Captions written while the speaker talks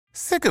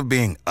Sick of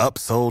being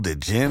upsold at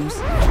gyms?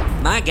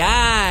 My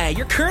guy,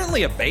 you're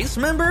currently a base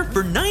member?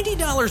 For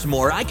 $90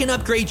 more, I can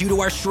upgrade you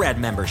to our Shred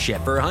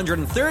membership. For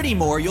 $130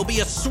 more, you'll be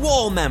a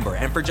Swole member.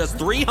 And for just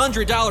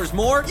 $300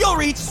 more, you'll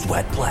reach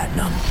Sweat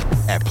Platinum.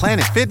 At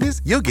Planet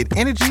Fitness, you'll get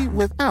energy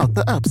without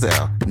the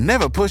upsell.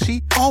 Never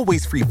pushy,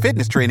 always free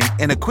fitness training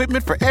and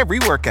equipment for every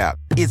workout.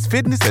 It's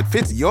fitness that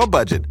fits your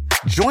budget.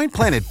 Join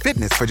Planet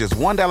Fitness for just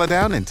 $1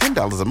 down and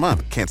 $10 a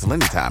month. Cancel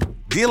anytime.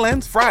 Deal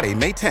ends Friday,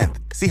 May 10th.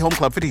 See Home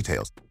Club for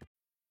details.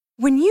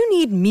 When you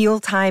need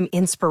mealtime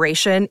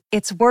inspiration,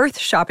 it's worth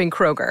shopping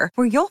Kroger,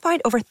 where you'll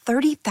find over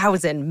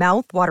 30,000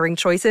 mouth-watering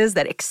choices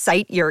that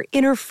excite your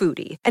inner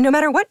foodie. And no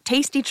matter what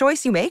tasty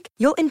choice you make,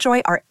 you'll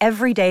enjoy our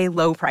everyday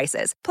low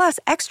prices, plus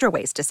extra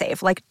ways to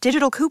save, like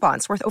digital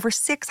coupons worth over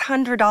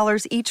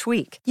 $600 each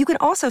week. You can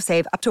also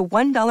save up to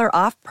 $1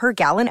 off per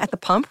gallon at the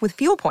pump with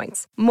fuel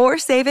points. More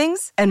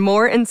savings and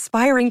more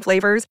inspiring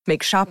flavors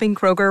make shopping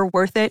Kroger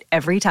worth it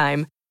every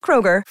time.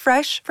 Kroger,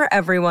 fresh for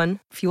everyone.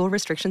 Fuel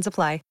restrictions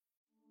apply.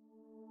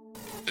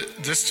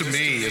 This to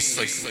me is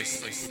like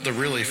the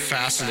really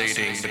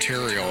fascinating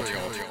material.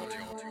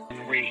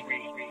 We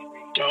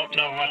don't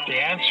know what the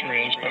answer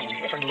is, but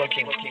we're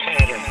looking for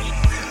patterns.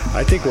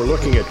 I think we're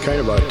looking at kind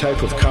of a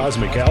type of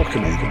cosmic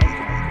alchemy.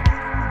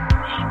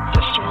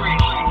 The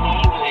stories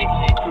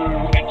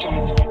grew into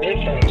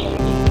mythos.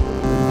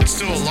 And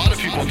still, a lot of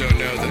people don't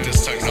know that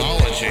this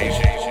technology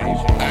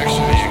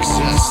actually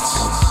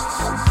exists.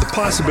 The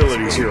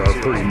possibilities here are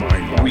pretty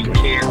mind-boggling. We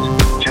can't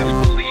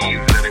just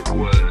believe that it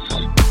was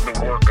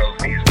the work of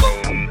these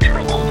lone,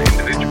 troubled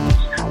individuals.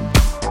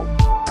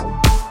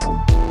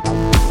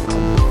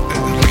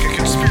 Like a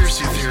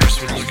conspiracy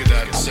theorist would look at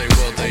that and say,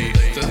 well, the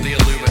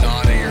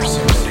Illuminati or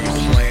somebody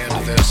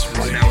planned this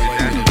way in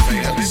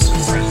advance.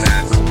 Or is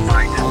that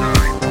by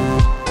design?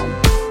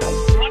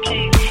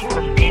 Looking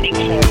for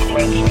meaningful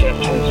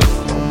coincidences.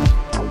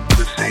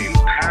 The same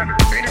pattern.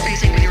 They're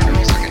interfacing with your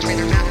neural circuitry.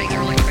 They're mapping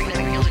your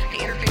electromagnetic field and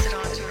interface it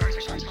onto an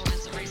artificial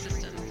intelligence array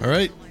system. All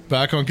right,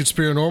 back on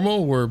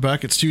Conspiranormal. We're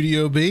back at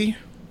Studio B.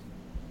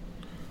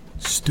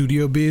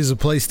 Studio B is a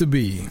place to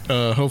be.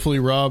 Hopefully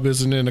Rob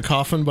isn't in a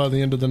coffin by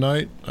the end of the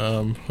night.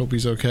 Hope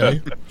he's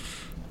okay.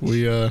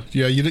 You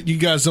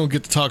guys don't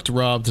get to talk to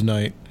Rob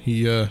tonight.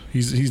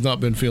 He's not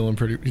been feeling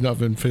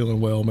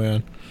well,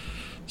 man.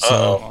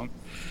 So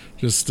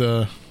just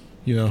send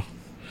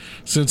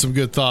some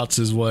good thoughts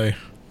his way.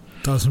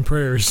 Thoughts and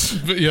prayers.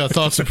 But yeah,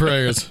 thoughts and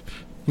prayers.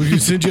 We can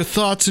send your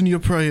thoughts and your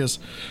prayers.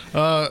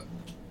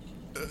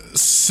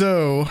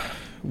 So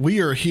we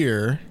are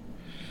here.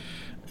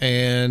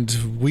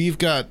 And we've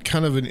got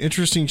kind of an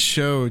interesting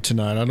show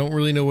tonight. I don't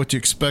really know what to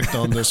expect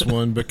on this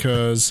one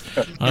because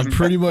I'm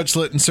pretty much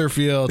letting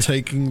Surfiel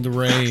taking the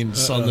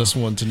reins on this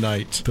one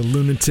tonight. The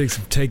lunatics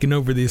have taken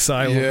over the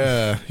asylum.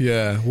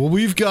 Yeah. Well,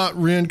 we've got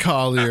Ren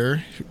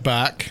Collier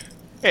back.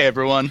 Hey,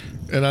 everyone.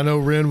 And I know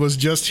Ren was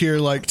just here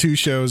like 2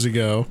 shows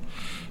ago.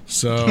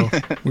 So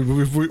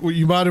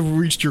you might have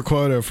reached your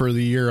quota for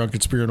the year on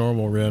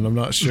Conspiranormal, Ren. I'm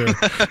not sure.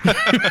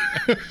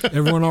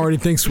 Everyone already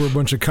thinks we're a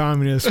bunch of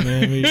communists,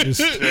 man.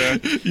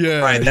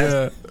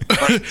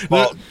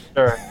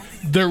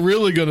 They're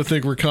really going to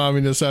think we're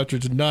communists after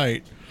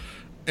tonight.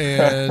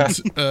 And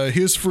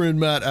his friend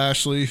Matt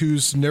Ashley,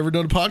 who's never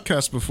done a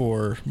podcast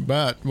before.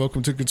 Matt,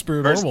 welcome to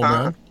Conspiranormal,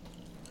 man.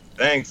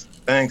 Thanks.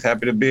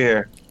 Happy to be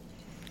here.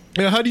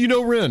 Yeah, how do you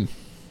know Ren?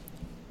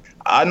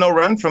 I know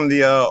Ren from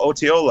the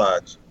OTO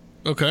Lodge.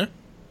 Okay.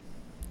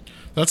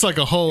 That's like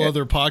a whole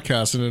other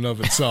podcast in and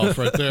of itself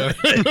right there.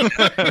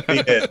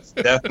 Yes,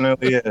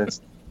 definitely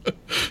is.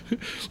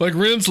 Like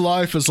Ren's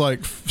life is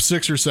like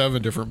 6 or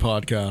 7 different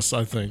podcasts,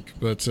 I think.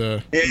 But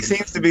he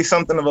seems to be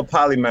something of a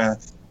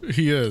polymath.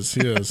 He is.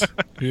 He is.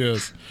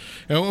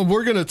 And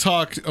we're going to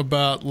talk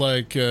about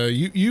like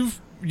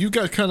you've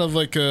got kind of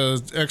like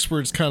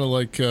experts, kind of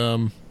like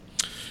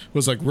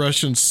was like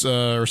Russian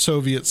or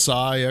Soviet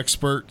psi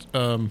expert,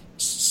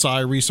 psi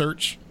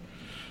research.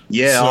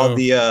 Yeah, so, all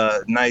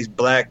the nice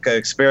black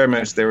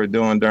experiments they were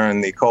doing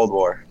during the Cold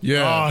War.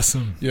 Yeah,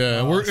 awesome.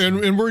 Yeah,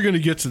 awesome. And we're going to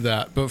get to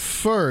that. But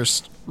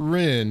first,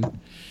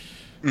 Ren,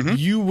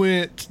 you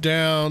went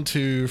down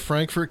to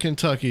Frankfort,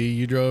 Kentucky.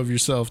 You drove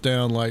yourself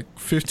down like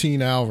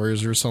 15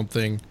 hours or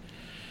something,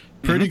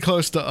 pretty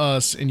close to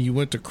us, and you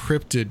went to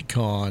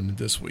CryptidCon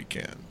this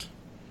weekend.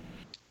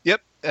 Yep,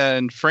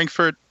 and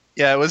Frankfurt.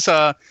 Yeah, it was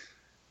a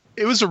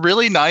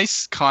really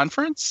nice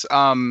conference.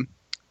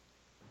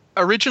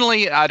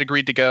 Originally, I'd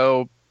agreed to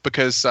go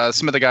because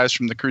some of the guys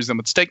from the Cruising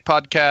with Steak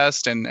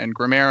podcast and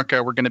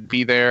Grimerica were going to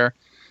be there.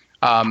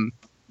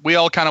 We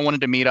all kind of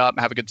wanted to meet up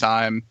and have a good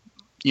time.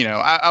 You know,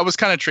 I was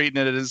kind of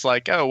treating it as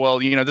like, oh, well,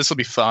 this will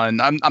be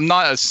fun. I'm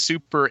not a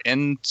super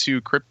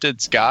into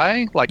cryptids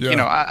guy. Like,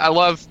 I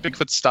love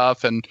Bigfoot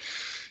stuff and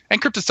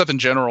cryptid stuff in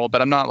general,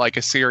 but I'm not like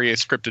a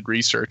serious cryptid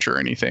researcher or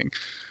anything.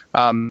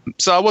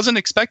 So I wasn't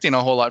expecting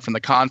a whole lot from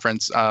the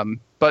conference,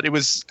 but it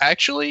was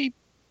actually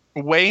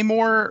way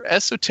more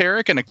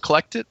esoteric and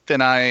eclectic than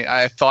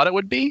I thought it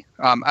would be.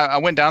 I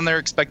went down there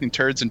expecting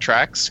turds and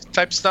tracks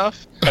type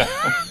stuff.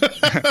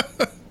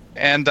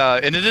 And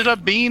it ended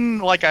up being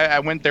like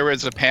there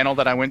was a panel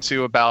that I went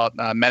to about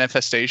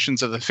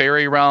manifestations of the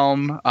fairy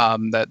realm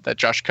that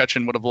Josh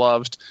Cutchin would have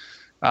loved.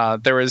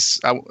 There was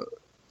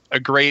a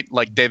great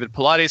like David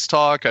Pilates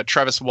talk.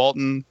 Travis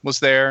Walton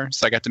was there,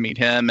 so I got to meet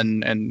him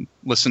and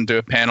listen to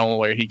a panel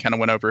where he kind of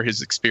went over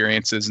his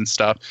experiences and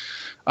stuff.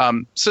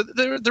 So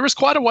there was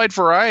quite a wide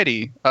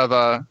variety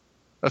of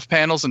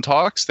panels and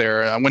talks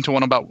there. I went to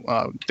one about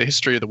the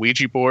history of the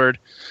Ouija board.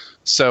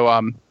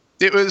 So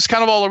it was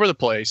kind of all over the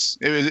place.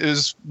 It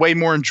was way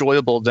more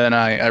enjoyable than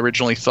I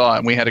originally thought,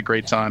 and we had a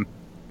great time.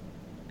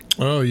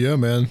 Oh yeah,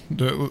 man.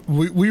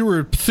 We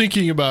were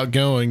thinking about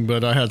going,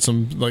 but I had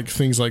some like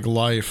things like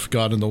life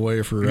got in the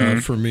way for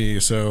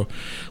me, so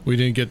we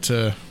didn't get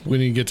to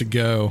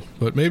go.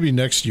 But maybe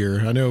next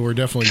year. I know we're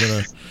definitely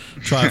gonna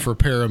try for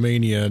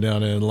Paramania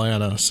down in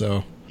Atlanta.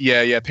 So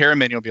yeah,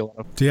 Paramania will be a lot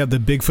of. Do you have the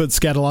Bigfoot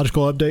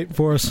scatological update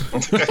for us?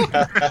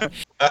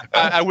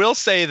 I will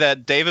say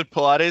that David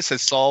Pilates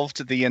has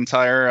solved the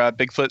entire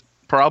Bigfoot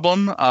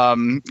problem.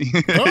 Oh,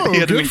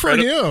 good for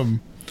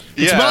him.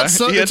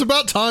 It's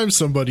about time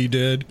somebody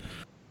did.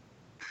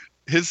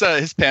 His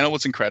panel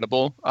was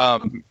incredible.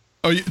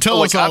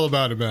 Tell us all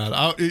about it,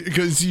 man.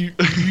 Because you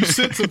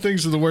sent some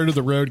things to the Word of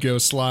the Road Go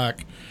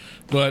Slack,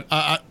 but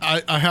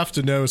I have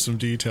to know some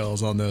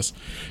details on this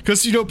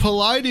because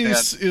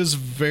Pilates is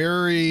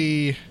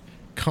very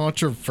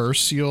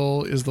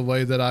controversial, is the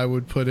way that I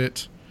would put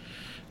it.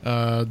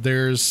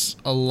 There's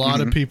a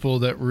lot of people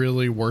that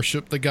really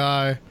worship the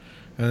guy,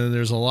 and then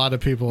there's a lot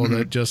of people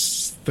that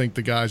just think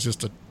the guy's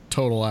just a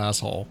total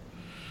asshole.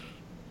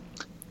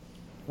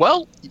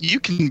 Well, you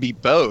can be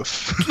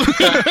both.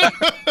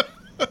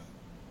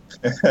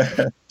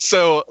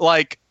 So,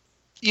 like,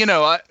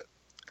 I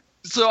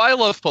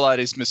love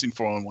Pilates Missing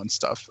 411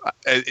 stuff.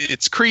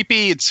 It's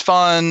creepy, it's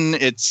fun,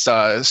 it's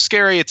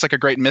scary, it's like a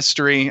great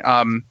mystery.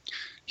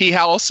 He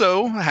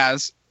also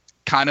has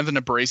kind of an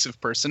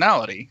abrasive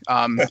personality.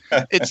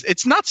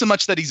 It's not so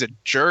much that he's a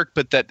jerk,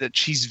 but that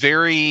he's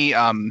very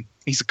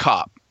he's a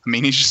cop. I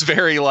mean, he's just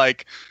very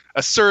like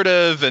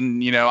assertive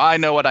and I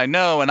know what I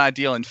know and I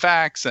deal in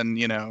facts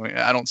and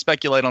I don't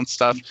speculate on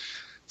stuff.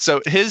 So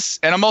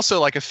and I'm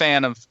also like a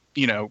fan of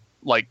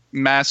like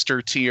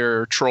master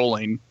tier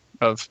trolling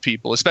of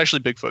people, especially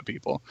Bigfoot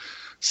people.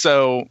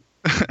 So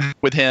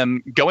with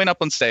him going up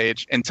on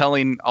stage and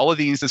telling all of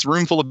this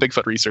room full of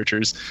Bigfoot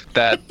researchers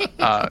that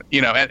and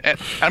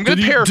I'm going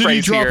to paraphrase here. Did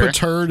he drop a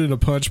turd in a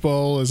punch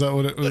bowl? Is that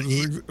what it was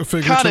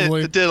figuratively?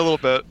 Kind of did a little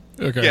bit.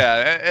 Okay.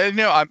 Yeah, and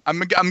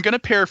I'm going to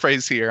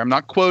paraphrase here. I'm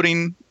not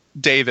quoting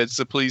David,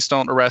 so please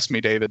don't arrest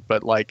me, David.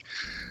 But like,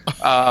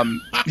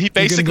 he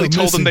basically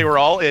told them they were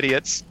all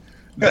idiots,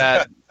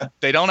 that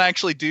they don't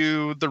actually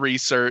do the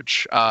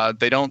research,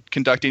 they don't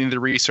conduct any of the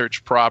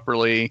research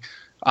properly.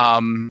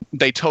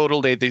 They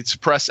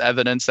suppress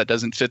evidence that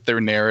doesn't fit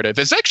their narrative.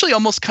 It's actually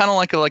almost kind of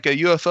like a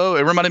UFO.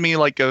 It reminded me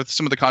like of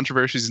some of the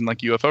controversies in like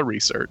UFO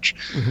research.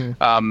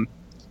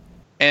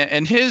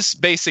 And his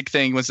basic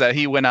thing was that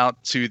he went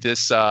out to these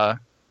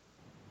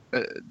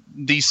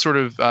sort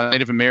of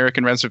Native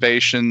American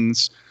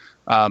reservations,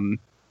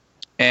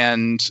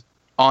 and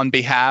on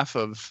behalf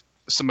of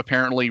some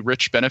apparently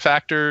rich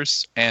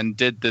benefactors, and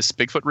did this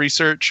Bigfoot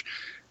research.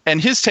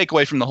 And his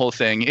takeaway from the whole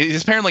thing,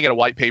 he's apparently got a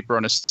white paper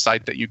on his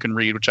site that you can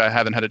read, which I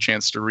haven't had a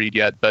chance to read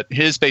yet. But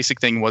his basic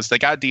thing was they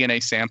got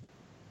DNA samples.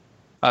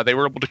 They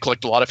were able to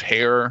collect a lot of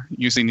hair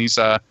using these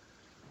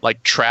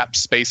like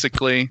traps,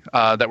 basically,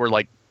 that were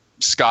like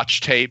Scotch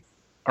tape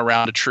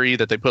around a tree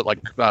that they put like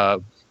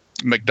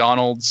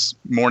McDonald's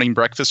morning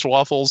breakfast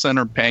waffles in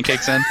or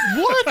pancakes in.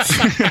 What?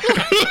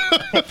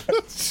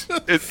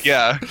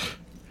 Yeah.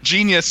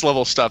 Genius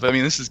level stuff. I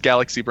mean, this is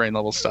galaxy brain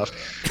level stuff.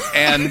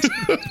 And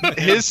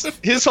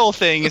his whole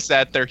thing is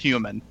that they're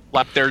human.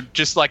 Like they're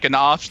just like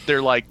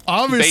they're like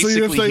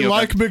obviously if they human.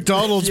 like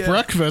McDonald's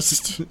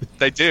breakfast.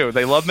 They do.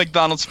 They love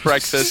McDonald's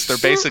breakfast. They're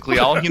basically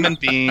all human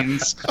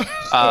beings.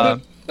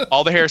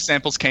 All the hair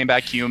samples came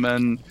back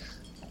human.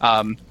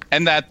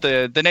 And that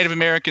the Native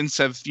Americans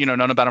have, known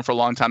about them for a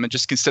long time and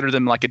just consider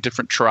them like a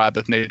different tribe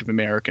of Native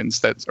Americans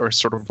that are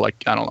sort of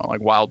like, I don't know,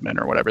 like wild men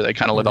or whatever. They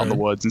kind of live out in the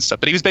woods and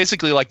stuff. But he was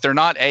basically like, they're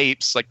not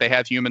apes. Like they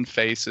have human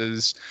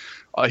faces.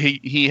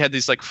 He had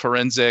these like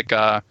forensic,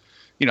 the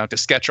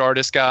sketch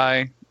artist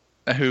guy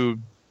who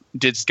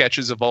did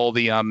sketches of all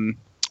the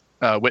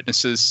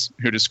witnesses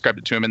who described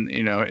it to him. And,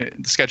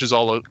 the sketches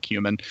all look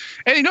human.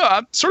 And,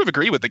 I sort of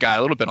agree with the guy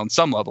a little bit on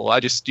some level. I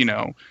just,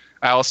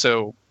 I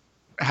also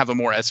have a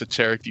more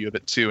esoteric view of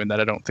it too, and that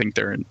I don't think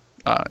they're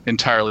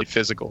entirely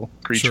physical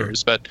creatures.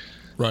 Sure. But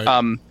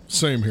right,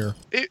 same here.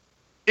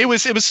 It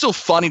was still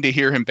funny to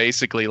hear him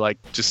basically like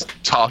just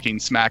talking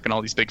smack on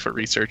all these Bigfoot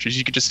researchers.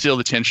 You could just feel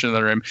the tension in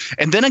the room.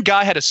 And then a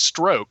guy had a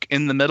stroke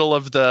in the middle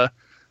of the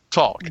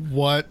talk.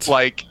 What?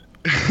 Like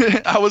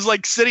I was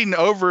like sitting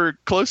over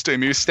close to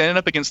him. He was standing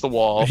up against the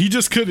wall. He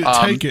just couldn't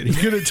take it. He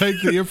couldn't take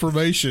the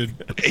information.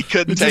 He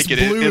couldn't take it.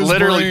 It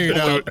literally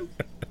blew.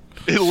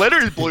 It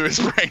literally blew his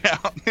brain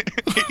out.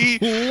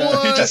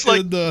 What just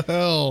like in the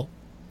hell?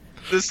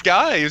 this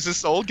guy. He was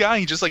this old guy.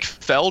 He just like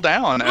fell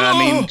down. And I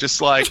mean,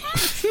 just like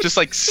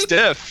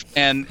stiff.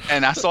 And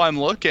I saw him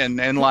looking,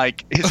 and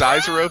like his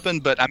eyes were open,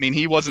 but I mean,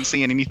 he wasn't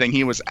seeing anything.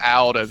 He was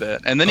out of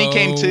it. And then he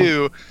came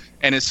to,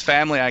 and his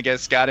family, I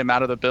guess, got him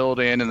out of the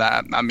building. And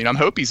I mean, I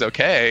hope he's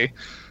okay.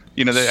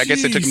 You know, I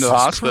guess they took him to the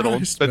hospital.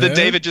 Christ, but man. then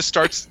David just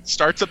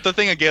starts up the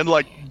thing again,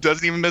 like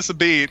doesn't even miss a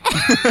beat.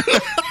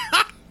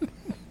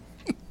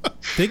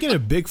 Thinking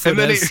of Bigfoot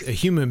as a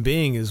human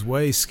being is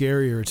way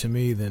scarier to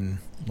me than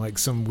like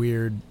some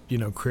weird,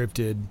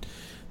 cryptid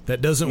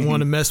that doesn't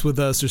want to mess with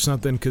us or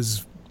something,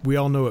 because we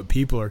all know what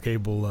people are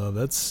capable of.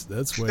 That's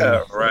way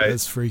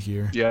that's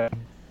freakier. Yeah.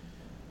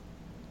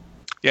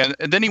 Yeah,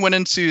 and then he went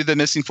into the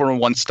missing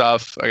 411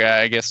 stuff,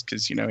 I guess,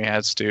 because he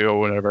has to or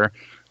whatever.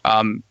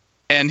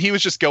 And he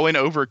was just going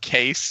over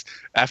case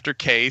after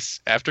case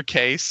after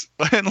case,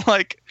 and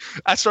like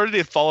I started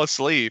to fall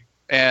asleep,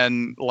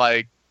 and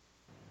like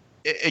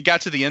it got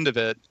to the end of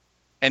it,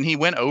 and he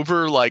went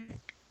over like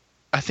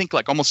I think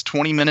like almost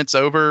 20 minutes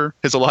over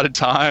his allotted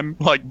time,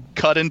 like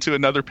cut into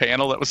another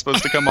panel that was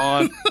supposed to come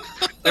on.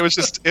 It was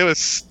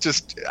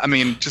just I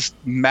mean, just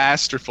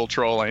masterful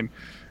trolling.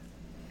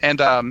 And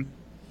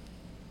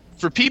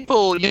for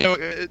people,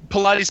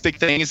 Pilates' big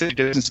thing is that he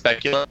doesn't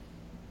speculate,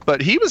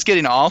 but he was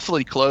getting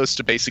awfully close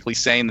to basically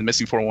saying the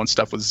missing 411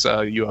 stuff was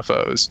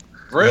UFOs.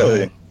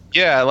 Really?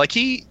 Yeah, like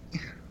he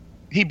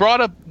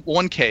brought up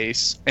one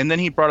case, and then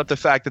he brought up the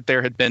fact that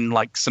there had been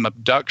like some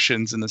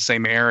abductions in the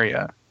same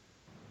area,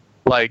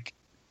 like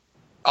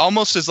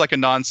almost as like a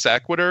non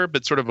sequitur,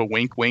 but sort of a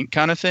wink wink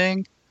kind of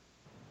thing.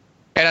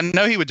 And I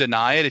know he would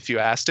deny it if you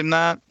asked him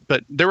that,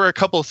 but there were a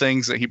couple of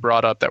things that he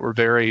brought up that were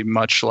very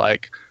much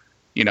like,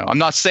 I'm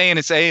not saying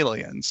it's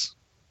aliens,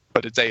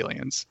 but it's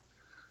aliens.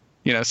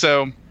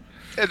 So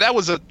that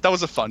was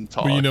a fun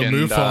talk. Well,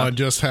 MUFON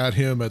just had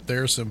him at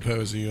their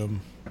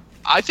symposium.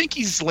 I think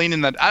he's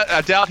leaning that.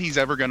 I doubt he's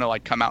ever going to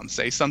like come out and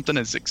say something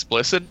as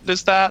explicit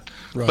as that.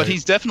 Right. But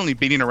he's definitely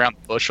beating around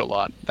the bush a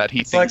lot. That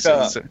he It's thinks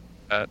like is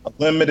a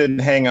limited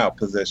hangout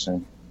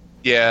position.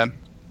 Yeah.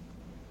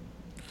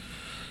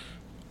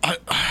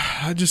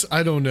 I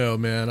don't know,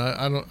 man.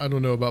 I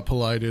don't know about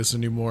Pilatus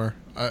anymore.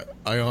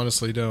 I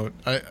honestly don't.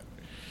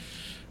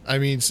 I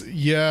mean,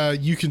 yeah,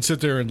 you can sit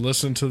there and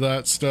listen to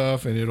that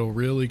stuff, and it'll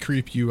really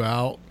creep you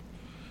out.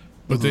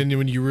 But then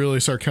when you really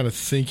start kind of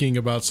thinking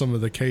about some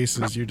of the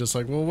cases, you're just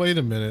like, well, wait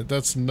a minute,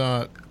 that's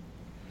not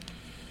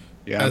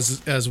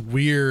as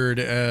weird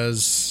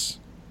as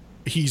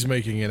he's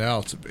making it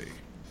out to be.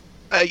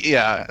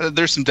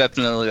 There's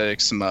definitely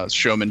like some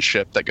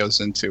showmanship that goes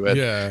into it.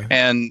 Yeah.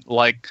 And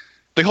like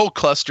the whole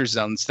cluster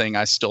zones thing,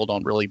 I still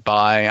don't really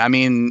buy. I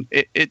mean,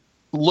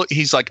 look,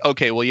 he's like,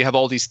 okay, well, you have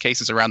all these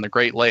cases around the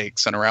Great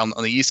Lakes and around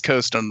on the East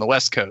Coast and on the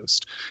West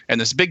Coast,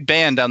 and this big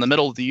band down the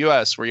middle of the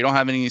U.S. where you don't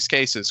have any of these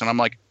cases. And I'm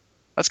like,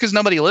 that's because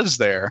nobody lives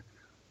there.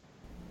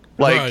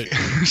 Like,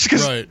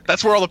 because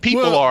that's where all the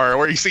people are,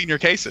 where you've seen your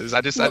cases.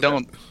 I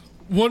don't.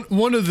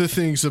 One of the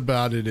things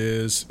about it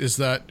is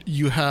that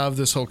you have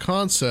this whole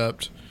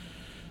concept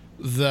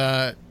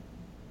that,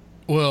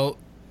 well,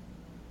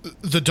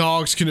 the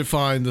dogs couldn't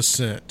find the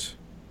scent,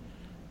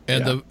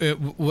 and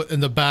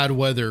the bad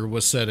weather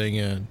was setting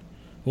in.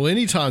 Well,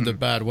 anytime the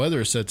bad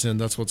weather sets in,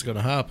 that's what's going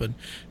to happen.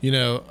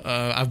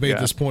 I've made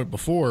this point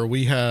before.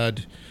 We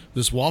had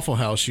this Waffle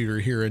House shooter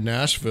here in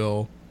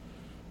Nashville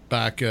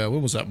back,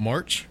 when was that,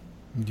 March?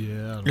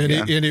 Yeah.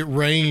 And it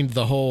rained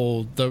the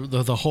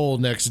whole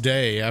next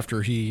day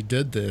after he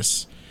did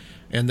this,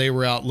 and they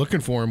were out looking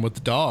for him with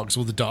the dogs.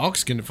 Well, the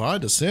dogs couldn't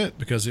find a scent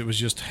because it was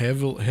just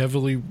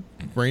heavily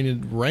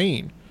raining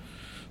rain.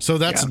 So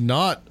that's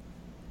not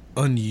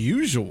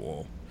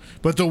unusual.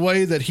 But the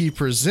way that he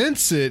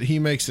presents it, he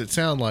makes it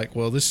sound like,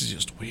 well, this is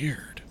just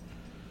weird.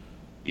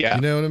 Yeah.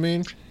 You know what I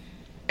mean?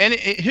 And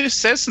he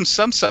says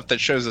some stuff that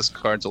shows us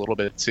cards a little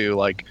bit too.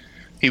 Like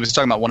he was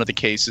talking about one of the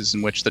cases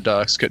in which the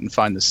dogs couldn't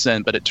find the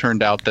scent, but it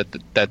turned out that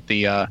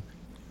the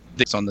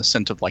it's on the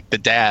scent of like the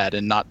dad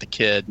and not the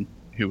kid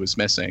who was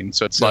missing.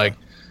 So it's like,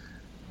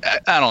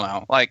 I don't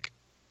know.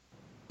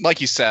 Like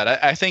you said,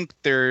 I think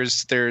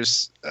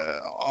there's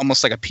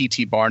almost like a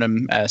P.T.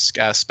 Barnum-esque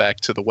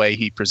aspect to the way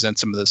he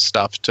presents some of this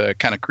stuff to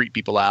kind of creep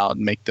people out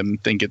and make them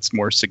think it's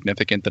more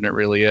significant than it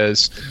really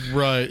is.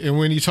 Right. And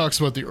when he talks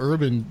about the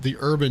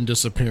urban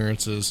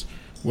disappearances,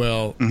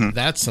 well,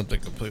 that's something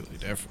completely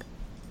different.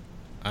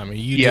 I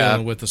mean,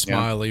 dealing with the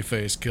smiley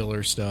face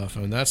killer stuff,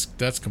 and that's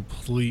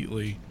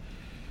completely.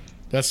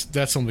 That's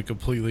something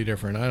completely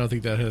different. I don't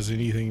think that has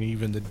anything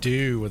even to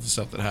do with the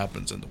stuff that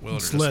happens in the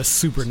wilderness. It's less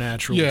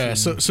supernatural. Yeah,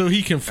 so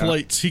he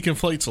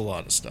conflates a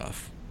lot of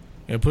stuff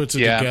and puts it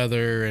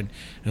together, and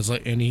it's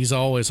like, and he's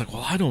always like,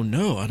 well, I don't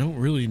know. I don't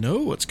really know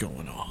what's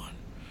going on,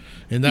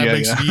 and that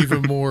makes it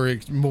even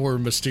more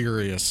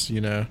mysterious,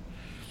 Yeah, but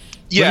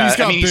he's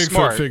got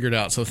Bigfoot figured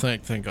out, so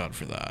thank God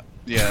for that.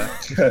 Yeah,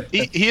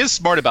 he is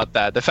smart about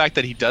that. The fact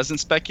that he doesn't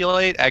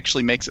speculate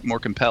actually makes it more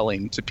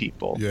compelling to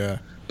people. Yeah.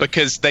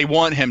 Because they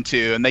want him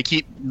to, and they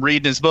keep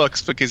reading his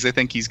books because they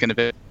think he's going to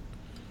be.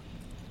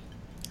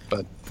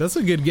 But that's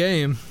a good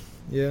game.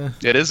 Yeah.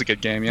 It is a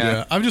good game,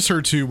 yeah. I've just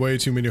heard way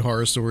too many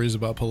horror stories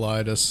about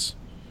Politis.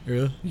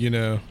 Really? You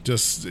know,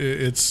 just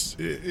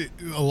a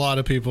lot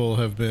of people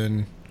have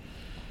been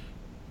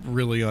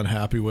really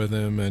unhappy with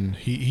him, and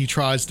he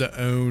tries to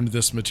own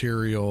this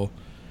material,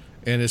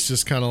 and it's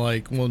just kind of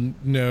like, well,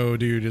 no,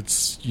 dude,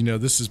 it's, you know,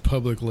 this is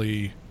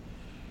publicly,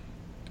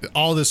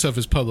 all this stuff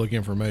is public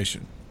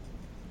information.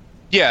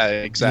 Yeah,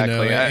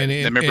 exactly. You know,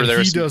 I remember there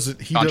was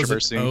he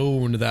doesn't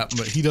own that.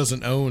 He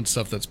doesn't own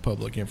stuff that's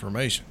public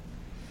information.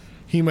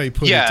 He may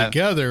put it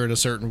together in a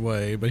certain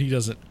way, but he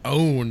doesn't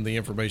own the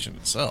information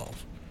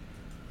itself.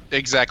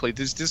 Exactly.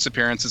 These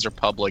disappearances are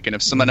public, and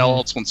if someone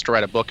else wants to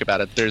write a book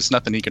about it, there's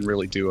nothing he can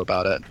really do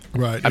about it.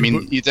 Right. I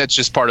mean, that's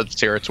just part of the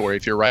territory,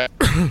 if you're right.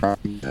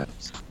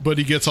 But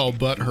he gets all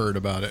butthurt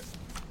about it.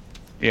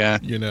 Yeah.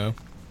 You know.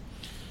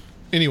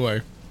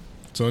 Anyway,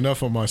 so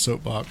enough on my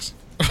soapbox.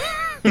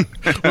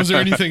 Was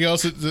there anything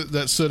else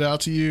that stood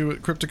out to you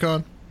at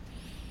Crypticon?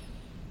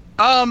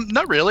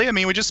 Not really. I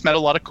mean, we just met a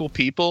lot of cool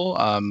people.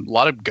 A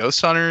lot of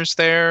ghost hunters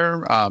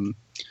there.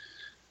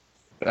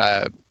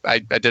 I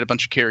did a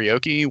bunch of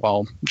karaoke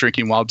while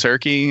drinking Wild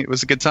Turkey. It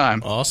was a good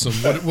time. Awesome.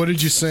 What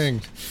did you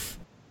sing?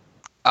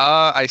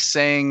 I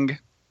sang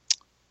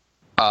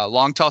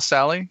Long Tall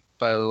Sally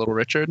by Little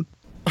Richard.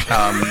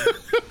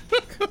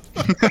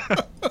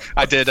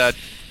 I did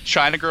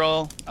China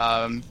Girl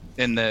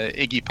in the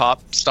Iggy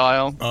Pop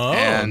style. Oh,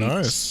 and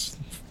nice.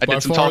 I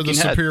did some Talking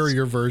the Heads.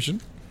 superior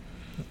version.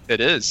 It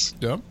is.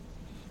 Yep.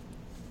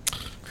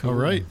 Cool. All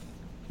right.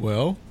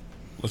 Well,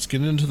 let's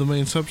get into the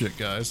main subject,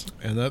 guys,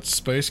 and that's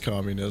space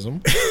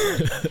communism.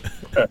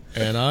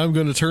 And I'm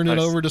going to turn it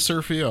over to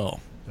Sir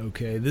Fiel.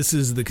 Okay, this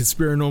is the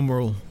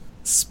Conspiranormal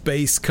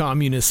Space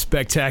Communist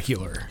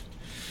Spectacular.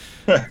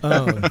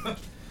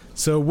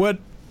 So what,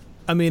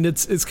 I mean,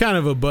 it's kind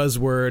of a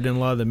buzzword in a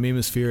lot of the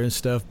memosphere and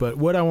stuff, but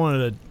what I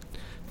wanted to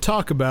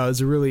talk about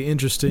is a really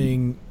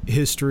interesting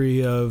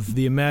history of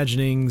the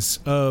imaginings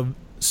of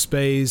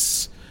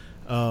space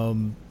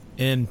and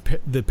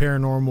the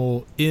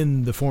paranormal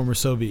in the former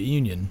Soviet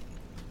Union.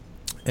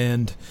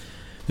 And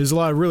there's a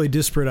lot of really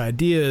disparate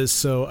ideas,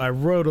 so I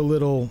wrote a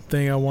little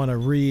thing I want to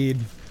read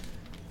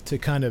to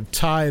kind of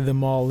tie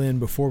them all in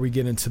before we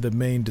get into the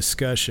main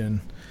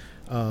discussion.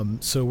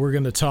 So we're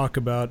going to talk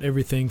about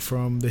everything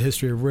from the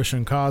history of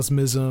Russian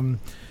cosmism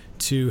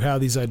to how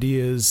these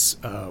ideas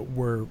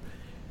were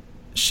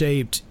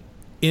shaped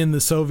in the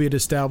Soviet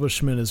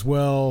establishment as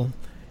well,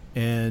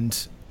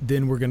 and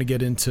then we're going to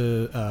get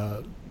into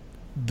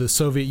the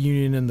Soviet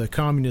Union and the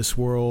communist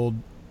world,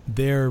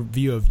 their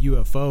view of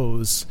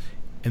UFOs,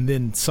 and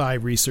then psi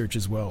research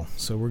as well.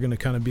 So we're going to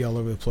kind of be all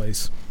over the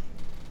place.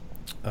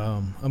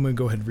 I'm going to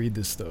go ahead and read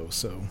this, though.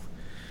 So,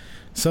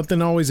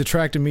 something always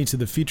attracted me to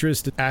the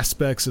futurist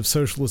aspects of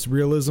socialist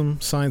realism,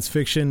 science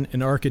fiction,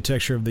 and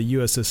architecture of the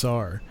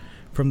USSR.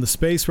 From the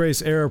space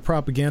race era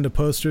propaganda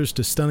posters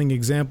to stunning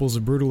examples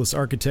of brutalist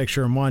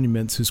architecture and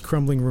monuments whose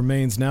crumbling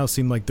remains now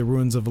seem like the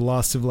ruins of a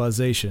lost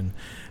civilization,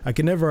 I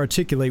could never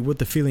articulate what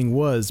the feeling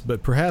was,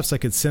 but perhaps I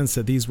could sense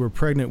that these were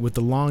pregnant with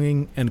the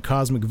longing and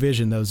cosmic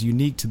vision that was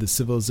unique to the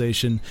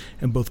civilization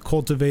and both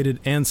cultivated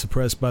and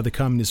suppressed by the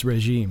communist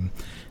regime.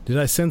 Did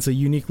I sense a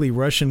uniquely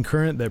Russian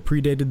current that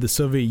predated the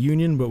Soviet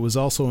Union but was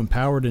also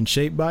empowered and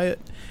shaped by it?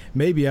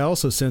 Maybe I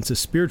also sense a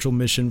spiritual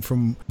mission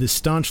from the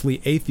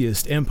staunchly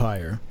atheist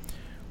empire.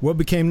 What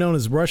became known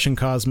as Russian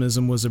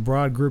cosmism was a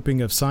broad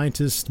grouping of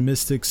scientists,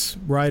 mystics,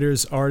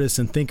 writers, artists,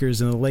 and thinkers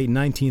in the late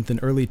 19th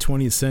and early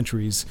 20th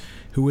centuries,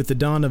 who with the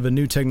dawn of a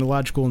new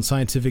technological and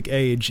scientific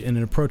age and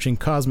an approaching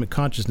cosmic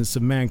consciousness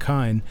of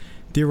mankind,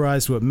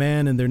 theorized what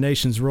man and their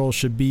nation's role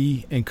should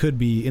be and could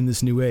be in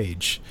this new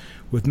age.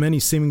 With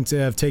many seeming to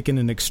have taken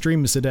an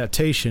extremist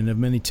adaptation of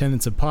many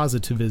tenets of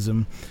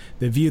positivism,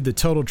 they viewed the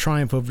total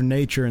triumph over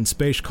nature and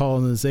space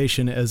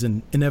colonization as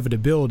an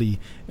inevitability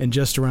and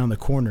just around the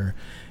corner.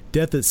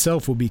 Death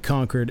itself will be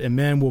conquered, and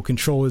man will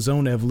control his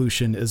own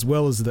evolution as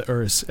well as the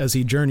Earth's as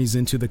he journeys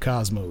into the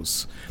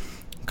cosmos.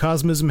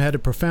 Cosmism had a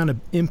profound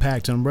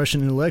impact on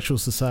Russian intellectual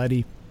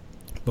society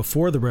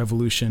before the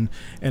revolution,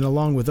 and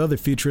along with other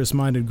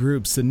futurist-minded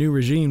groups, the new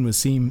regime was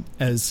seen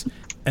as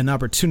an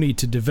opportunity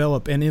to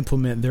develop and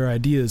implement their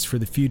ideas for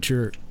the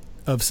future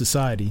of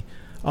society.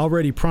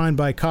 Already primed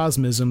by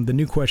cosmism, the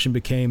new question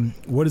became,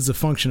 what is the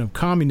function of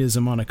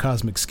communism on a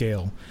cosmic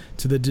scale?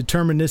 To the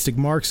deterministic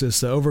Marxists,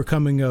 the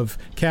overcoming of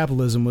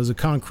capitalism was a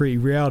concrete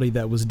reality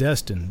that was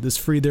destined. This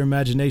freed their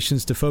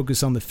imaginations to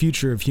focus on the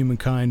future of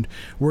humankind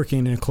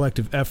working in a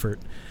collective effort.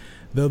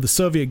 Though the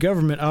Soviet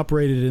government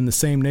operated in the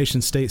same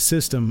nation-state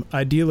system,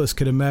 idealists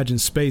could imagine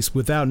space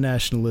without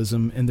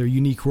nationalism and their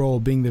unique role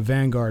being the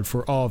vanguard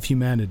for all of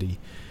humanity.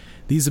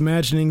 These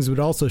imaginings would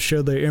also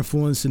show their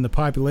influence in the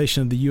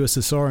population of the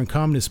USSR and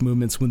communist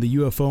movements when the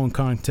UFO and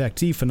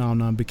contactee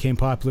phenomenon became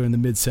popular in the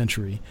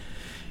mid-century.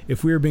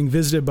 If we are being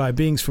visited by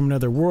beings from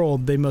another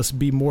world, they must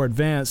be more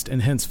advanced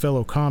and hence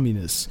fellow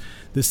communists.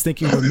 This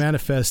thinking would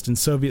manifest in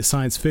Soviet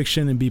science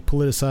fiction and be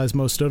politicized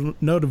most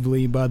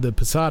notably by the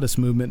Posadist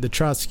movement, the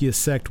Trotskyist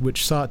sect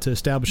which sought to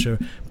establish a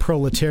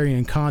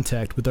proletarian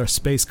contact with our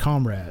space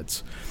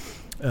comrades.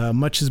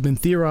 Much has been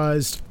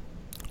theorized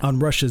on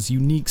Russia's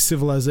unique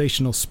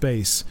civilizational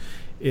space,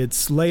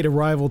 its late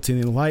arrival to the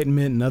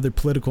Enlightenment and other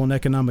political and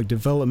economic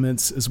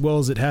developments, as well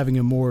as it having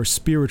a more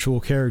spiritual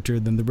character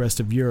than the rest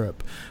of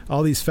Europe.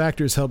 All these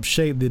factors helped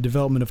shape the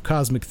development of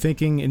cosmic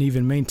thinking and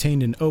even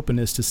maintained an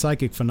openness to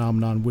psychic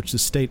phenomenon, which the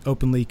state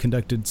openly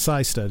conducted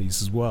psi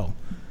studies as well.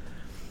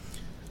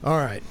 All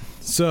right,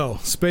 so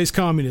space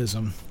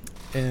communism,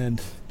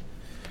 and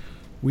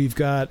we've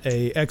got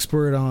a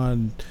expert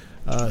on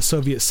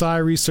Soviet psi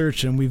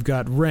research, and we've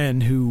got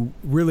Ren, who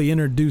really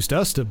introduced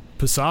us to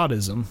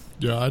Posadism.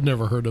 Yeah, I'd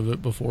never heard of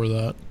it before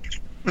that.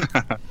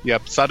 Yeah,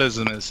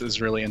 Posadism is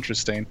really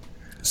interesting.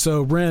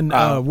 So, Ren,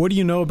 what do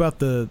you know about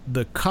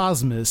the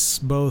cosmos,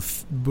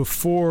 both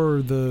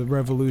before the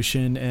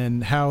revolution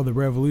and how the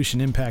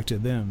revolution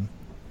impacted them?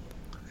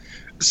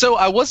 So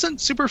I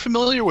wasn't super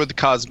familiar with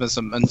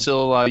cosmism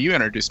until you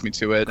introduced me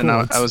to it, cool.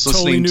 And I was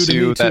listening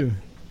to that. Too.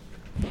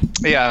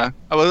 Yeah,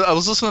 I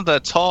was listening to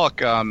that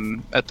talk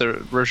at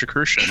the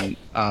Rosicrucian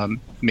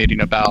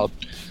meeting about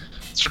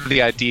sort of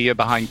the idea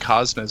behind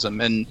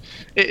cosmism, and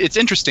it's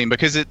interesting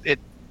because it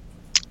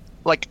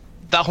like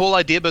that whole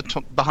idea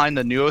behind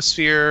the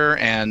noosphere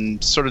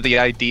and sort of the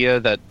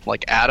idea that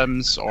like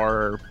atoms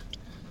are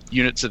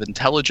units of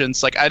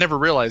intelligence. Like I never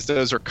realized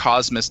those are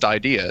cosmist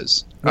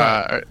ideas,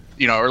 right.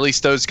 Or at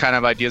least those kind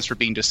of ideas were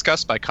being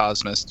discussed by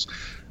cosmists.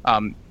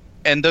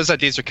 And those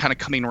ideas are kind of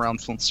coming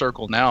around full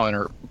circle now and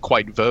are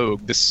quite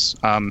vogue. This,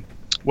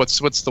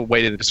 what's the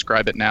way to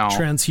describe it now?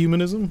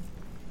 Transhumanism?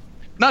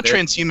 Not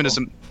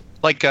transhumanism,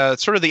 like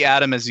sort of the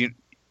atom as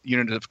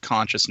unit of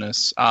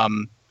consciousness.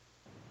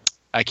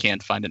 I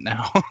can't find it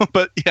now,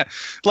 but yeah,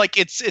 like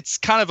it's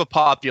kind of a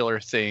popular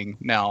thing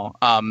now.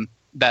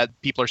 That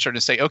people are starting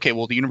to say, okay,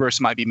 well, the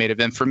universe might be made of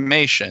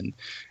information,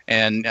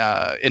 and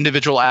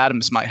individual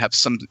atoms might have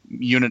some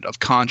unit of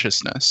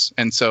consciousness,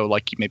 and so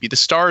like maybe the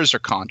stars are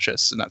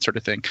conscious and that sort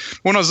of thing.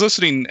 When I was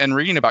listening and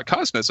reading about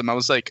cosmism, I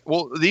was like,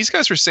 well, these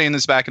guys were saying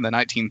this back in the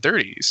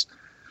 1930s,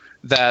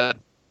 that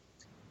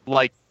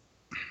like,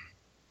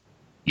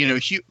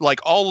 like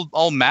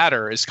all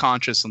matter is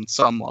conscious on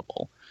some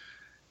level,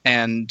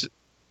 and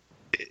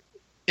it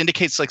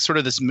indicates like sort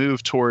of this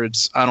move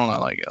towards, I don't know,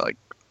 like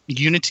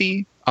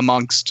unity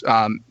amongst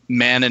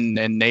man and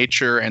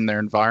nature and their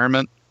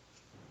environment.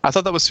 I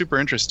thought that was super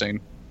interesting.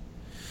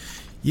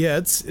 Yeah,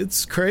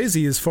 it's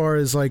crazy as far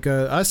as like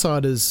I saw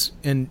it as,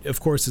 and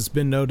of course it's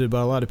been noted by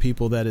a lot of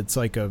people that it's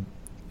like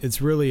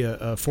it's really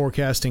a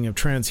forecasting of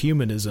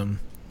transhumanism.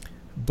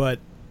 But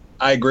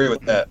I agree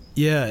with that.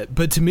 Yeah,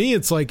 but to me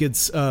it's like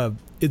it's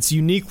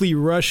uniquely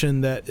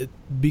Russian that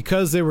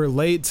because they were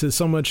late to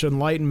so much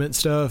Enlightenment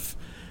stuff,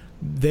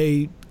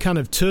 they kind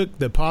of took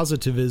the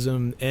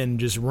positivism and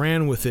just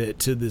ran with it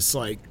to this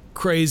like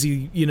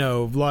crazy,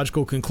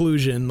 logical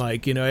conclusion.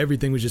 Like,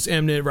 everything was just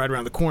imminent right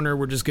around the corner.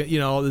 We're just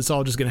gonna, it's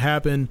all just going to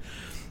happen.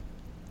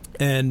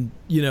 And,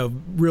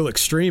 real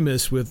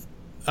extremists with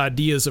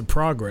ideas of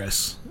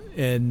progress.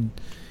 And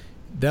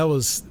that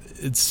was,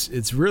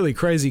 it's really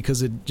crazy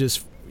because it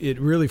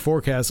really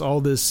forecasts all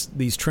these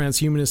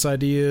transhumanist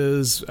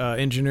ideas,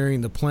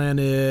 engineering the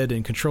planet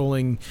and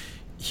controlling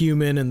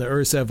human and the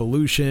Earth's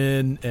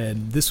evolution,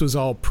 and this was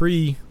all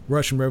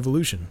pre-Russian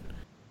Revolution.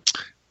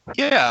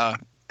 Yeah,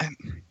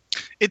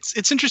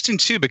 it's interesting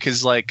too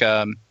because like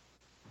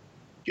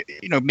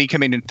me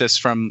coming into this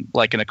from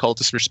like an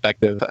occultist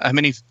perspective. How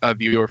many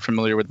of you are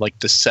familiar with like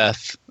the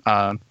Seth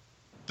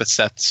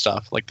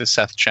stuff, like the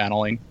Seth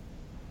channeling?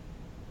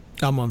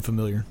 I'm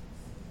unfamiliar.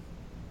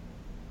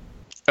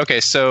 Okay,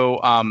 so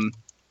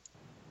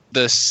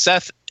the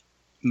Seth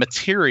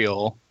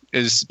material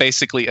is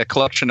basically a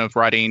collection of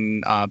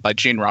writing by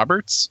Jane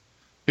Roberts,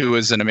 who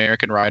is an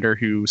American writer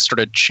who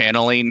started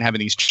having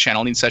these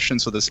channeling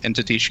sessions with this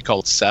entity she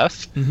called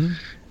Seth. Mm-hmm.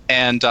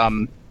 And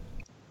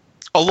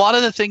a lot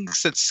of the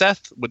things that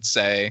Seth would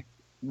say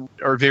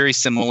are very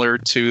similar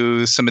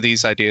to some of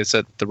these ideas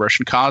that the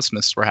Russian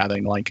cosmists were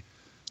having. Like,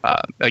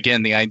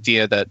 again, the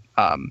idea that,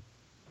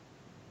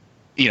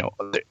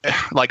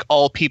 like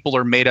all people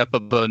are made up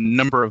of a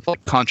number of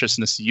like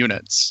consciousness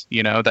units,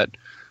 that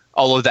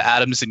all of the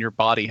atoms in your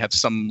body have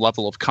some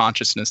level of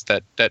consciousness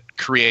that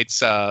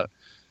creates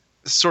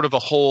sort of a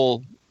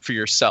whole for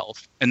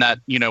yourself, and that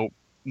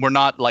we're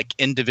not like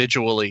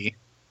individually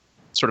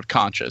sort of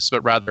conscious,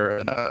 but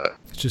rather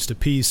it's just a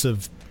piece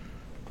of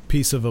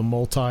a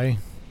multi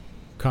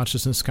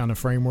consciousness kind of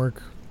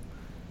framework.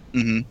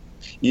 Mm-hmm.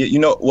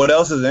 What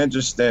else is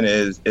interesting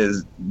is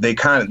they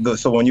kind of,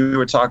 so when you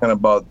were talking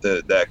about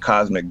that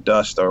cosmic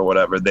dust or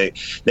whatever, they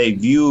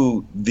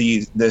view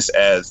this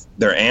as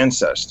their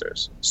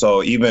ancestors.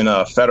 So even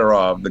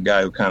Fedorov, the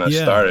guy who kind of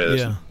started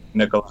this,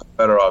 Nikolai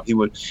Fedorov,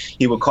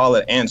 he would call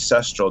it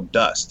ancestral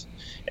dust.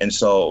 And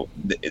so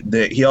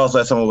he also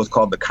had something that was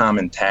called the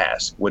common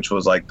task, which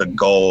was like the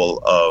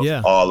goal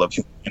of all of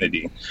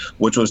humanity,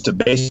 which was to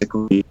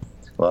basically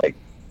like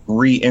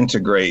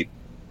reintegrate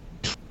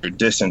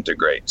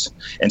disintegrates,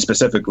 and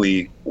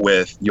specifically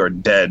with your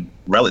dead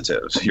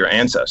relatives, your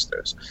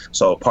ancestors.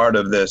 So part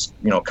of this,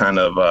 kind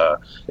of,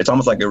 it's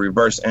almost like a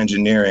reverse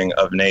engineering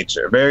of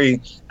nature,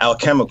 very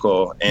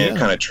alchemical and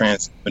kind of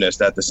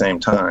transhumanist at the same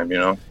time,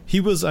 He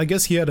was, I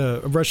guess he had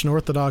a Russian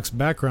Orthodox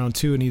background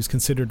too, and he was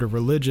considered a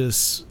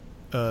religious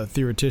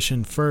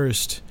theoretician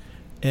first.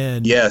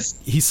 And yes,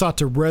 he sought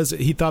to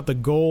he thought the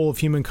goal of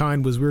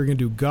humankind was we were going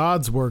to do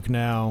God's work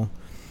now,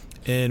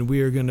 and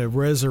we are going to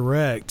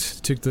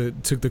resurrect, took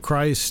the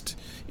Christ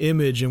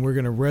image, and we're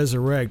going to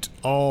resurrect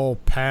all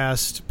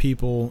past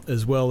people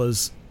as well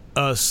as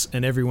us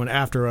and everyone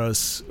after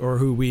us, or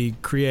who we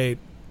create,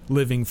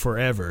 living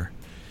forever.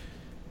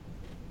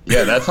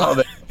 Yeah, that's how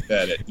they looked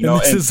at it.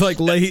 This is like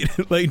late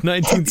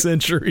 19th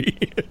century.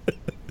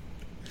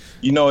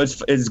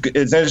 It's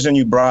interesting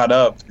you brought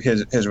up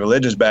his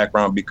religious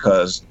background,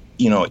 because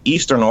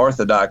Eastern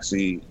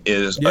Orthodoxy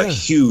is a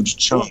huge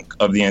chunk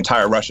of the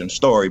entire Russian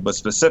story, but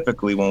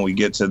specifically when we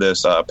get to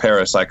this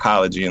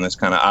parapsychology and this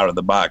kind of out of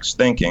the box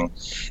thinking,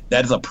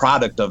 that is a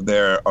product of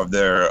their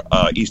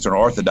Eastern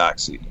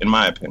Orthodoxy, in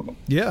my opinion.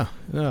 Yeah,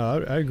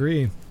 no, I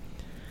agree.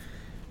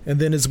 And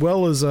then as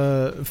well as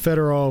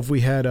Fedorov,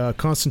 we had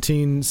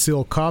Konstantin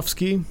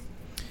Tsiolkovsky,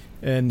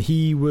 and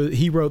he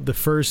wrote the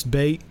first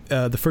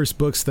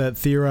books that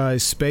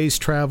theorized space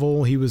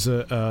travel. He was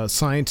a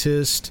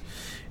scientist,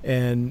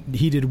 and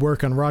he did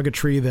work on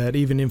rocketry that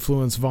even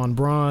influenced von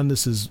Braun.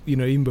 This is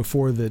even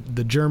before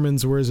the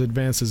Germans were as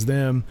advanced as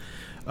them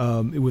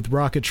with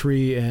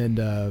rocketry,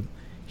 and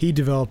he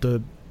developed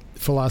a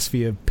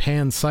philosophy of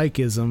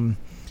panpsychism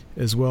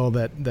as well.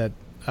 That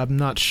I'm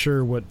not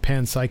sure what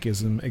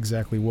panpsychism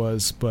exactly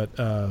was, but.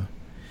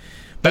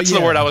 That's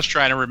the word I was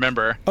trying to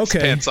remember.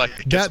 Okay,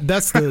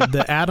 that's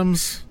the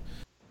atoms.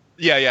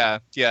 Yeah.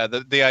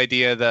 The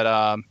idea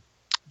that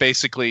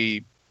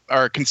basically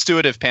our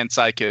constitutive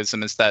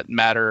panpsychism is that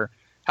matter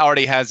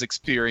already has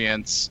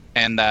experience,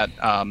 and that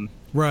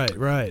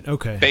right.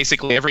 Okay.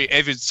 Basically, every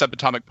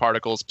subatomic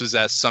particles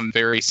possess some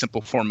very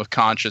simple form of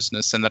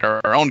consciousness, and that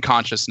our own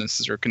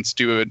consciousnesses are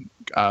constituted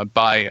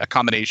by a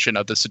combination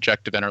of the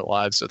subjective inner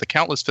lives of the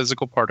countless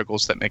physical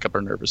particles that make up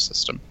our nervous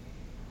system.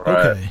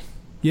 Right. Okay.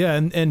 Yeah,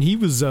 and he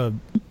was a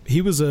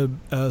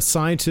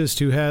scientist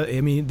who had,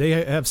 they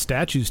have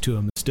statues to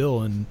him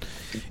still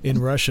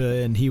in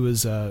Russia, and he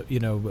was a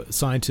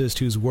scientist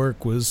whose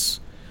work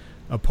was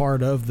a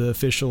part of the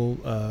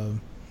official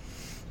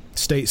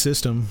state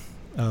system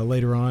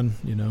later on,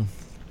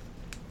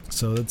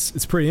 So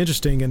it's pretty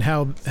interesting, and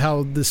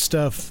how this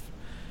stuff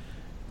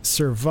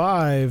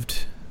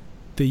survived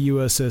the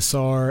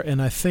USSR,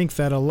 and I think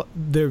that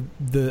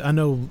I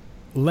know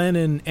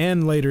Lenin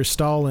and later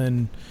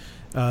Stalin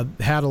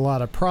had a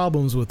lot of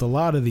problems with a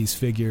lot of these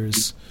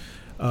figures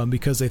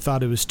because they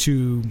thought it was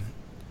too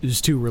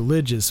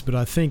religious. But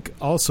I think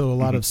also a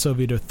lot of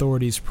Soviet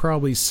authorities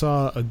probably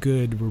saw a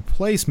good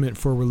replacement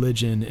for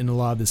religion in a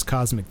lot of this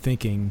cosmic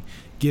thinking,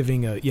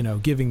 giving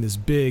this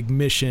big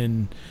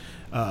mission,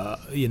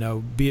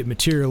 be it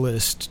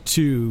materialist,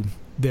 to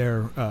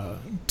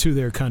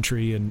their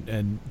country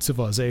and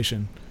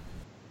civilization.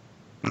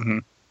 Mm-hmm.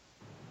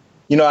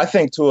 I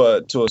think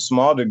to a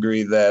small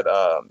degree that,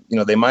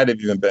 they might have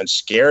even been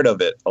scared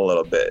of it a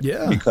little bit.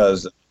 Yeah.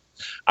 Because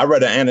I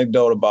read an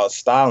anecdote about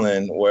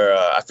Stalin where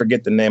I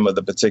forget the name of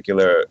the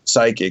particular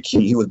psychic.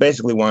 He was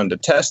basically wanting to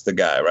test the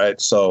guy, right?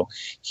 So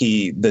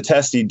the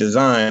test he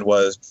designed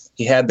was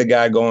he had the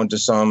guy go into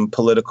some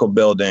political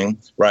building,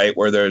 right,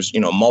 where there's,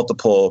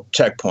 multiple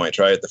checkpoints,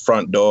 right, at the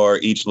front door,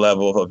 each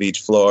level of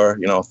each floor,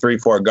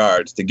 3-4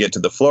 guards to get to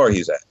the floor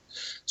he's at.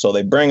 So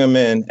they bring him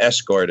in,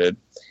 escorted.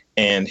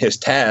 And his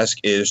task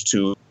is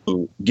to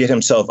get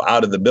himself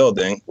out of the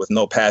building with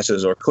no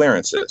passes or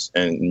clearances,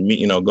 and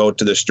go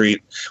to the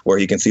street where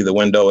he can see the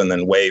window and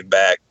then wave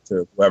back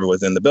to whoever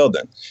was in the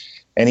building.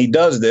 And he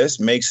does this,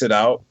 makes it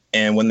out.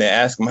 And when they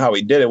ask him how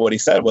he did it, what he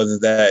said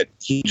was that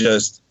he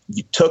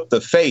took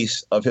the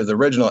face of his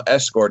original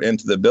escort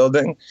into the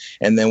building.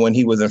 And then when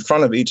he was in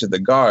front of each of the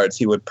guards,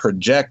 he would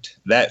project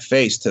that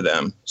face to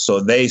them.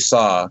 So they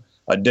saw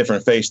a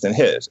different face than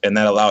his, and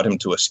that allowed him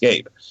to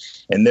escape.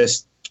 And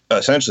this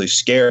essentially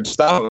scared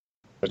Stalin.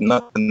 There's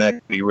nothing that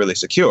can be really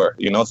secure,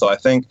 So I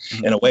think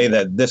in a way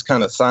that this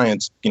kind of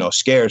science,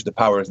 scares the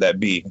powers that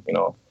be,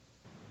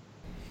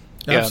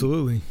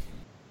 Absolutely.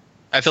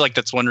 I feel like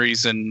that's one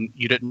reason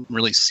you didn't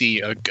really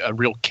see a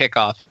real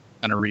kickoff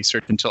on a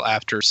research until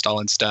after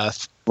Stalin's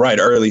death. Right,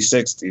 early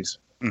 60s.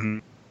 Mm-hmm.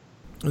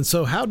 And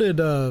so how did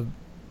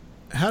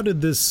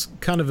this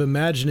kind of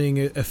imagining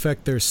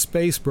affect their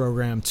space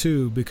program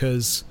too?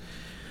 Because,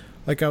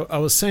 like I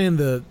was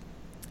saying,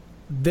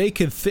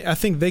 I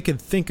think they could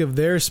think of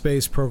their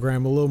space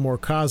program a little more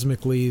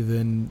cosmically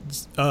than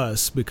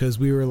us, because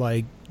we were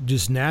like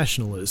just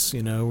nationalists,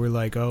 We're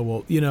like, oh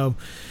well,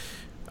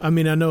 I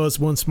know it's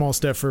one small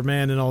step for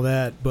man and all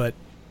that, but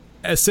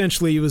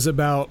essentially it was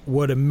about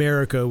what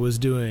America was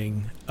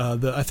doing.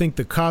 I think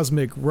the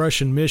cosmic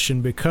Russian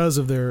mission, because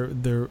of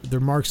their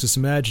Marxist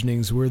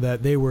imaginings, were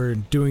that they were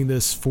doing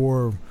this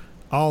for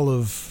all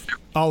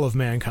of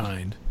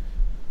mankind.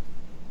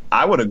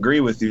 I would agree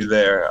with you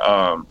there.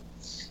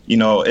 You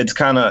know, it's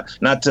kind of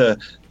not to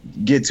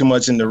get too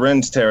much into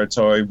Ren's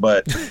territory,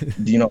 but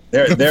you know,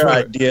 their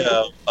idea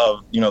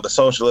of you know the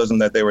socialism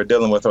that they were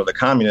dealing with, or the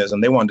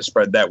communism, they wanted to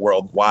spread that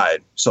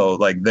worldwide. So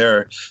like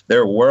their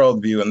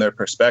worldview and their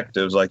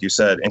perspectives, like you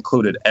said,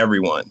 included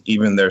everyone,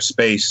 even their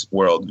space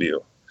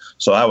worldview.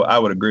 So I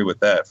would agree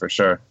with that for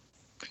sure.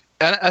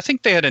 And I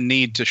think they had a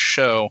need to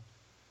show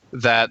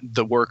that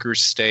the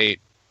workers' state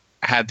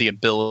had the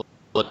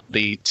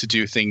ability to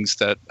do things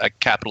that a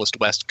capitalist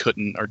West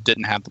couldn't or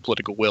didn't have the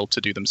political will to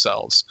do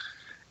themselves.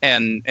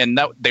 And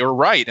that they were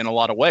right in a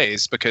lot of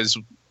ways, because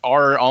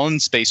our own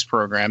space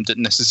program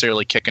didn't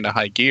necessarily kick into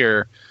high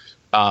gear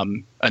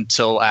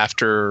until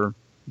after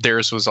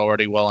theirs was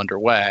already well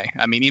underway.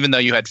 I mean, even though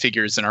you had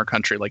figures in our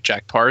country like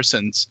Jack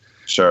Parsons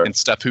and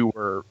stuff who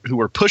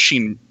were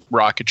pushing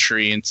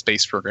rocketry and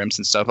space programs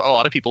and stuff, a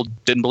lot of people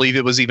didn't believe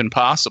it was even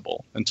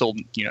possible until,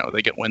 you know,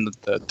 they get wind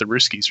that the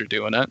Ruskies are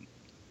doing it.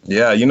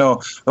 Yeah, you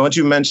know, once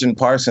you mentioned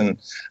Parson,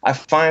 I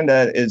find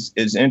that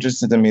it's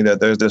interesting to me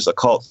that there's this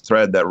occult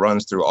thread that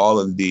runs through all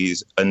of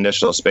these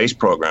initial space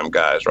program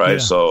guys, right? Yeah.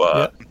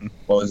 So,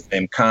 what was his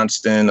name?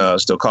 Konstantin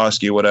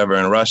Tsiolkovsky, whatever,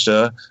 in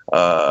Russia,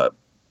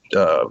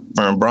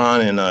 Von Braun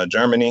in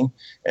Germany,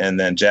 and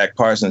then Jack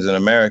Parsons in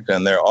America,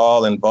 and they're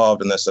all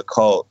involved in this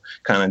occult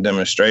kind of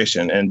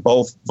demonstration. And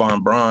both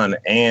Von Braun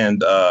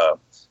and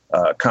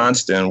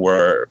Konstantin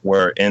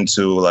were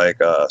into like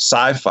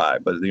sci-fi,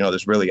 but you know,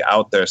 this really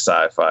out there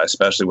sci-fi,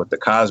 especially with the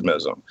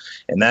cosmism,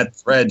 and that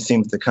thread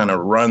seems to kind of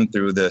run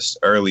through this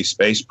early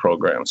space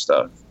program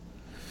stuff.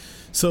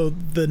 So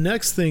the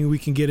next thing we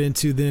can get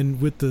into then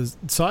with the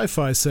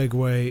sci-fi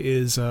segue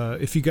is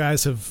if you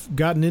guys have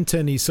gotten into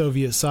any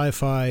Soviet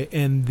sci-fi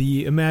and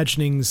the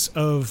imaginings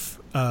of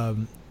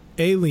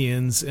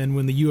aliens, and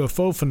when the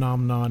UFO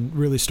phenomenon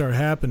really started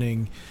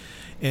happening,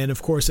 and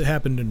of course it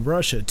happened in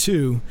Russia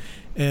too.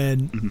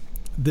 And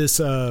this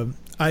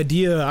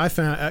idea I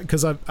found,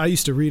 because I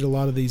used to read a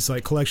lot of these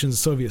like collections of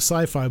Soviet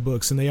sci-fi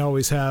books, and they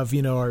always have,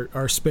 you know,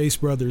 our space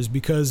brothers,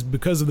 because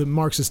of the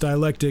Marxist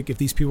dialectic. If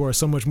these people are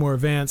so much more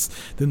advanced,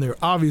 then they're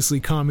obviously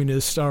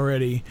communists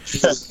already,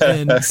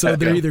 and so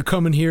they're either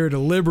coming here to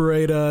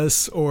liberate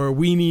us, or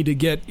we need to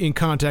get in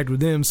contact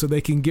with them so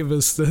they can give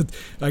us the,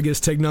 I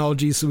guess,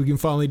 technology so we can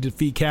finally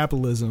defeat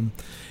capitalism.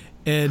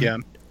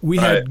 And we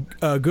had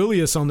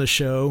Gulius on the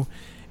show,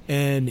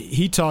 and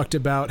he talked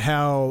about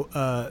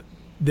how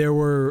there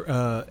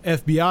were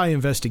FBI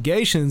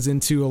investigations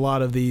into a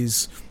lot of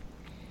these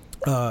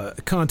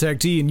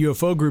contactee and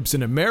UFO groups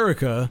in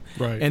America.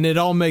 Right. And it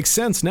all makes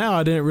sense now.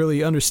 I didn't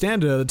really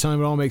understand it at the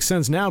time. It all makes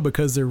sense now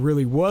because there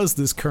really was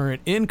this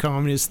current in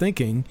communist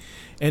thinking,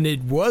 and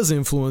it was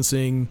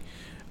influencing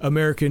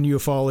American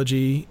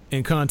ufology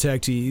and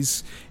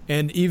contactees.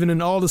 And even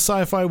in all the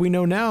sci-fi we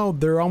know now,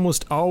 there are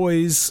almost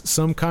always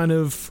some kind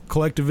of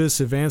collectivist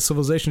advanced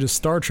civilization, just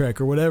Star Trek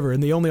or whatever.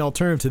 And the only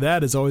alternative to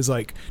that is always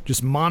like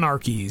just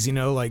monarchies, you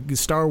know, like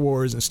Star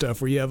Wars and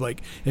stuff, where you have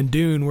like, in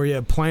Dune, where you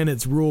have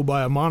planets ruled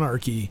by a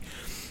monarchy.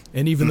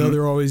 And even though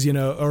they're always, you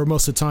know, or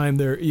most of the time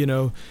they're, you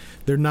know,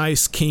 they're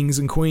nice kings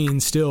and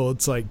queens, still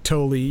it's like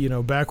totally, you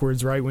know,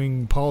 backwards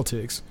right-wing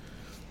politics.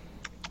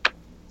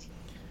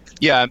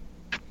 Yeah.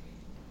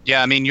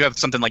 Yeah, I mean, you have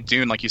something like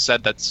Dune, like you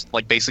said, that's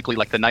like basically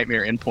like the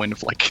nightmare endpoint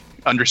of like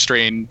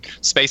understrained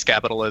space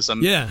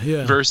capitalism.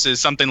 Yeah.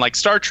 Versus something like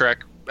Star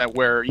Trek,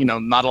 where, you know,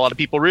 not a lot of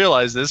people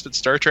realize this, but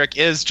Star Trek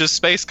is just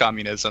space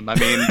communism. I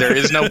mean,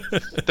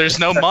 there's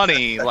no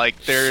money. Like,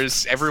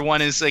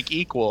 everyone is like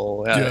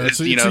equal. It's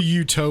a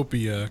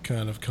utopia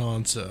kind of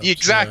concept.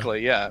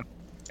 Exactly. Yeah.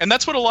 And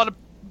that's what a lot of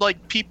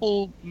like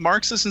people,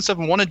 Marxists and stuff,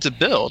 wanted to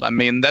build. I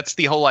mean, that's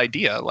the whole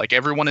idea. Like,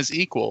 everyone is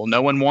equal.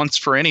 No one wants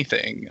for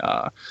anything.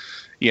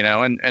 You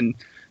know, and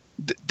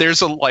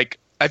there's a like.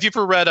 Have you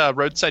ever read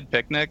Roadside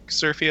Picnic,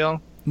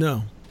 Sergio?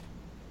 No.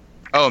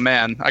 Oh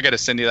man, I gotta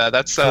send you that.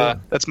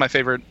 That's my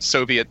favorite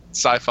Soviet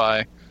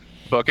sci-fi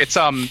book. It's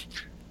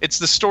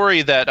the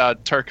story that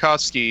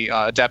Tarkovsky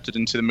adapted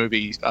into the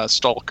movie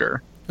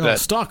Stalker.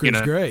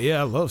 Stalker's great.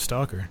 Yeah, I love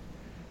Stalker.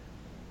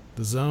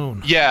 The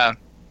Zone. Yeah.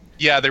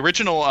 Yeah, the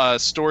original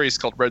story is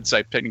called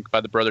Roadside Picnic by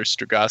the brothers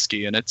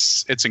Strugatsky, and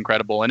it's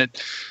incredible. And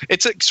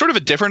it's a sort of a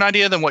different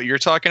idea than what you're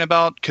talking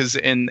about, because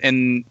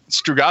in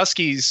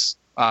Strugatsky's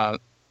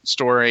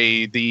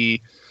story,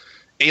 the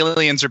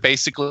aliens are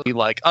basically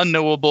like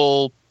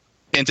unknowable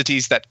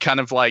entities that kind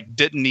of like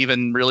didn't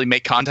even really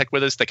make contact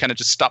with us. They kind of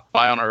just stopped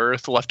by on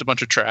Earth, left a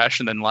bunch of trash,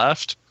 and then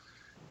left.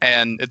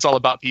 And it's all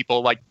about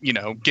people like, you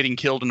know, getting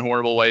killed in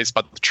horrible ways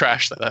by the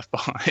trash they left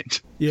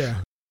behind.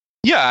 Yeah.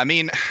 Yeah, I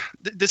mean,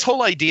 this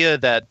whole idea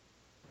that,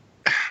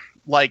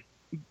 like,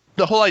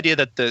 the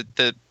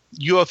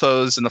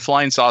UFOs and the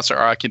flying saucer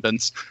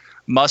occupants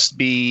must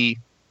be,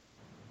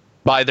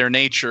 by their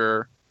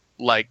nature,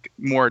 like,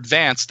 more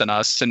advanced than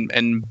us,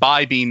 and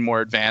by being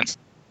more advanced,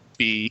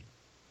 be,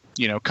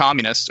 you know,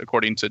 communist,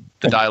 according to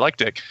the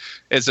dialectic,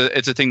 it's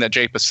a thing that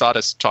Jay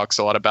Posadas talks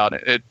a lot about.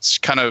 It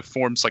kind of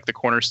forms, like, the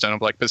cornerstone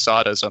of, like,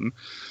 Posadism.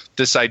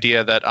 This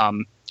idea that,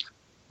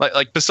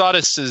 like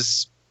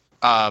Posadas's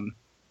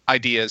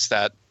ideas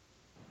that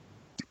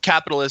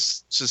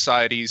capitalist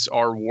societies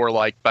are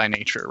warlike by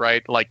nature,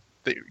 right? Like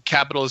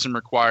capitalism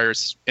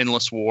requires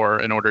endless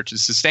war in order to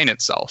sustain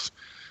itself.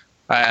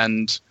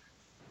 And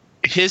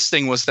his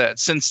thing was that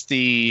since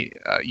the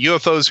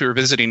UFOs who were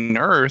visiting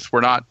Earth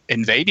were not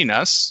invading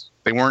us,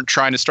 they weren't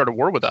trying to start a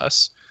war with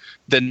us,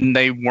 then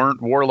they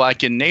weren't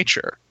warlike in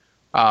nature,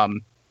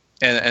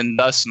 and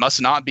thus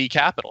must not be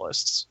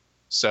capitalists.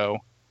 So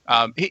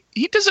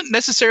he doesn't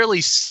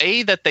necessarily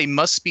say that they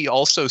must be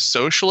also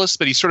socialists,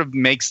 but he sort of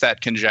makes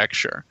that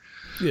conjecture.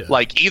 Yeah.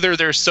 Like either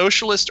they're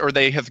socialist or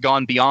they have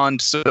gone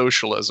beyond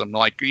socialism.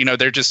 Like, you know,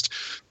 they're just,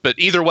 but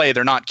either way,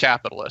 they're not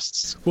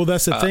capitalists. Well,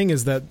 that's the thing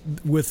is that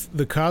with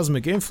the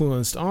cosmic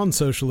influence on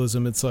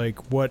socialism, it's like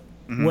what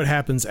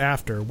happens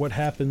after? What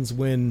happens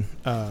when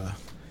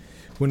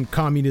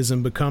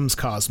communism becomes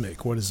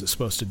cosmic? What is it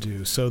supposed to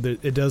do? So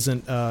that it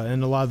doesn't,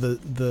 and a lot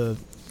of the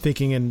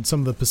thinking and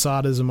some of the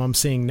Posadism I'm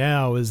seeing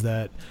now is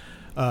that,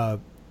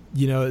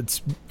 you know,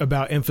 it's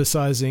about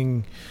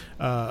emphasizing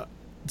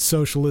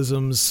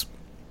socialism's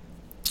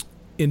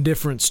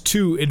indifference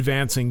to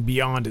advancing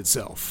beyond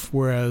itself,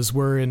 whereas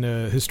we're in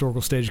a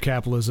historical stage of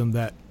capitalism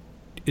that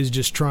is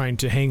just trying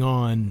to hang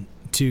on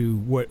to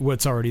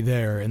what's already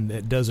there and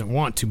that doesn't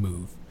want to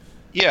move.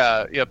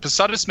 Yeah.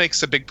 Posadis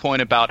makes a big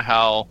point about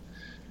how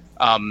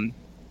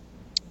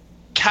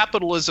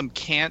capitalism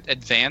can't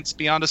advance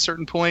beyond a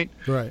certain point,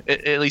 right?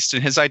 At least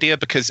in his idea,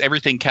 because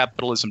everything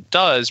capitalism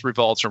does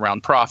revolves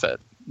around profit,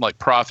 like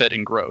profit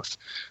and growth,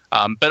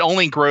 but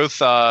only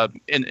growth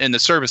in the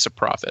service of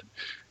profit.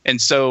 And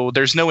so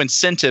there's no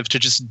incentive to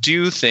just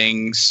do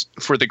things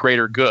for the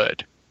greater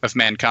good of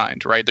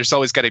mankind, right? There's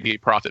always got to be a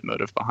profit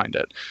motive behind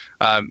it.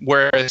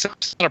 Whereas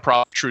it's not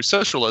a true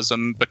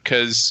socialism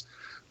because,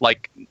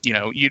 like, you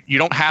know, you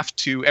don't have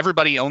to,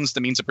 everybody owns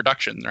the means of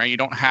production, right? You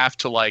don't have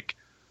to, like,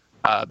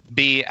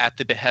 be at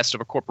the behest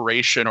of a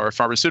corporation or a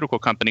pharmaceutical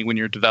company when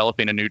you're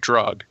developing a new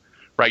drug,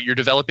 right? You're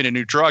developing a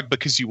new drug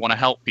because you want to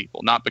help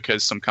people, not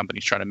because some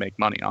company's trying to make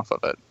money off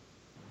of it.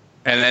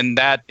 And then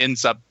that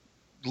ends up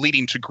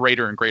leading to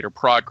greater and greater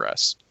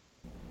progress.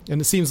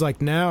 And it seems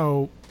like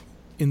now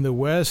in the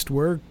West,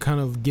 we're kind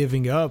of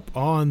giving up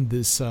on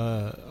this,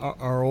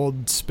 our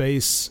old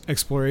space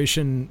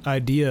exploration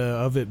idea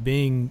of it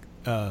being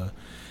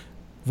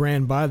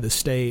ran by the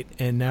state,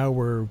 and now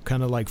we're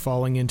kind of like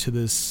falling into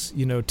this,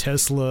 you know,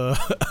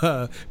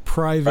 Tesla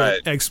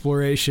private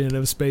exploration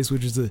of space,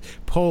 which is the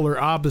polar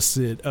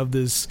opposite of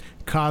this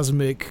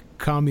cosmic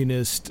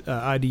communist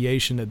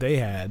ideation that they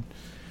had.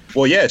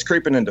 Well, yeah, it's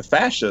creeping into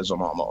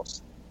fascism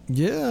almost.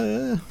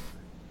 Yeah.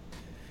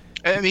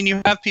 I mean,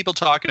 you have people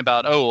talking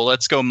about, oh, well,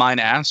 let's go mine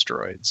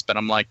asteroids, but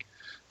I'm like,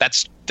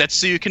 that's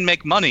so you can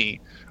make money.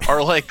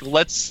 Or like,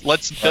 let's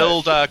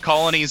build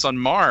colonies on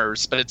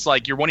Mars, but it's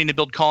like you're wanting to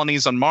build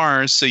colonies on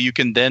Mars so you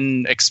can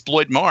then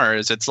exploit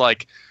Mars. It's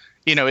like,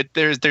 you know,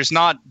 there's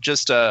not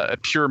just a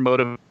pure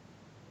motive of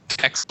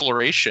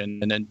exploration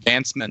and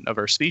advancement of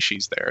our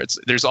species there.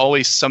 There's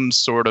always some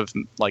sort of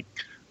like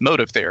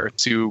motive there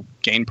to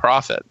gain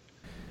profit.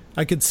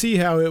 I could see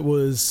how it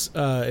was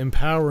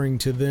empowering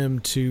to them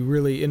to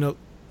really,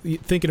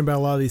 thinking about a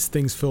lot of these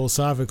things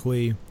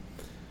philosophically,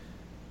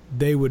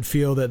 they would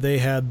feel that they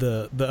had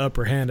the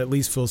upper hand, at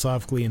least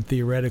philosophically and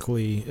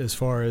theoretically, as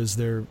far as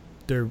their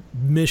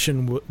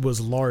mission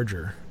was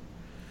larger.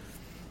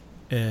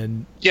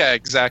 And yeah,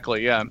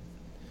 exactly. Yeah,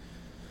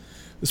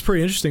 it's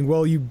pretty interesting.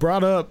 Well, you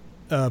brought up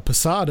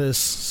Posadis,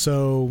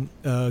 so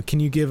can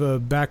you give a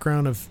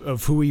background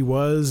of who he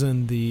was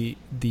and the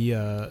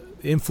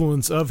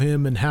influence of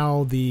him and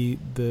how the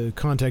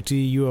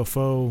contactee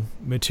UFO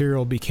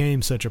material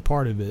became such a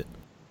part of it?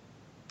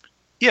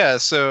 Yeah,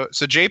 so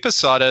Jay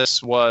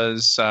Posadis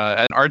was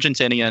an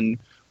Argentinian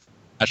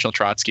national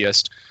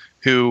Trotskyist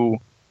who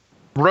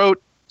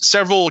wrote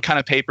several kind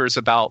of papers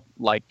about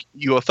like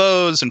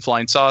UFOs and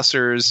flying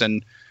saucers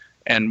and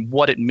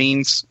what it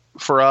means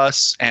for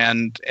us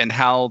and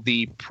how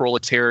the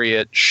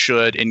proletariat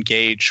should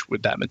engage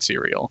with that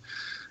material.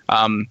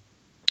 We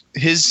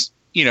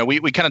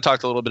kind of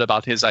talked a little bit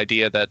about his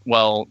idea that,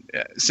 well,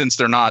 since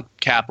they're not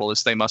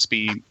capitalists, they must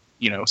be,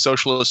 you know,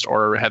 socialist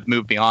or have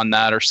moved beyond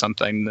that or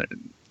something,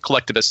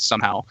 collectivist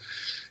somehow.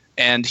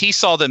 And he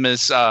saw them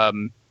as,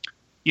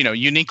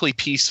 uniquely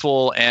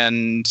peaceful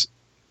and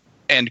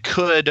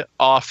could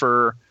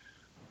offer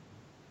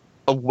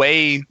a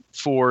way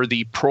for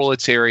the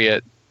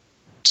proletariat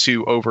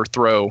to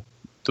overthrow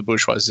the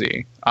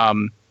bourgeoisie.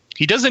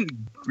 He doesn't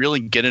really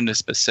get into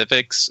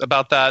specifics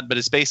about that, but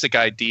his basic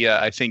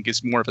idea, I think,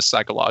 is more of a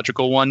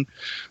psychological one.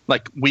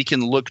 Like, we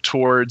can look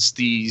towards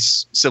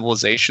these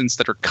civilizations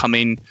that are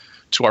coming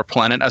to our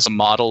planet as a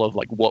model of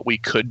like what we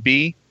could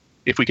be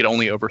if we could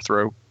only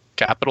overthrow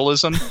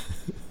capitalism.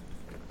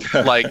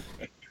 I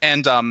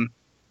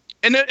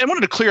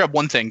wanted to clear up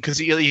one thing, because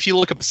if you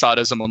look at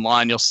Posadism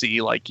online, you'll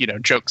see like, you know,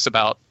 jokes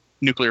about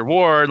nuclear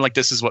war and like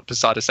this is what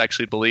Posadis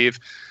actually believe.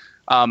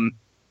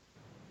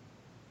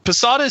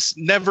 Posadis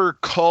never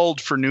called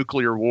for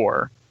nuclear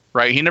war,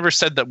 right? He never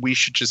said that we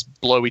should just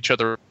blow each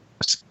other.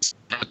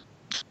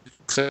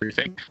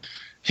 Everything.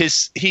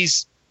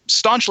 He's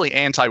staunchly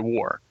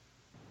anti-war.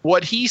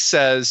 what he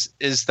says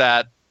is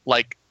that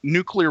like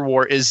nuclear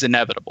war is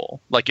inevitable.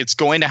 Like it's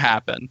going to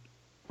happen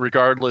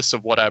regardless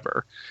of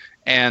whatever.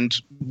 And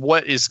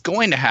what is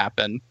going to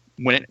happen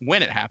when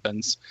it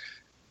happens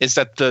is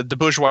that the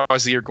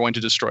bourgeoisie are going to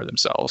destroy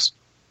themselves.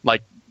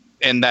 Like,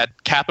 and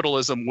that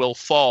capitalism will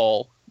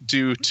fall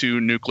due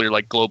to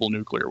global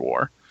nuclear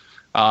war.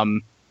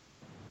 And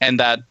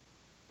that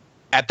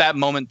at that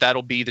moment,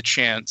 that'll be the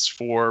chance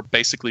for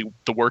basically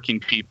the working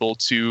people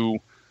to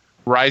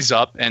rise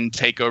up and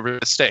take over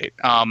the state.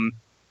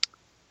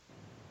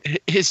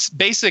 His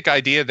basic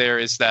idea there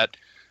is that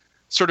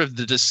sort of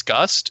the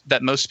disgust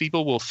that most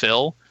people will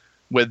feel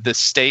with the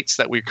states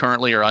that we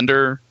currently are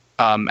under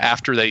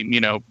after they,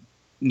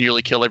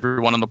 nearly kill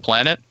everyone on the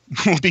planet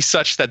will be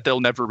such that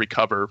they'll never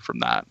recover from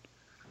that.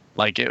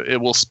 Like it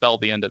will spell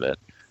the end of it.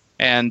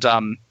 And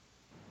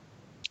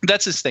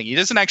that's his thing. He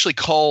doesn't actually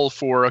call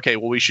for, okay,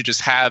 well, we should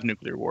just have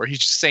nuclear war. He's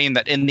just saying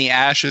that in the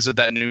ashes of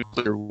that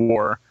nuclear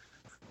war,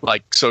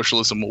 like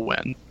socialism will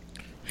win.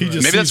 Maybe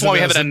that's why we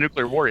haven't had a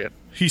nuclear war yet.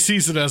 He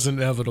sees it as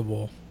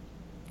inevitable.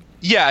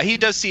 Yeah, he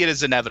does see it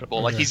as inevitable.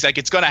 Okay. Like he's like,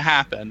 it's going to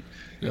happen.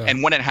 Yeah.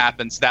 And when it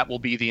happens, that will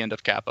be the end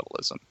of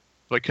capitalism.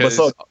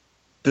 Because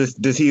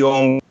does he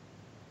own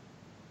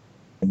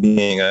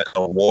being a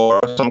war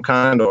of some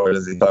kind, or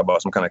does he talk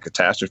about some kind of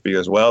catastrophe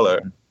as well?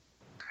 Or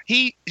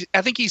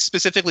I think he's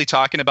specifically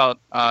talking about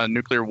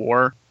nuclear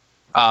war.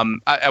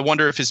 I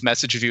wonder if his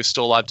message, if he was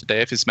still alive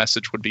today, if his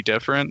message would be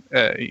different.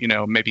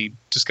 Maybe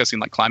discussing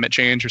like climate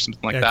change or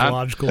something like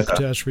ecological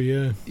catastrophe,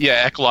 yeah.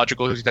 Yeah,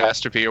 ecological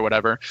catastrophe or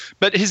whatever.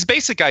 But his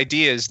basic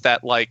idea is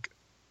that like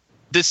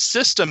this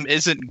system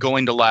isn't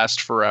going to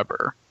last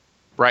forever,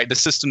 right? The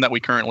system that we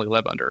currently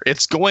live under,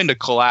 it's going to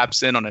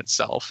collapse in on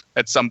itself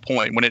at some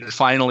point when it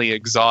finally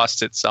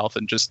exhausts itself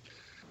and just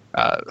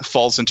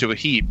falls into a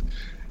heap,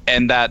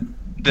 and that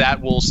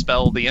will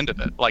spell the end of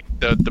it. Like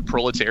the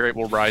proletariat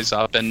will rise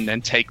up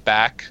and take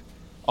back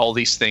all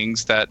these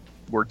things that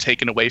were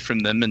taken away from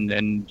them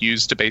and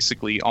used to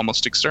basically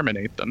almost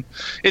exterminate them.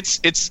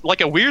 It's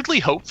like a weirdly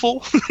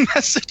hopeful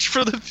message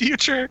for the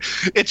future.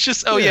 It's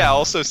just,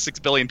 also 6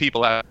 billion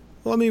people have.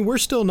 Well, I mean, we're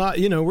still not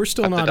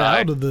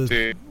out of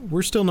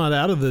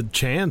the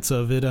chance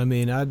of it. I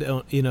mean, I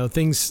don't,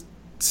 things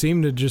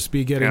seem to just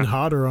be getting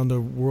hotter on the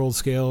world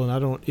scale, and I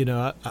don't,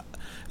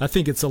 I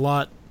think it's a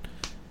lot.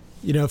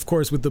 Of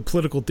course, with the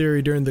political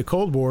theory during the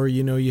Cold War,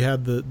 you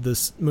had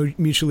this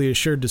mutually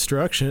assured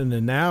destruction,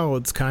 and now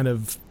it's kind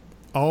of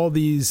all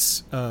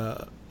these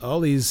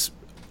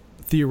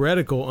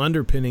theoretical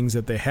underpinnings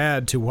that they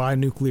had to why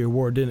nuclear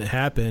war didn't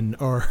happen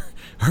are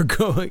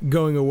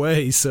going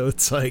away. So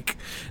it's like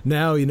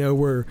now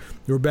we're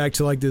back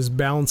to like this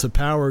balance of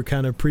power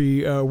kind of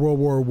pre World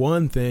War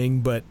I thing,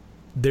 but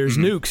there's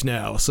nukes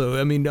now. So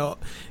I mean,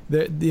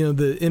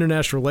 the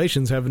international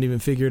relations haven't even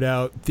figured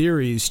out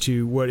theories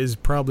to what is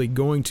probably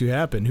going to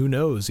happen. Who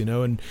knows?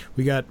 And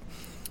we got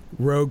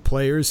rogue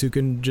players who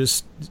can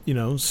just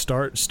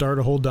start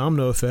a whole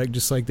domino effect,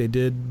 just like they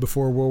did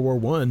before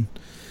World War I.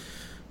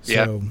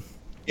 So,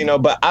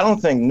 but I don't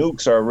think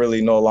nukes are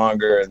really no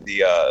longer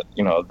the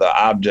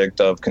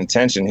object of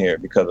contention here,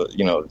 because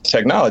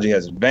technology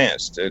has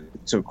advanced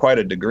to quite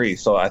a degree.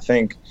 So I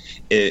think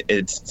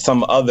it's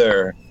some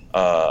other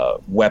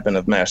weapon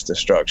of mass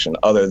destruction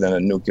other than a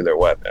nuclear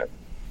weapon.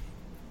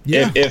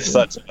 Yeah. If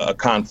such a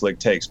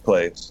conflict takes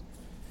place.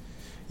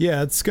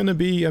 Yeah, it's going to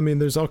be,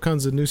 there's all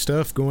kinds of new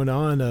stuff going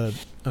on.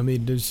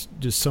 There's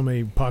just so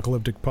many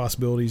apocalyptic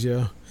possibilities,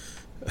 yeah.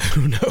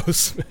 Who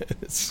knows?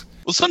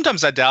 Well,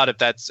 sometimes I doubt if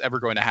that's ever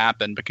going to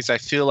happen, because I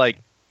feel like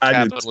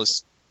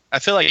capitalist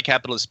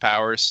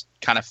powers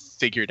kind of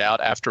figured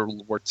out after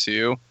World War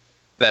II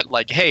that,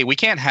 like, hey, we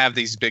can't have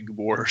these big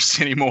wars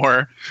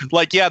anymore.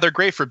 Like, yeah, they're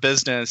great for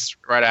business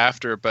right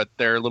after, but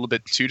they're a little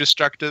bit too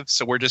destructive.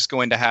 So we're just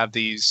going to have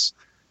these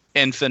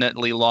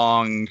infinitely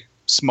long,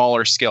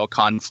 smaller scale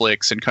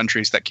conflicts in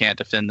countries that can't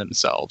defend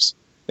themselves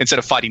instead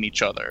of fighting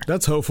each other.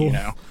 That's hopeful.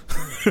 Yeah.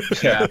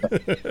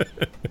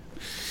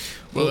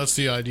 Well, that's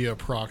the idea of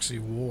proxy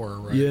war,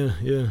 right? Yeah.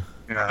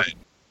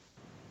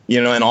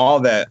 And all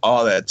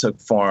that took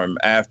form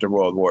after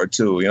World War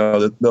II.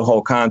 The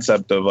whole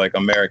concept of like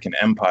American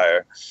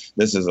empire,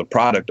 this is a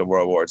product of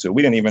World War II.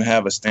 We didn't even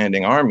have a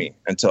standing army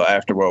until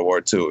after World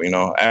War II.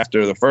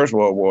 After the First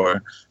World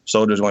War,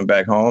 soldiers went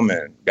back home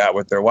and got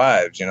with their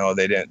wives.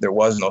 There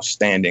was no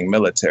standing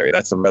military.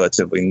 That's a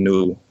relatively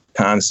new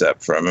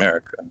concept for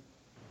America.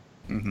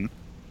 Mm-hmm.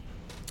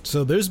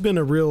 So there's been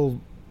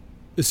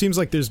it seems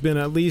like there's been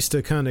at least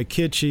a kind of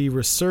kitschy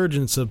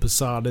resurgence of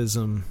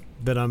Possadism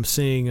that I'm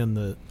seeing on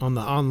the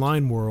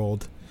online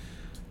world.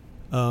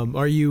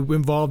 Are you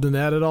involved in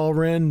that at all,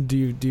 Ren? Do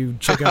you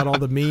check out all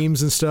the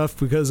memes and stuff?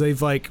 Because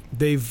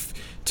they've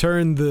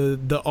turned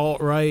the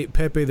alt-right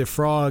Pepe the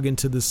Frog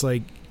into this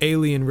like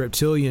alien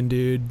reptilian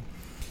dude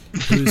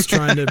who's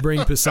trying to bring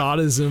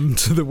Possadism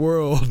to the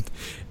world,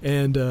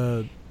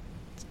 and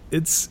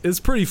it's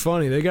pretty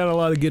funny. They got a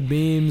lot of good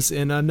memes,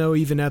 and I know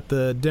even at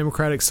the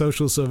Democratic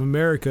Socialists of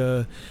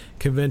America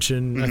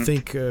convention, I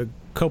think a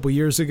couple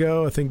years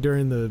ago, I think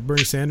during the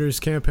Bernie Sanders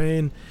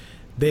campaign,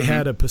 they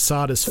had a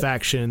Posadas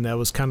faction that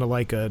was kind of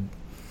like a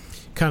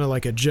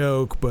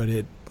joke, but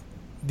it,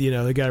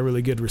 they got a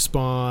really good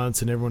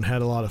response and everyone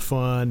had a lot of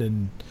fun.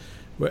 And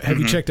have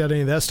you checked out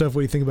any of that stuff?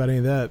 What do you think about any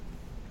of that?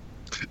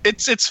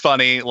 It's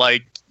funny.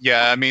 Like,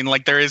 yeah, I mean,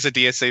 like there is a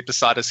DSA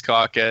Posadas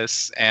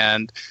caucus,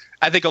 and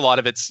I think a lot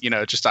of it's,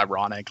 just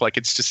ironic. Like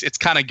it's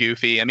kind of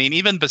goofy. I mean,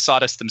 even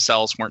Posadas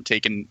themselves weren't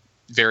taken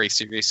very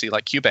seriously.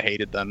 Like Cuba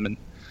hated them, and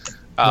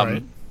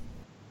right.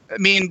 I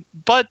mean,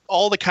 but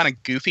all the kind of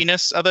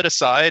goofiness of it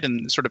aside,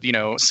 and sort of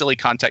silly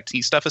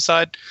contactee stuff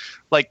aside,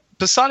 like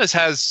Posadas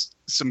has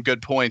some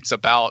good points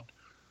about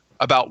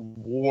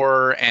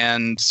war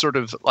and sort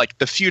of like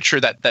the future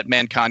that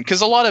mankind.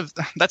 Because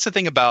that's the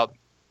thing about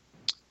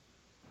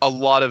a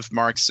lot of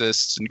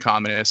Marxists and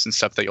communists and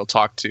stuff that you'll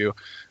talk to.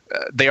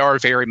 They are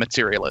very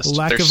materialist.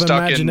 Lack of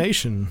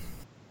imagination.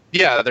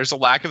 There's a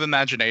lack of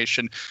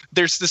imagination.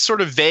 There's this sort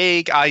of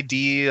vague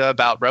idea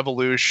about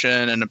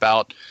revolution and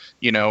about,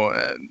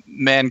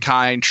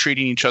 mankind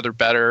treating each other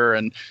better.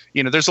 And,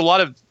 there's a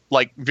lot of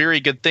like very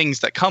good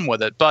things that come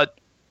with it. But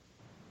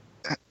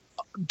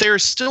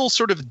there's still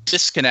sort of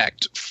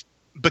disconnect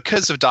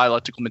because of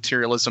dialectical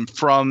materialism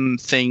from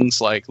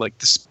things like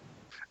this.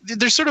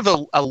 There's sort of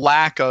a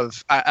lack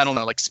of, I don't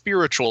know, like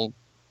spirituality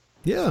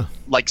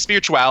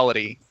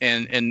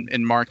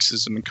in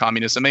Marxism and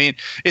communism. I mean,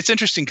 it's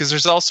interesting because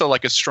there's also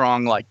like a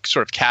strong like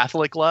sort of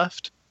Catholic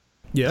left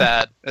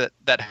that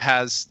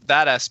has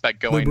that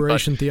aspect going.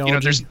 Liberation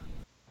theology.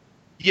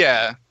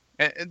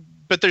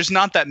 But there's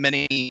not that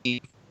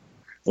many.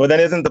 Well, then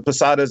isn't the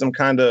Posadism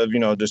kind of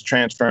just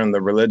transferring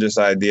the religious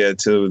idea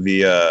to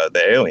the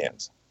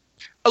aliens?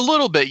 A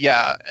little bit,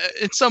 yeah,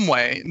 in some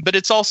way, but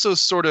it's also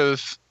sort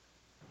of.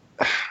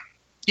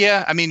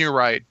 Yeah, I mean, you're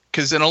right.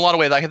 Because in a lot of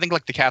ways, like, I think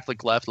like the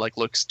Catholic left like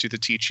looks to the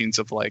teachings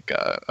of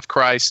of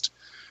Christ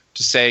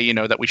to say,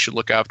 that we should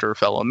look after a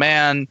fellow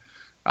man,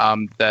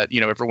 that,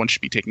 everyone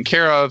should be taken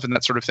care of and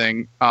that sort of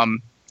thing.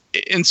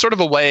 In sort of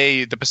a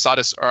way, the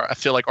Posadas I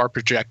feel like are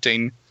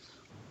projecting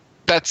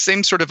that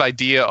same sort of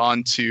idea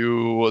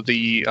onto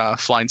the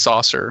flying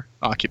saucer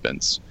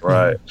occupants.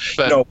 Right.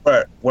 But,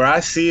 where I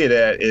see it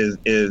at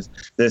is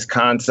this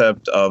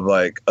concept of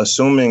like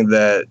assuming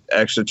that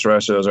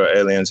extraterrestrials or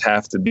aliens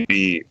have to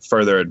be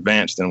further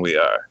advanced than we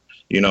are.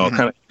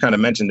 Kind of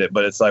mentioned it,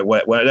 but it's like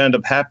what ended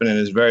up happening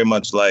is very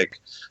much like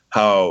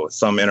how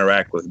some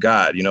interact with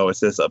God. It's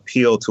this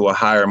appeal to a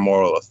higher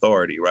moral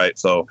authority, right?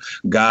 So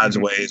God's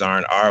ways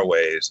aren't our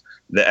ways.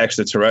 The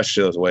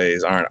extraterrestrials'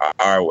 ways aren't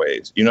our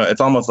ways. It's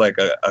almost like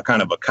a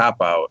kind of a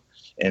cop-out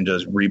and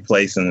just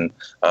replacing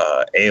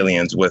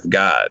aliens with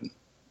God.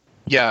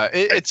 Yeah,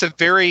 it's a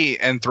very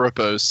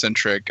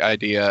anthropocentric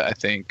idea, I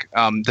think,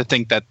 to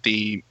think that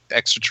the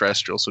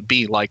extraterrestrials would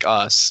be like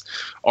us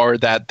or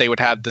that they would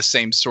have the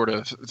same sort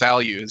of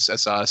values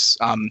as us.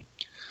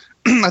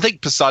 I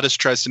think Posadas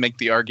tries to make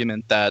the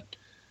argument that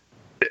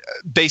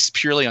based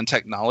purely on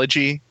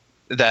technology,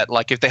 that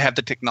like if they have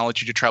the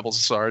technology to travel to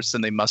stars,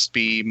 then they must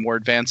be more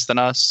advanced than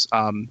us.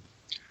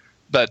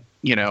 But,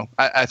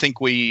 I think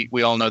we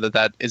all know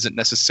that isn't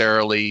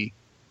necessarily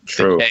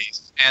true. The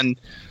case. And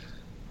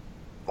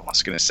I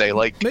was going to say,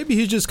 like, maybe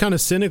he's just kind of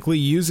cynically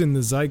using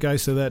the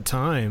zeitgeist of that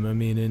time. I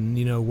mean,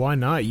 and why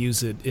not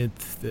use it?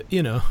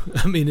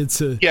 I mean,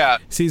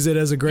 sees it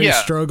as a great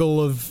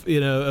struggle of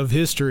of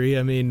history.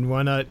 I mean,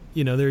 why not?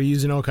 They're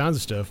using all kinds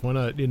of stuff. Why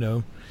not?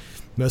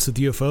 Mess with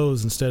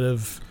UFOs instead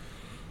of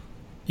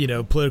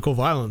political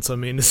violence. I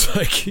mean, it's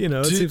like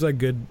it seems like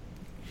good.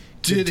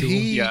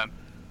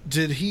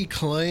 Did he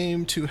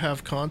claim to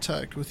have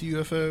contact with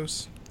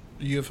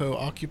UFO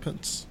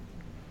occupants?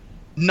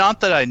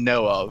 Not that I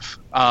know of.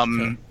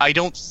 Okay. I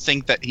don't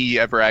think that he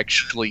ever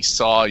actually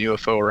saw a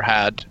UFO or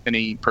had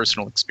any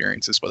personal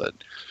experiences with it.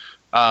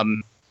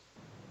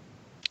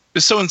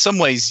 So in some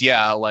ways,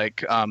 yeah,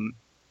 like,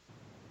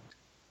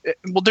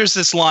 there's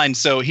this line.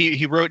 So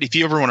he wrote, if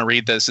you ever want to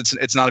read this,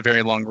 it's not a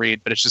very long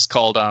read, but it's just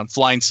called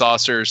Flying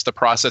Saucers, The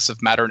Process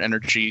of Matter and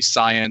Energy,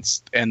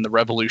 Science, and the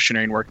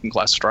Revolutionary and Working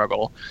Class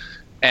Struggle.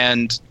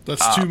 And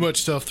that's too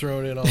much stuff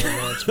thrown in all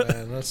at once,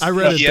 man. I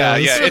read it. Yeah,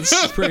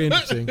 it's pretty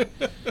interesting.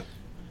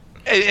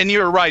 And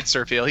you're right,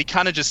 Sergio. He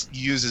kind of just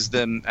uses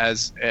them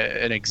as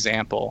an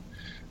example,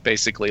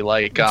 basically.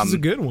 Like, this is a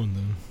good one,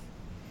 though.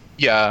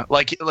 Yeah,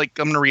 like I'm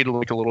going to read a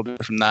little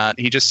bit from that.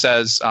 He just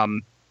says,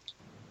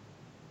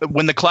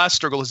 when the class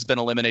struggle has been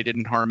eliminated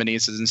and harmony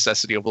is a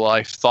necessity of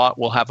life, thought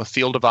will have a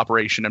field of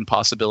operation and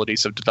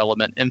possibilities of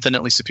development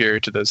infinitely superior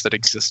to those that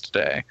exist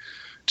today.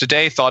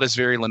 Today, thought is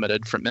very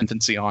limited from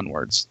infancy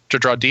onwards. To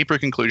draw deeper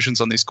conclusions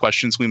on these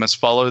questions, we must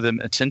follow them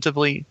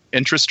attentively,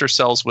 interest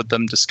ourselves with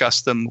them,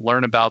 discuss them,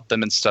 learn about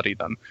them, and study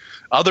them.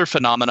 Other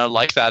phenomena,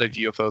 like that of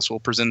UFOs, will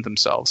present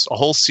themselves. A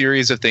whole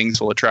series of things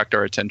will attract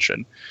our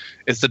attention.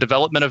 Is the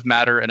development of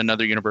matter in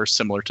another universe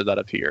similar to that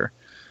of here?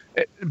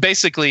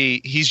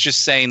 Basically, he's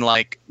just saying,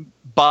 like,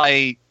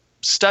 by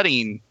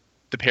studying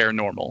the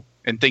paranormal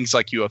and things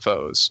like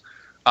UFOs,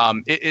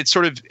 it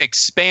sort of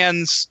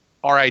expands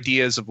our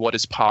ideas of what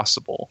is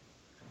possible,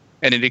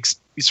 and it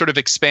sort of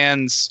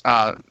expands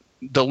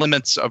the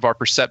limits of our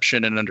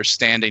perception and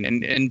understanding,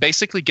 and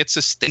basically gets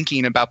us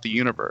thinking about the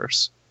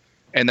universe,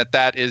 and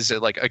that is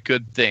like a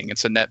good thing.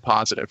 It's a net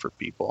positive for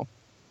people.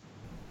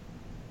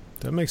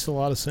 That makes a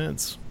lot of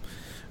sense.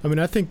 I mean,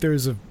 I think for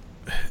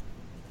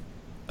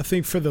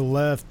the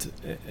left,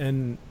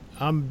 and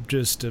I'm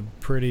just a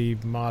pretty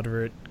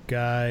moderate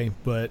guy,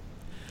 but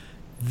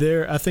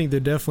I think there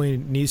definitely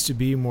needs to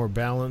be more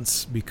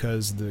balance,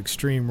 because the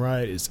extreme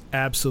right is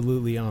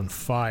absolutely on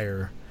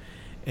fire,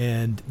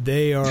 and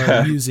they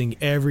are using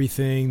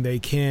everything they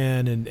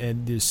can,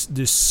 and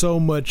there's so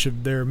much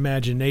of their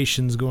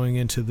imaginations going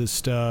into this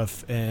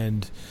stuff,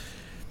 and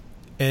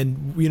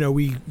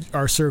we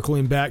are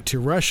circling back to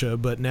Russia,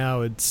 but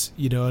now it's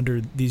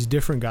under these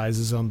different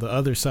guises on the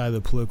other side of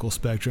the political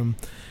spectrum.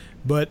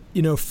 But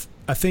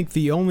I think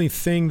the only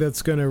thing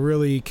that's going to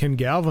really can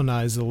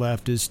galvanize the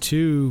left is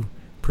to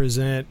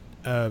present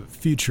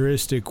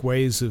futuristic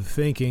ways of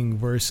thinking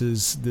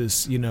versus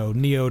this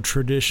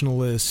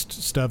neo-traditionalist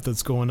stuff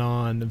that's going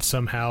on. If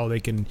somehow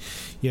they can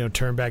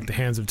turn back the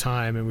hands of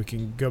time and we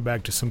can go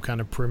back to some kind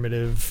of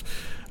primitive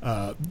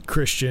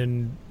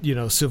Christian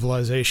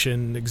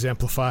civilization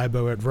exemplified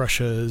by what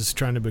Russia is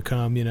trying to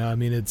become.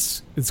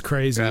 It's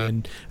crazy. Yeah.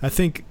 And I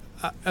think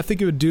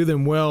it would do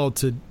them well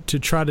to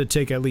try to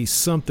take at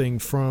least something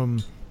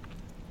from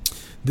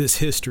this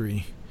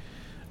history.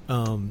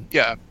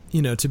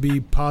 To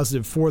be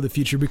positive for the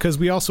future, because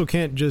we also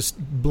can't just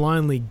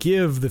blindly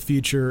give the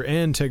future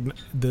and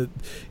the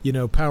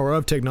power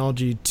of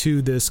technology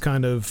to this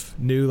kind of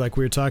new, like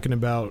we were talking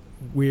about,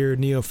 weird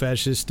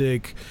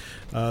neo-fascistic,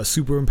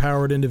 super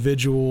empowered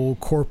individual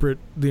corporate,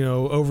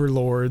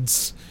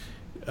 overlords,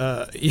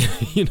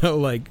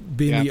 like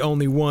being the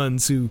only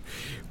ones who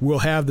will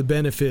have the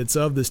benefits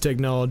of this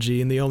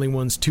technology and the only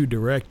ones to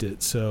direct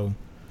it. So,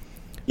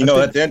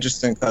 that's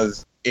interesting,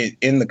 because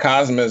in the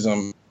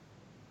cosmism,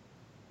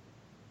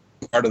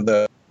 part of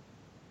the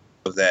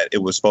was that it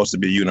was supposed to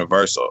be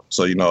universal.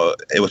 So, it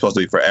was supposed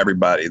to be for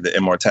everybody. The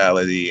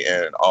immortality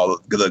and all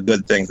of the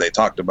good things they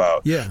talked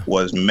about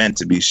was meant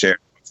to be shared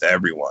with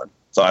everyone.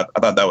 So I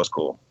thought that was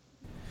cool.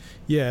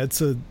 Yeah,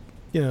 it's a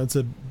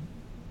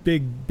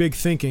big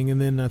thinking, and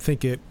then I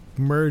think it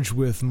merged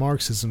with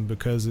Marxism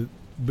because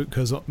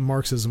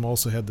Marxism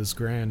also had this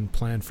grand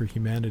plan for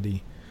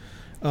humanity.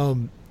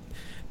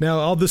 Now,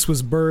 all this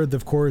was birthed,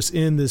 of course,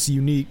 in this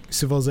unique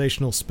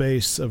civilizational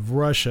space of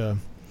Russia.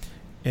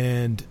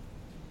 And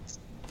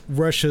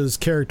Russia's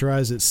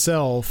characterized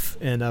itself,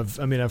 and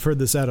I've heard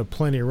this out of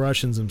plenty of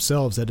Russians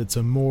themselves, that it's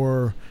a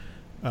more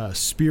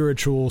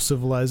spiritual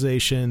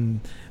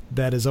civilization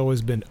that has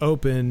always been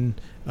open,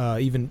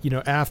 even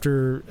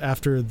after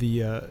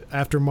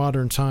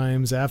modern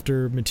times,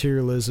 after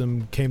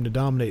materialism came to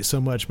dominate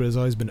so much, but has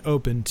always been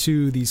open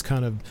to these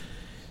kind of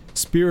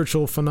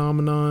spiritual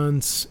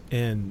phenomenons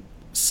and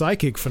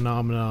psychic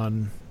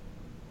phenomenon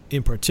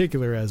in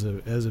particular, as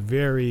a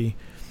very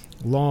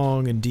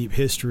long and deep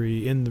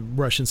history in the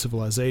Russian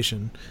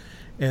civilization.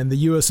 And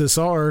the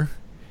USSR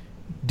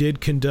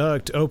did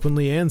conduct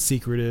openly and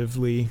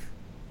secretively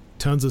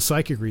tons of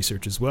psychic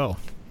research as well,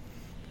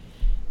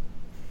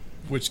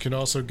 which can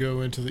also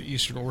go into the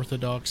Eastern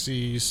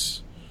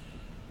Orthodoxy's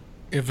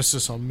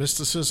emphasis on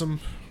mysticism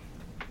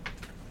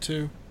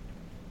too.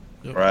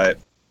 Yep. Right.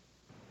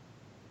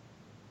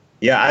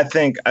 Yeah, I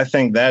think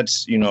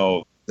that's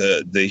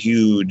the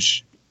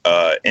huge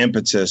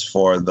impetus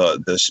for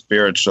the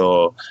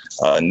spiritual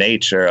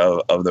nature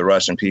of the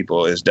Russian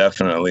people is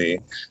definitely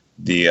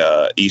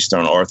the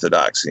Eastern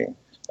Orthodoxy,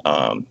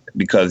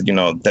 because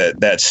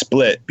that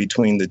split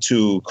between the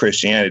two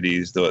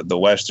Christianities, the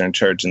Western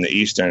Church and the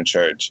Eastern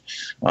Church.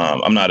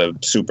 I'm not a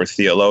super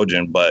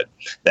theologian, but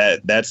that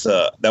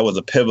was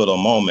a pivotal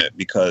moment,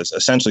 because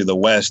essentially the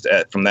West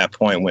from that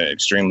point went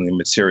extremely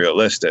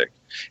materialistic,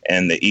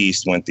 and the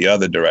East went the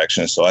other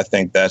direction. So I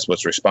think that's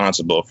what's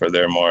responsible for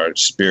their more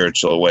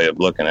spiritual way of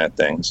looking at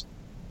things.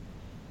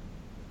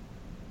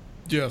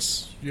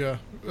 Yes, yeah,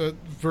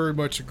 very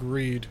much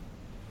agreed.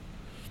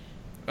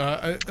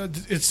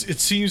 It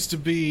seems to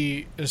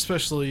be,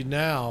 especially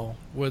now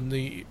when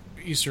the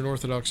Eastern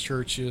Orthodox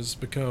Church has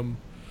become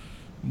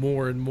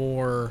more and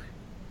more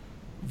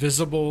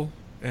visible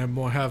and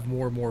have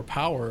more and more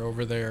power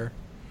over there,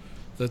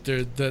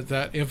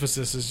 that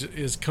emphasis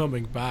is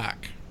coming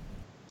back.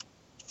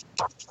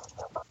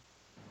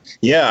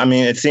 Yeah, I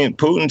mean,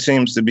 Putin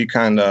seems to be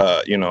kind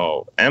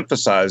of,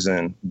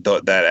 emphasizing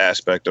that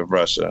aspect of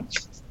Russia.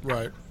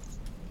 Right.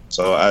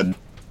 So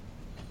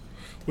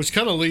which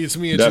kind of leads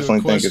me into definitely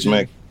a question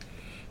think it's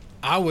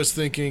I was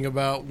thinking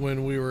about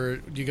when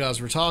you guys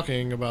were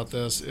talking about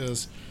this,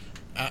 is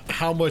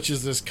how much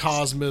is this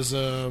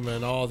cosmism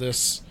and all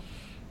this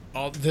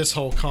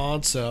whole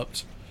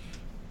concept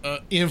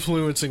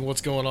influencing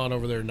what's going on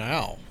over there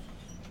now?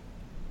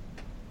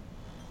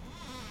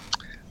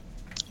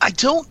 I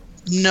don't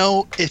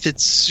know if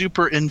it's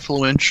super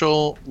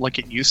influential like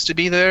it used to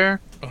be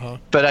there,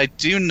 but I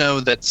do know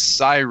that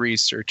psi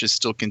research is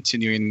still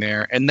continuing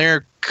there, and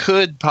there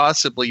could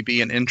possibly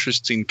be an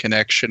interesting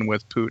connection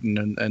with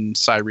Putin and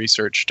psi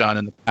research done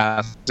in the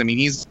past. I mean,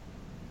 he's a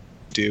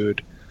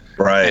dude.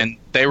 Right. And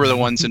they were the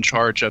ones in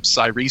charge of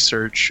psi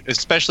research,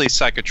 especially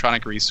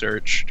psychotronic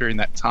research during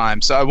that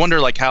time. So I wonder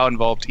like how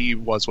involved he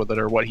was with it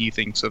or what he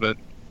thinks of it.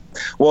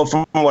 Well,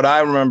 from what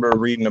I remember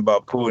reading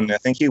about Putin, I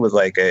think he was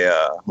like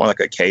more like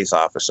a case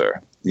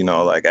officer,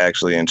 like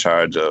actually in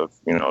charge of,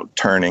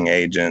 turning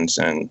agents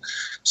and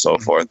so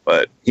forth.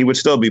 But he would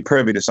still be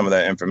privy to some of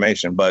that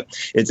information. But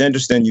it's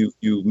interesting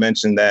you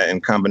mentioned that in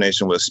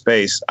combination with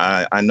space.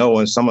 I know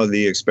in some of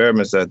the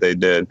experiments that they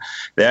did,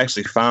 they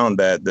actually found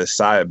that the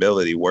psi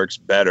ability works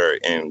better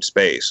in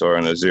space or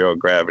in a zero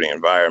gravity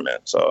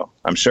environment. So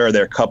I'm sure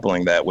they're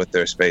coupling that with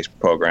their space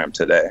program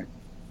today.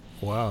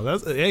 Wow,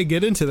 hey,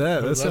 get into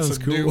that. That sounds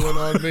cool. New one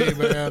on me,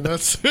 man.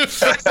 That's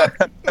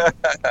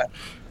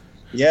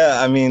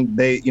Yeah, I mean,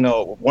 they,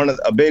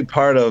 a big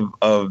part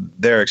of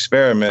their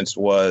experiments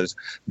was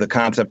the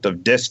concept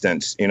of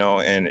distance,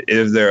 and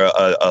is there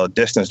a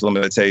distance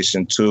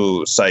limitation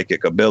to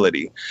psychic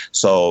ability?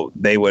 So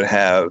they would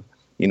have,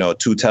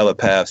 two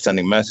telepaths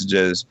sending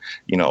messages,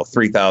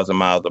 3,000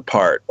 miles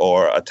apart,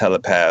 or a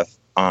telepath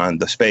on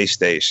the space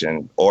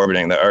station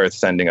orbiting the Earth,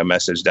 sending a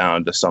message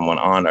down to someone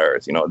on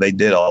Earth. They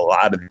did a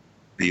lot of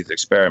these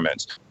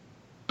experiments.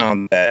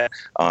 That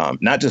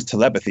not just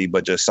telepathy,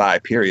 but just psi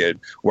period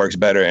works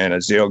better in a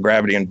zero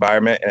gravity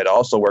environment, and it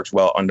also works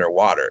well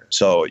underwater.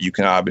 So you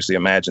can obviously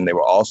imagine they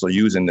were also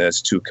using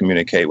this to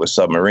communicate with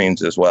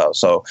submarines as well.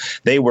 So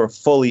they were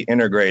fully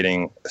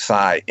integrating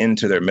psi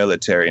into their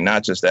military,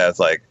 not just as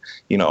like,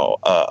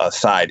 a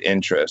side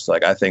interest.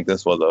 Like I think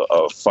this was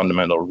a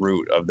fundamental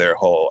root of their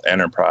whole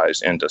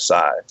enterprise into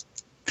psi.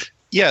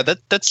 Yeah,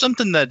 that's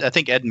something that I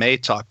think Ed May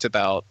talked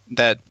about,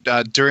 that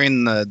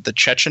during the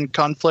Chechen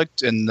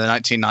conflict in the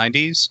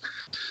 1990s,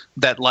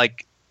 that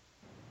like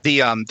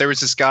there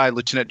was this guy,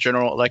 Lieutenant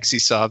General Alexei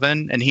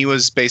Savin, and he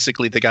was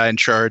basically the guy in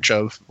charge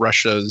of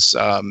Russia's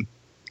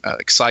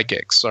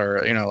psychics,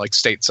 or like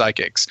state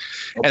psychics,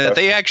 okay. And that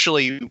they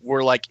actually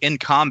were like in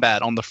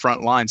combat on the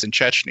front lines in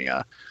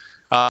Chechnya,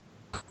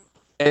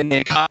 and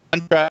in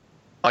contrast,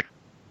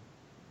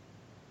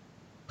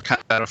 kind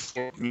of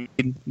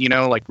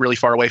like really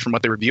far away from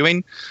what they were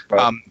viewing.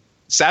 Right.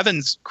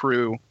 Savin's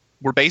crew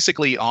were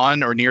basically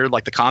on or near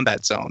like the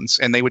combat zones,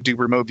 and they would do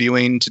remote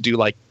viewing to do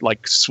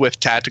like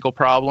swift tactical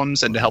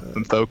problems and to help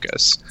them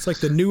focus. It's like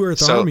the New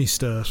Earth Army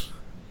stuff.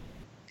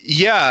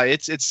 Yeah,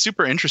 it's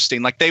super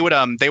interesting. Like they would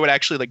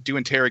actually like do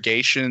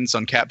interrogations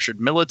on captured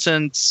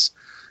militants,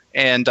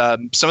 and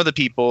some of the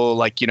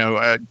people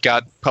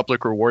got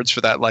public rewards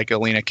for that, like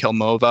Alina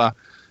Kelmova.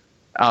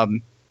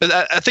 But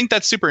I think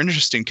that's super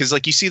interesting because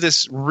like you see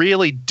this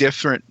really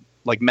different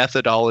like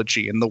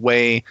methodology in the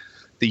way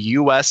the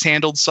U.S.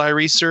 handled psi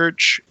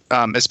research,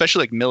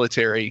 especially like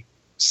military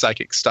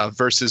psychic stuff,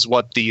 versus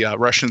what the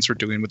Russians were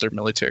doing with their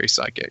military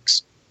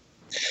psychics.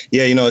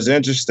 Yeah, it's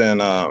interesting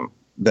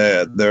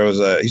that there was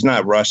he's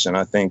not Russian.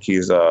 I think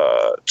he's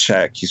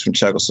Czech. He's from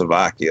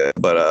Czechoslovakia,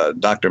 but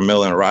Dr.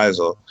 Milan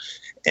Reisel,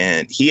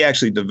 and he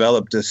actually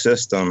developed a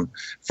system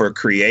for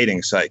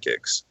creating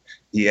psychics.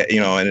 Yeah,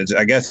 and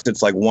I guess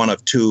it's like one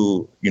of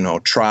two,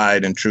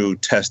 tried and true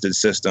tested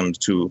systems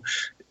to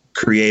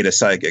create a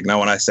psychic. Now,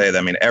 when I say that,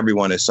 I mean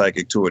everyone is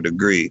psychic to a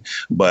degree,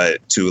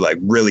 but to like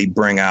really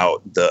bring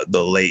out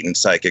the latent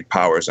psychic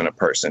powers in a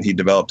person, he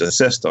developed a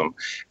system,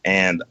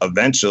 and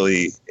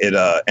eventually it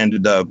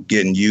ended up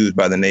getting used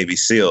by the Navy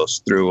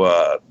SEALs through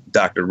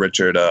Dr.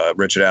 Richard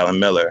Allen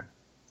Miller.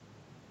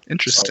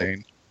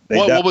 Interesting.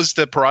 So what was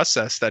the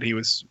process that he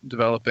was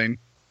developing?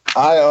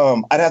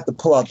 I'd have to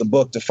pull out the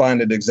book to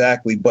find it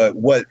exactly, but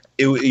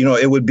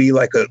it would be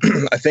like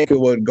I think it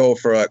would go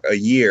for a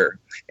year,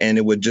 and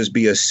it would just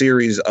be a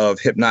series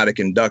of hypnotic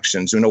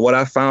inductions. What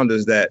I found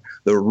is that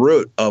the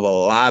root of a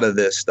lot of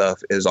this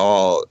stuff is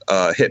all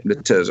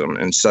hypnotism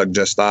and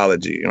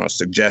suggestology,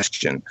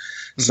 suggestion.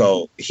 Mm-hmm.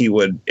 So he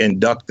would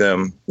induct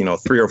them,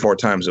 3 or 4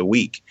 times a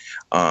week,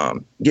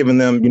 giving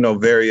them,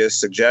 various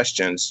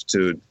suggestions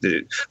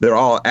they're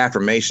all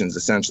affirmations,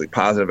 essentially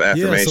positive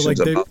affirmations. Yeah, so like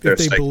about their if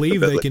they believe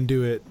ability. They can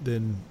do it,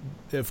 then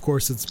of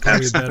course it's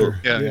probably better.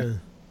 Yeah.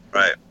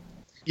 Right.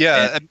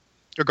 Yeah.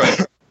 Go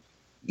ahead.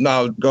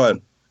 No, go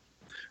ahead.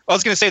 I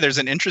was going to say there's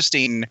an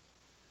interesting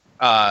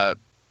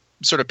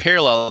sort of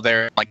parallel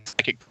there,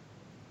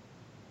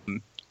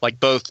 like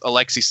both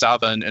Alexei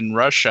Savin in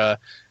Russia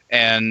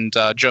and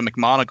Joe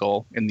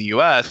McMoneagle in the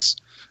U.S.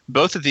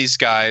 Both of these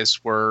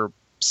guys were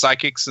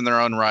psychics in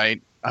their own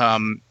right,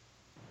 some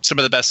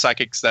of the best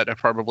psychics that have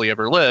probably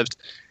ever lived,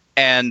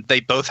 and they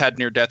both had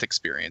near-death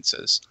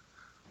experiences.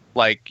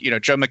 Like,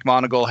 Joe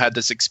McMoneagle had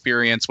this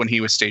experience when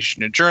he was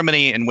stationed in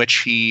Germany in which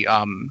he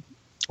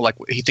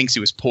thinks he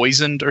was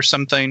poisoned or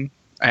something,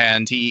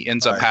 and he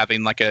ends up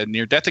having like a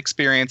near-death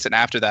experience, and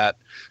after that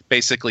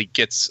basically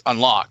gets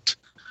unlocked.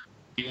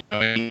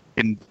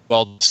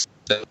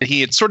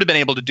 He had sort of been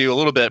able to do a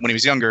little bit when he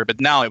was younger,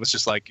 but now it was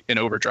just like in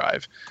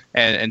overdrive.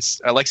 And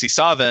Alexei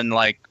Savin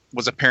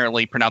was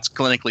apparently pronounced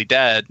clinically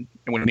dead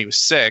when he was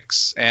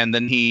 6, and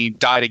then he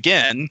died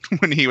again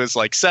when he was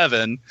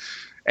 7.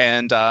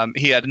 And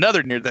he had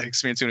another near-death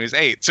experience when he was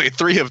 8. So he had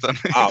 3 of them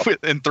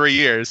in 3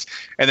 years.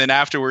 And then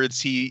afterwards,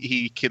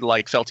 he could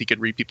felt he could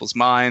read people's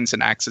minds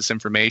and access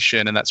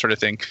information and that sort of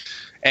thing.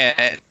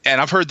 And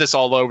I've heard this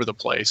all over the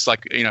place.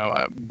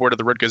 Board of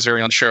the Rutgers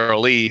area on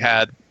Cheryl Lee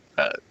had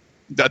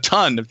a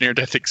ton of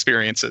near-death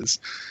experiences.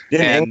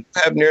 Didn't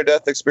Ingo have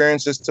near-death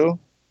experiences too?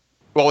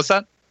 What was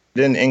that?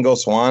 Didn't Ingo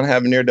Swann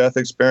have a near-death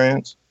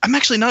experience? I'm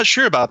actually not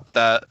sure about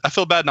that. I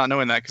feel bad not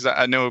knowing that because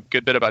I know a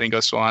good bit about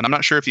Ingo Swann. I'm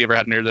not sure if he ever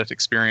had a near-death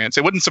experience.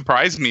 It wouldn't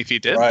surprise me if he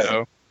did,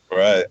 though.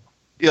 Right.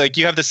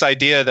 You have this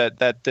idea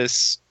that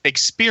this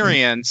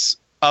experience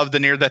of the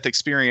near-death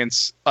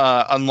experience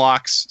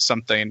unlocks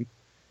something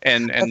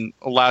and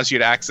allows you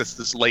to access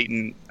this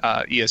latent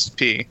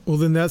ESP. Well,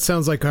 then that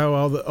sounds like how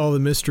all the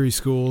mystery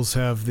schools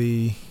have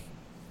the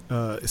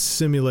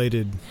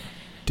simulated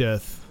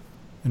death.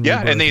 And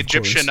the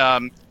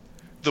Egyptian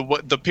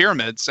the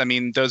pyramids, I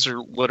mean, those are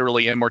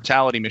literally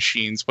immortality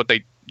machines. What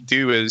they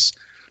do is,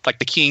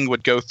 the king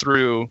would go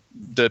through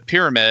the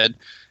pyramid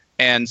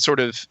and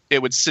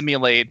it would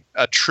simulate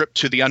a trip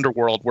to the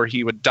underworld where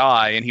he would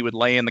die and he would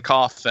lay in the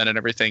coffin and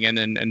everything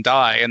and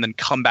die and then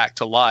come back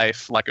to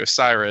life like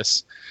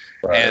Osiris.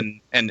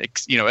 Right. And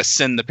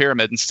ascend the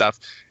pyramid and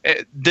stuff.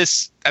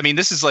 This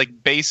is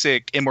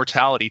basic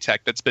immortality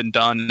tech that's been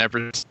done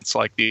ever since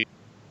the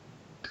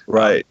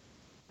right.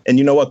 And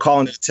you know what,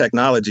 calling it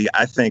technology,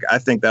 I think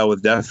that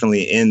was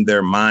definitely in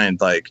their mind,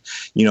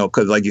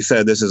 because like you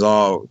said, this is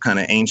all kind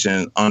of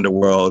ancient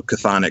underworld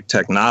chthonic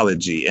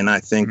technology. And I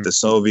think the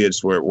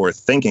Soviets were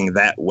thinking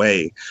that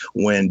way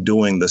when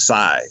doing the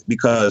Psi,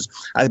 because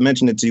I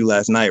mentioned it to you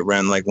last night,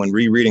 Ren, when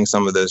rereading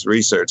some of this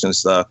research and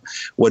stuff,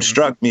 what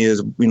struck me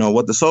is,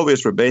 what the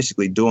Soviets were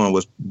basically doing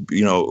was,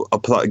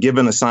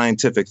 giving a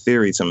scientific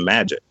theory to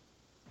magic,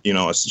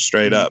 it's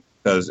straight up.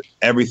 Because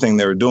everything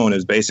they were doing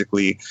is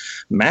basically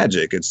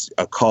magic. It's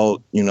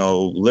occult,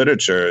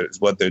 literature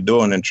is what they're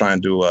doing and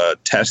trying to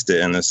test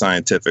it in a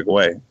scientific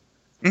way.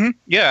 Mm-hmm.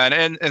 Yeah,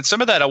 and some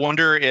of that, I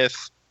wonder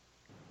if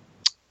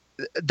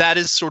that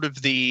is sort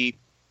of the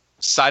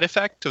side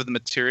effect of the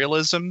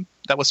materialism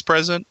that was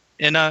present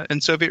in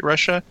Soviet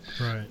Russia.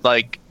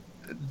 Right.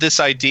 This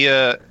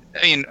idea.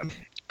 I mean,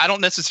 I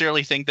don't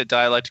necessarily think that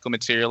dialectical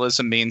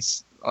materialism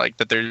means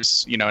that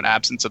there's an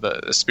absence of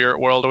a spirit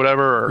world or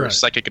whatever, or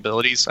psychic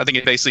abilities. I think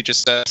it basically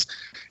just says,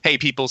 hey,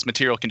 people's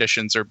material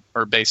conditions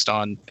are based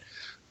on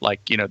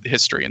the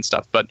history and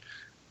stuff. But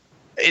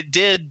it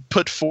did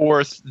put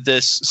forth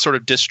this sort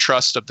of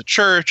distrust of the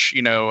church.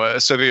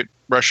 Soviet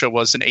Russia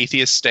was an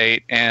atheist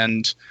state,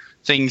 and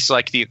things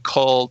like the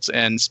occult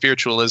and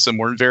spiritualism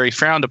were very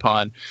frowned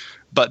upon.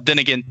 But then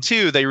again,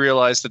 too, they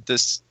realized that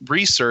this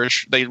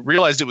research, they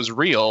realized it was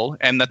real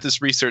and that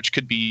this research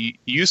could be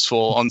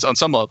useful on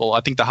some level.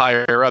 I think the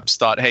higher ups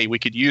thought, hey, we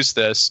could use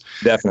this.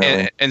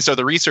 Definitely. And so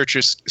the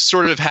researchers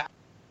sort of had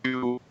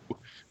to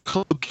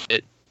cloak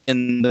it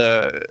in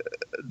the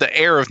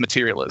air of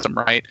materialism,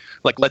 right?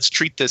 Let's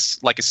treat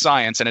this like a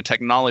science and a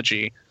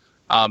technology.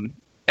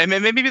 And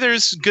maybe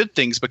there's good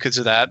things because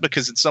of that,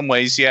 because in some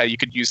ways, you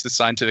could use the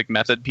scientific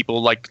method.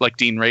 People like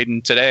Dean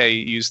Radin today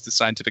use the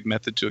scientific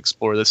method to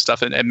explore this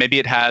stuff. And maybe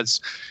it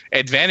has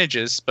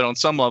advantages, but on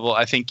some level,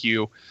 I think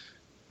you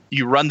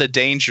run the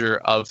danger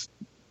of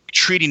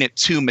treating it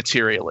too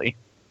materially.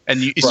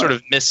 And you sort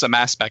of miss some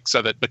aspects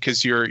of it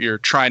because you're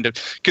trying to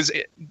 – because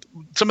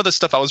some of the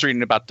stuff I was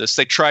reading about this,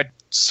 they tried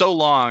so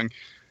long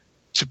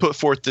to put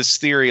forth this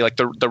theory, like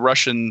the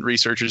Russian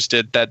researchers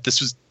did, that this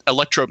was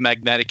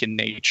electromagnetic in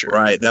nature.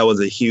 Right. That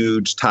was a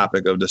huge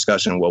topic of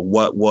discussion. Well,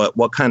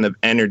 what kind of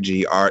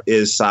energy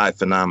is Psi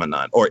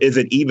phenomenon, or is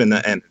it even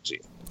an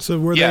energy?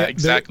 So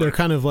exactly. They're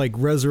kind of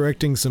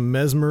resurrecting some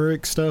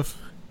mesmeric stuff.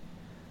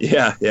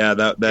 Yeah.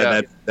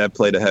 That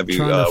played a heavy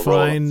role.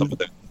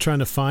 Trying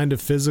to find a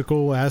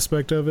physical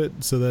aspect of it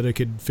so that it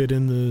could fit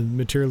in the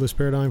materialist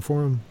paradigm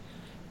for them.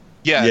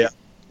 Yeah.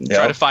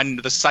 Try to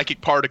find the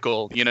psychic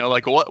particle,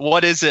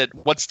 what is it?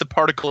 What's the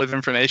particle of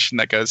information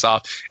that goes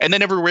off? And they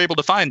never were able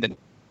to find it.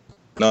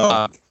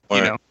 No.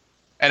 And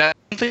I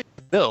don't think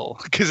it will,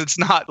 because it's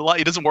not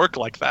it doesn't work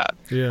like that.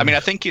 Yeah. I mean,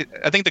 I think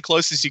the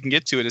closest you can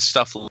get to it is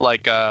stuff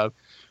like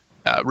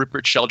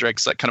Rupert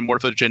Sheldrake's kind of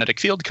morphogenetic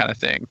field kind of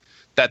thing.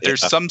 That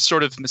there's some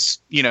sort of,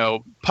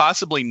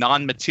 possibly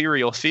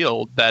non-material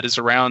field that is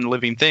around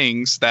living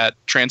things that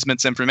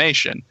transmits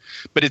information.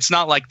 But it's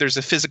not like there's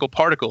a physical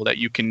particle that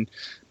you can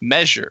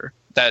measure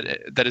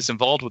that is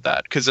involved with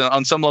that. Because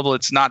on some level,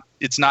 it's not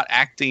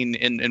acting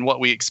in what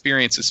we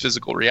experience as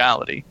physical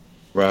reality.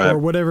 Right. Or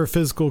whatever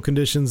physical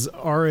conditions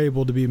are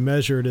able to be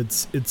measured,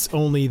 it's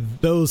only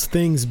those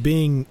things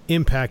being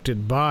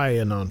impacted by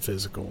a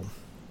non-physical.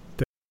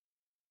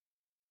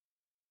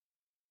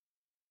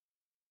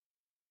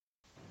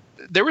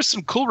 There was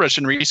some cool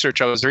Russian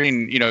research I was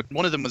reading.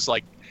 One of them was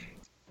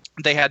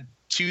they had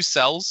 2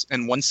 cells,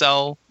 and one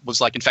cell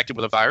was infected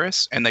with a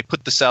virus, and they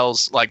put the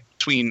cells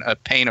between a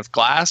pane of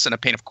glass and a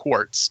pane of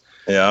quartz.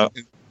 Yeah.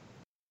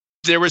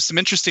 There was some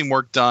interesting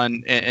work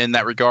done in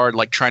that regard,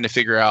 trying to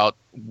figure out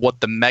what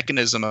the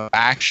mechanism of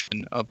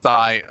action of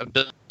Psi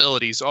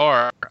abilities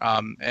are.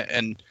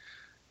 And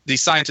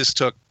these scientists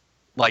took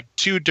like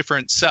two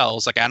different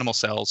cells, like animal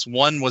cells.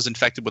 One was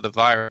infected with a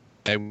virus.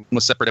 One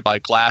was separated by a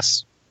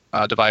glass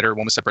divider.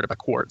 One was separated by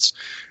quartz.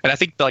 And I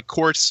think like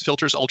quartz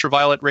filters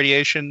ultraviolet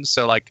radiation.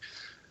 So like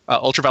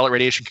ultraviolet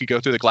radiation could go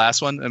through the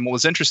glass one. And what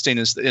was interesting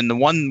is in the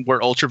one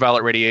where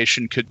ultraviolet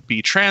radiation could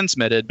be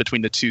transmitted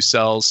between the two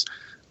cells,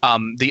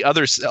 the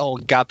other cell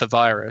got the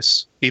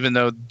virus, even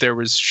though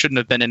shouldn't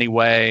have been any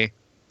way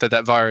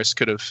that virus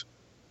could have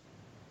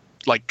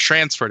like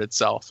transferred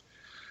itself.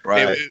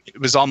 Right.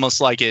 It was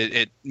almost like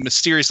it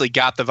mysteriously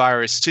got the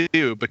virus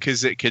too,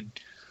 because it could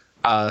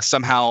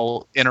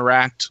somehow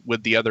interact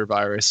with the other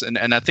virus. And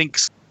I think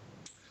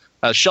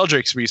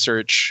Sheldrake's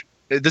research,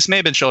 this may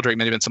have been Sheldrake,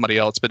 may have been somebody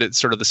else, but it's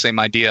sort of the same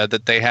idea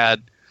that they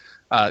had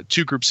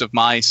two groups of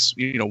mice,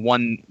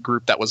 one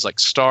group that was like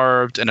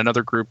starved and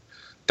another group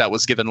that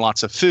was given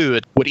lots of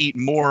food, would eat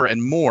more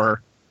and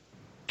more.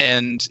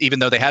 And even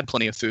though they had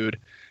plenty of food,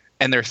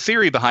 and their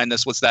theory behind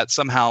this was that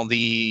somehow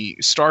the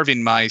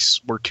starving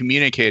mice were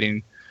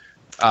communicating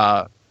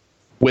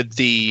with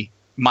the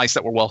mice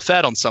that were well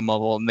fed on some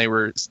level, and they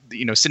were,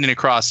 sending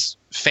across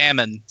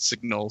famine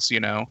signals,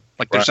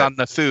 like there's not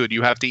enough food,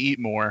 you have to eat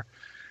more.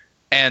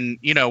 And,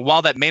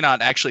 while that may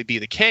not actually be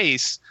the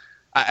case,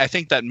 I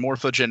think that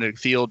morphogenetic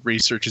field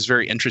research is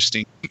very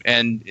interesting,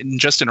 and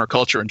just in our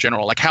culture in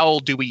general. Like, how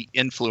do we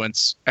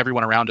influence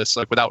everyone around us,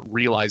 like without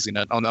realizing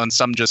it on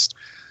some just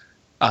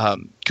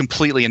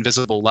completely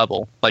invisible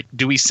level? Like,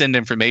 do we send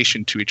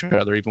information to each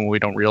other even when we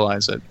don't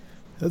realize it?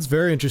 That's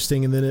very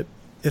interesting. And then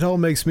it all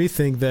makes me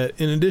think that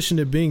in addition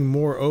to being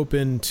more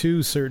open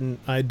to certain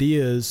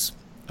ideas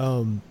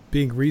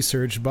being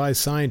researched by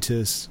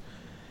scientists,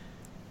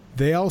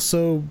 they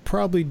also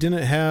probably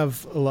didn't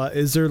have a lot.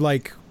 Is there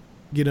like,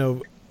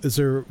 is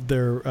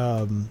there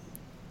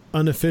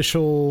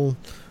unofficial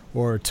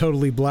or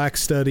totally black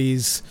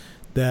studies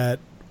that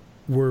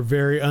were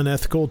very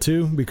unethical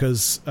too?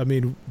 Because I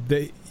mean,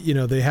 they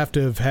have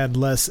to have had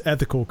less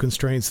ethical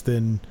constraints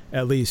than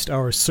at least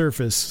our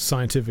surface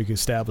scientific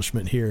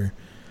establishment here.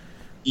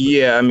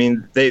 Yeah, I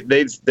mean,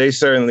 they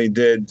certainly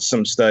did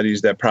some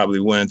studies that probably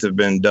wouldn't have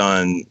been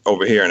done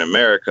over here in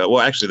America.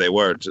 Well, actually, they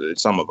were,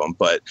 some of them,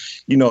 but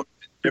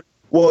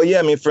well, yeah,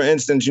 I mean, for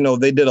instance,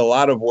 they did a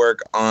lot of work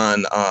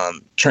on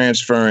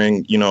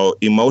transferring,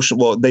 emotion.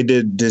 Well, they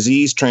did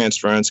disease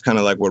transference, kind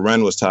of like what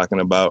Ren was talking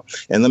about.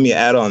 And let me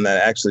add on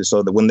that, actually,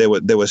 so that when they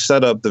would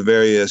set up the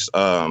various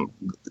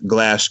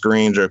glass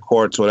screens or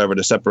quartz, whatever,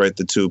 to separate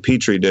the two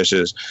Petri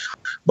dishes.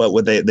 But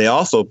what they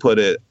also put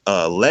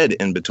lead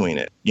in between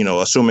it,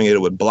 assuming it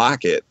would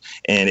block it,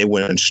 and it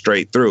went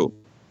straight through.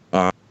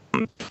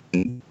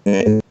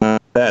 And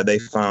that they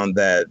found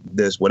that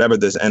whatever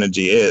this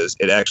energy is,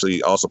 it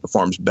actually also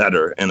performs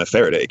better in a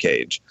Faraday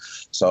cage.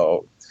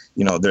 So,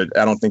 I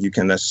don't think you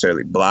can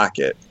necessarily block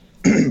it.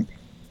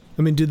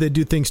 I mean, do they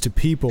do things to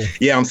people?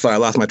 Yeah, I'm sorry, I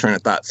lost my train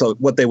of thought. So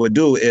what they would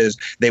do is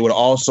they would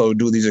also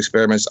do these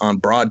experiments on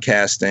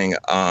broadcasting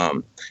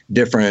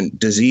different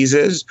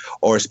diseases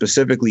or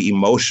specifically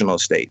emotional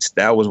states.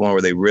 That was one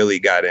where they really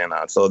got in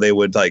on. So they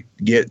would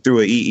get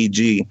through an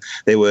EEG,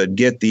 they would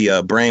get the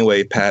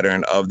brainwave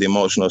pattern of the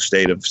emotional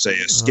state of, say,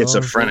 a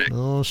schizophrenic.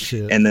 Oh,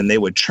 shit. And then they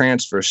would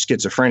transfer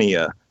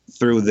schizophrenia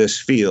through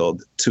this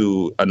field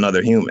to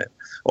another human,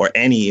 or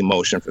any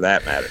emotion for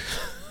that matter.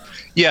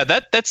 Yeah,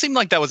 that seemed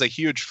like that was a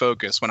huge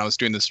focus when I was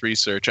doing this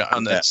research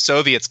on the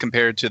Soviets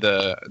compared to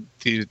the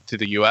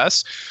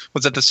U.S.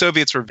 Was that the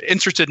Soviets were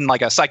interested in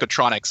like a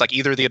psychotronics, like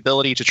either the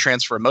ability to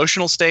transfer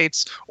emotional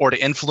states or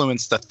to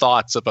influence the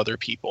thoughts of other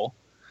people.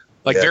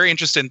 Like very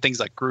interested in things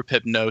like group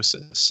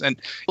hypnosis.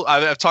 And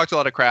I've talked a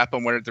lot of crap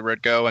on where did the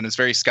word go, and is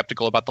very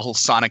skeptical about the whole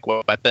sonic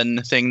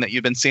weapon thing that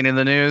you've been seeing in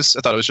the news. I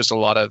thought it was just a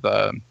lot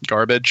of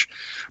garbage.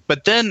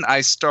 But then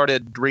I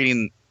started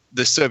reading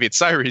the Soviet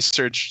Psi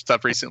research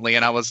stuff recently,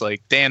 and I was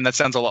like, damn, that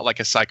sounds a lot like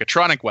a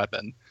psychotronic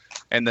weapon.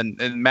 And then,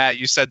 Matt,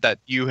 you said that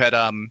you had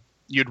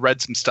you'd read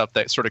some stuff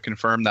that sort of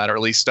confirmed that, or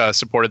at least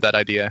supported that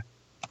idea.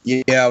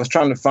 Yeah, I was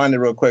trying to find it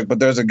real quick, but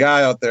there's a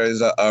guy out there,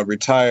 he's a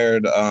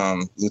retired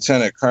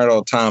Lieutenant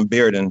Colonel Tom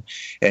Bearden,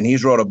 and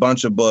he's wrote a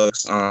bunch of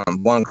books,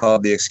 one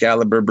called The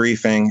Excalibur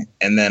Briefing,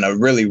 and then a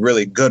really,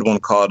 really good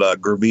one called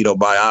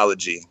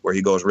Gravitobiology, where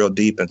he goes real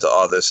deep into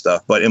all this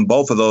stuff. But in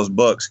both of those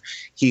books,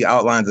 he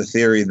outlines a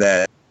theory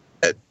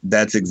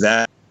that's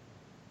exactly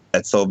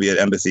that Soviet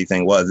embassy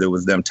thing was. It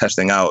was them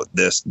testing out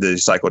the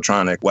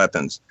psychotronic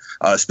weapons,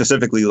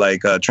 specifically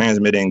like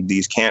transmitting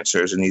these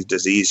cancers and these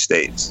disease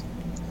states.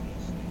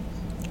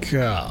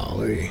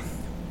 Golly.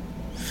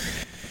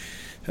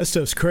 That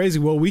stuff's crazy.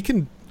 Well,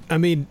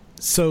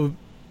 so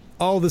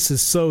all this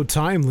is so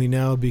timely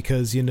now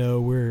because, we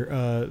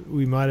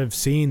might have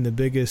seen the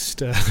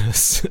biggest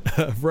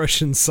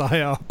Russian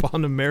psyop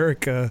on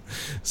America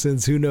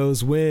since who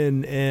knows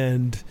when,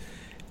 and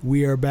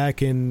we are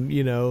back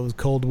in,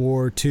 Cold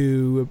War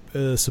II,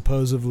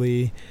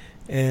 supposedly,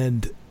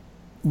 and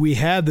we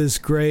had this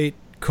great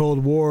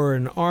Cold War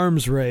and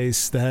arms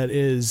race that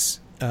is,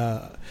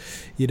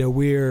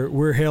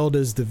 we're hailed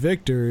as the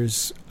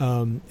victors,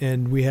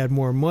 and we had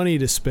more money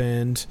to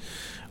spend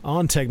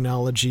on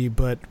technology,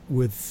 but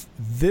with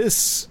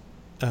this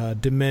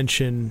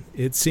dimension,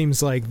 it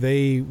seems like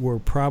they were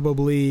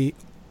probably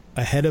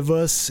ahead of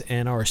us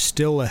and are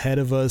still ahead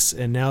of us.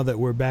 And now that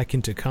we're back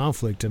into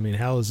conflict, I mean,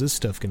 how is this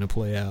stuff going to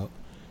play out?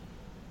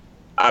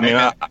 I mean,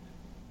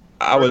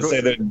 I would say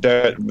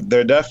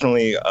they're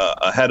definitely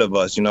ahead of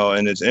us,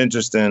 and it's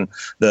interesting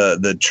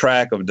the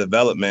track of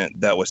development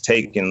that was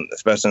taken,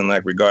 especially in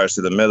like regards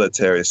to the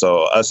military.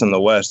 So us in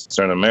the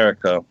Western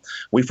America,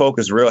 we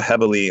focus real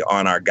heavily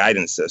on our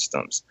guidance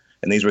systems.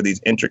 And these were these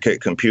intricate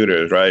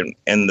computers, right?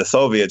 And the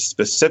Soviets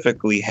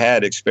specifically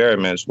had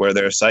experiments where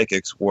their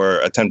psychics were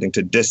attempting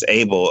to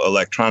disable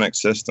electronic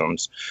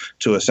systems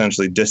to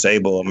essentially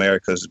disable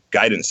America's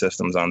guidance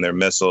systems on their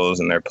missiles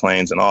and their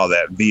planes and all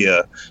that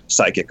via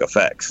psychic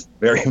effects.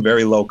 Very,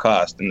 very low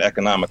cost and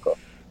economical.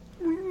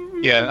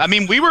 Yeah, I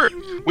mean, we were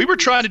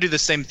trying to do the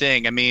same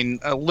thing. I mean,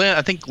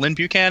 I think Lynn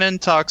Buchanan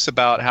talks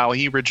about how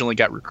he originally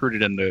got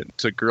recruited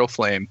into Girl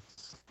Flame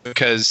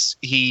because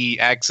he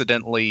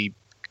accidentally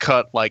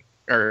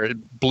or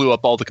blew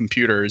up all the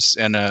computers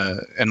in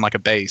like a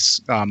base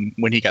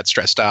when he got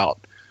stressed out.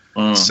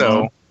 Mm-hmm.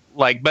 So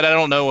but I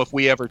don't know if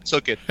we ever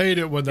took it. Hate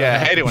it when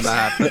that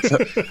happens.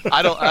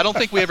 I don't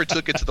think we ever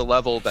took it to the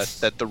level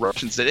that the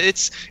Russians did.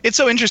 It's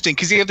so interesting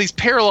because you have these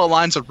parallel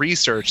lines of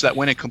research that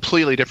went in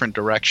completely different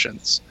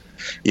directions.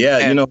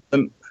 Yeah,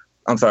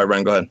 I'm sorry,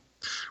 Brian, go ahead.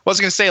 I was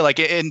going to say, like,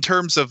 in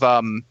terms of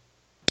I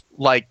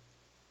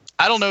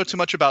don't know too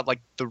much about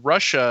like the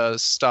Russia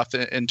stuff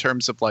in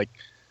terms of like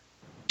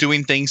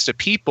doing things to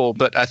people,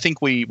 but I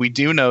think we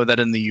do know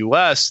that in the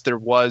U.S. there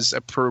was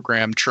a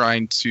program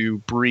trying to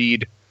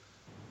breed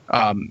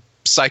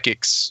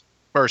psychics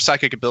or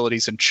psychic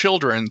abilities in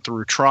children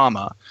through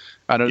trauma.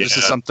 I know this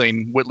is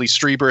something Whitley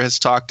Strieber has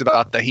talked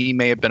about, that he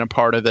may have been a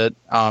part of it.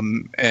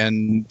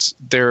 And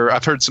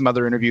I've heard some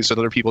other interviews with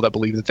other people that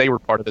believe that they were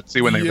part of it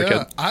too when they were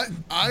kids.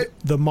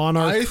 The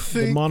monarch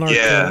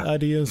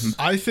ideas.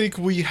 I think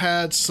we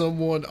had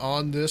someone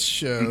on this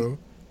show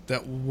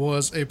that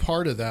was a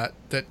part of that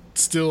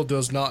still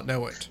does not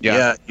know it.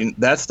 Yeah,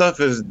 that stuff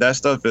is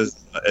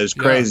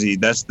crazy.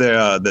 That's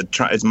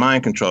it's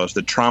mind control. It's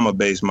the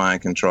trauma-based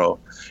mind control.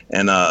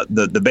 And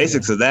the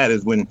basics of that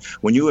is when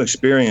you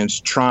experience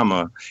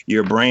trauma,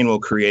 your brain will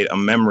create a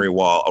memory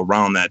wall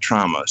around that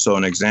trauma. So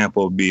an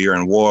example would be you're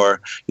in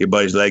war, your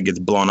buddy's leg gets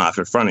blown off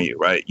in front of you,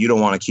 right? You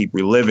don't want to keep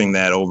reliving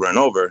that over and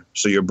over.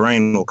 So your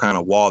brain will kind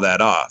of wall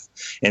that off.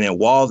 And it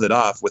walls it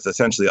off with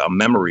essentially a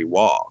memory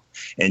wall.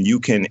 And you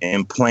can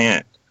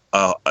implant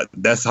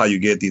that's how you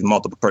get these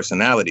multiple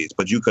personalities.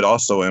 But you could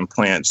also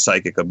implant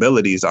psychic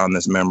abilities on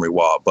this memory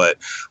wall. But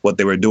what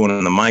they were doing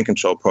in the mind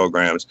control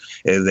programs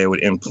is they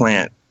would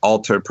implant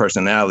altered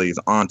personalities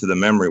onto the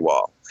memory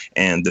wall.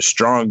 And the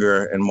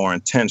stronger and more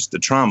intense the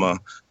trauma,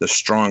 the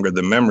stronger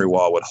the memory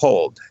wall would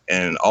hold.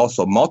 And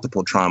also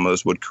multiple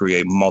traumas would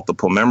create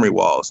multiple memory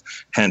walls,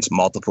 hence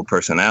multiple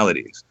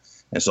personalities.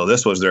 And so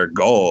this was their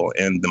goal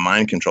in the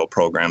mind control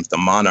programs, the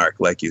Monarch,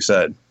 like you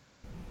said.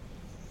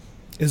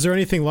 Is there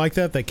anything like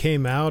that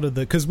came out of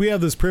because we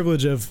have this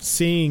privilege of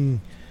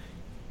seeing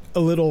a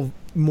little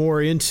more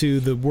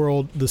into the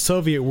world, the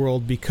Soviet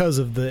world, because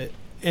of the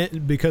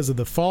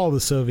fall of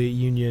the Soviet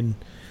Union,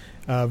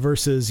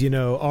 versus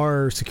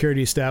our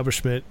security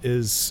establishment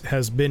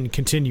has been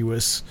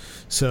continuous.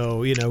 So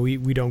we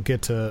don't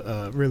get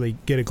to really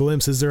get a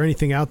glimpse. Is there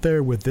anything out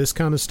there with this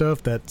kind of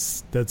stuff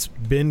that's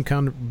been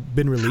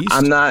released?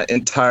 I'm not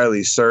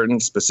entirely certain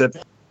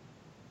specific,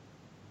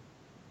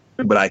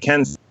 but I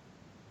can.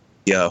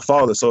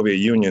 Fall of the Soviet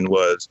Union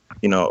was,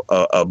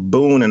 a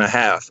boon and a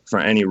half for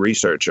any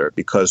researcher,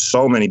 because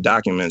so many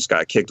documents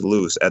got kicked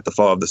loose at the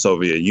fall of the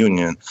Soviet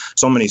Union.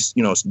 So many,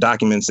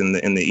 documents in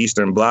the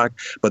Eastern Bloc,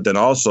 but then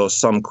also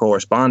some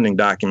corresponding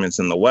documents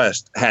in the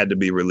West had to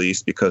be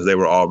released because they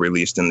were all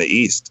released in the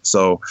East.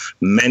 So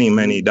many,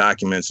 many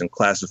documents and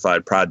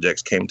classified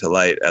projects came to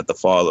light at the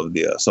fall of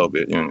the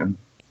Soviet Union.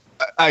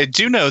 I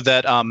do know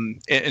that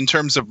in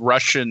terms of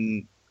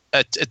Russian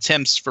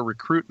attempts for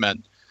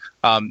recruitment,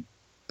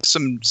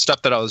 some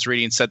stuff that I was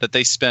reading said that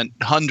they spent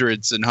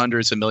hundreds and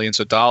hundreds of millions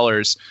of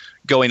dollars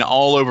going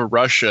all over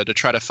Russia to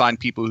try to find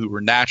people who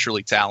were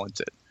naturally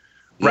talented,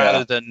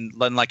 rather than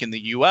like in the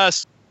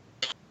U.S.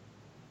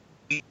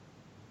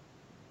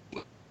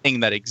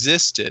 thing that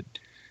existed.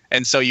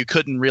 And so you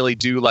couldn't really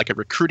do like a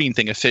recruiting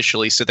thing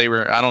officially. So they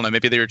were, I don't know,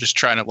 maybe they were just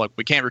trying to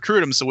we can't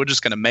recruit them, so we're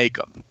just going to make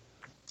them,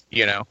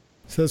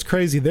 So it's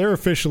crazy. They're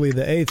officially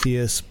the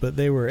atheists, but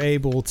they were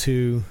able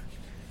to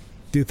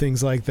do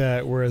things like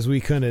that, whereas we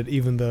couldn't,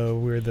 even though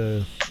we're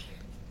the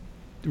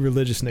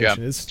religious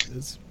nation.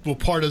 It's well,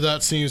 part of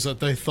that seems that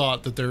they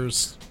thought that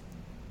there's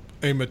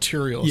a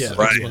materialist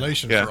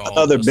explanation for all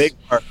Another this.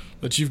 Big part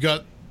that you've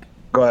got.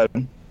 Go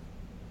ahead.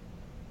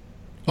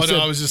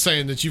 I was just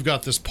saying that you've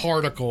got this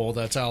particle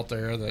that's out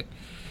there that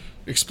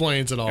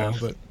explains it all.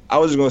 But I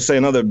was just going to say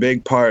another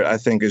big part, I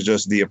think, is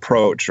just the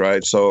approach,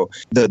 right? So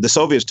the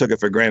Soviets took it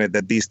for granted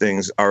that these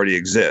things already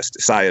exist,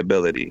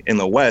 psiability. In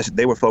the West,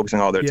 they were focusing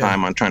all their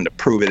time on trying to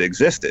prove it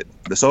existed.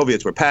 The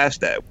Soviets were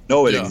past that. We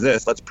know it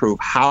exists. Let's prove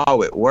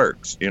how it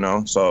works, you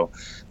know? So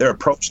their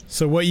approach.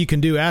 So what you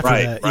can do after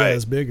that,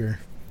 is bigger.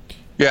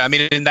 Yeah, I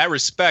mean, in that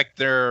respect,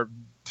 they're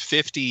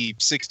 50,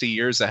 60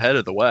 years ahead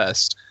of the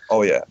West.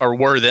 Oh, yeah. Or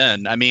were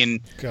then. I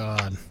mean,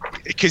 God.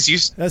 Because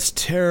that's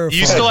terrifying.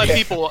 You still have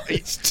people.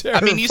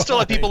 I mean, you still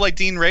have people like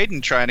Dean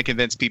Radin trying to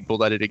convince people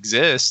that it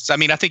exists. I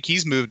mean, I think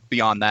he's moved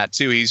beyond that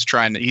too. He's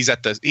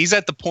at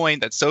the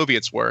point that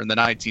Soviets were in the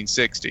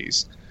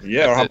 1960s.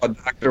 Yeah, or how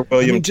about Dr.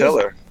 William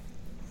Tiller?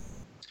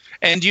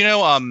 And you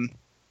know,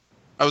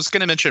 I was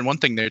going to mention one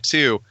thing there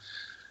too.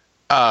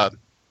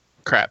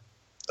 Crap.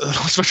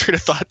 What's my train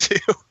of thought too?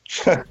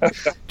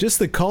 Just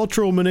the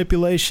cultural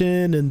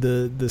manipulation and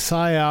the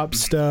psyop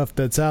stuff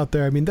that's out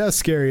there. I mean, that's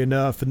scary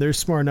enough, and they're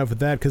smart enough with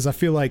that, because I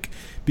feel like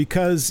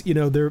because you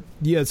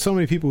had so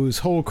many people whose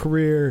whole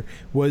career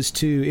was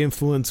to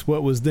influence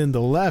what was then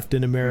the left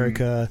in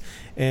America,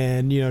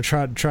 and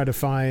try to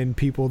find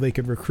people they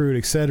could recruit,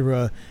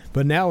 etc.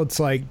 But now it's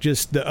like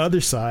just the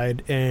other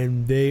side,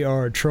 and they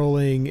are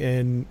trolling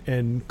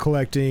and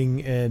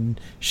collecting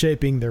and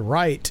shaping the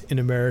right in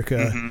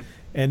America. Mm-hmm.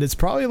 And it's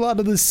probably a lot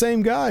of the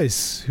same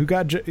guys who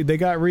got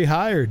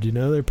rehired.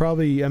 They're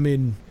probably, I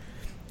mean,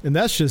 and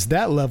that's just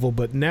that level.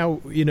 But now,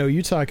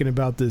 you're talking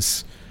about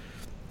this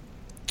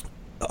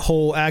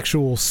whole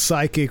actual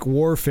psychic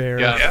warfare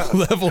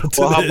level to this.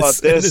 Well, how about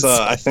this?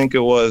 I think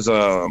it was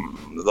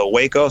the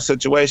Waco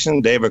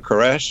situation, David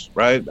Koresh,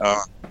 right?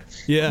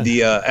 The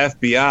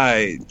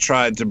FBI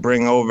tried to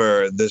bring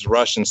over this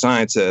Russian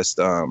scientist.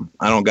 I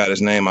don't got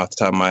his name off the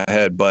top of my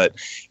head, but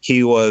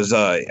he was,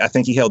 I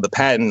think he held the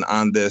patent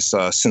on this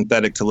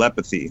synthetic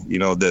telepathy,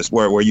 this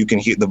where you can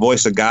hear the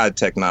voice of God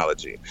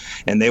technology.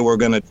 And they were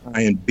going to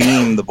try and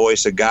beam the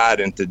voice of God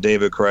into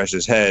David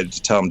Koresh's head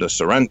to tell him to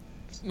surrender.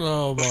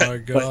 Oh my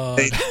God!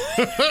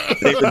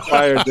 They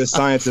required this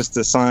scientist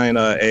to sign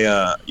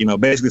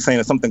basically saying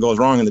if something goes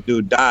wrong and the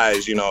dude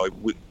dies, the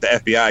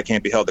FBI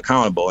can't be held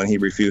accountable, and he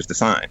refused to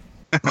sign.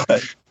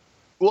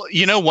 Well,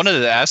 one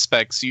of the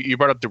aspects you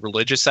brought up, the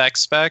religious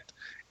aspect,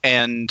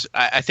 and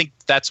I think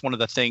that's one of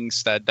the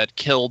things that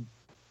killed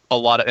a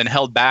lot of and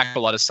held back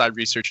a lot of side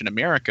research in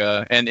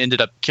America and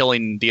ended up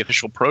killing the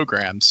official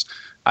programs.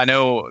 I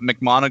know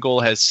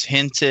McMoneagle has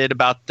hinted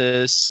about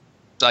this.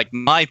 Like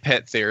my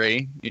pet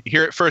theory,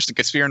 hear it first in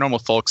Casphere Normal,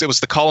 folks. It was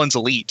the Collins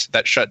elite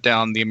that shut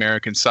down the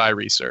American psi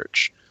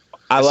research.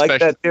 I like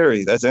that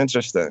theory. That's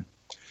interesting.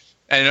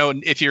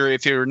 And if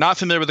you're not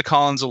familiar with the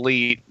Collins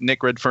elite,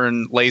 Nick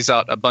Redfern lays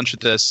out a bunch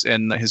of this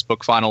in his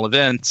book Final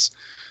Events.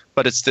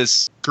 But it's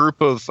this group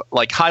of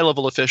like high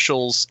level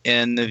officials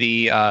in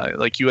the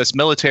like U.S.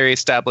 military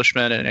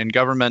establishment and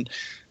government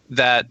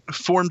that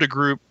formed a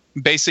group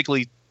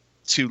basically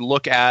to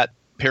look at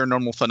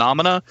paranormal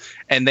phenomena,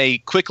 and they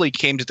quickly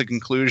came to the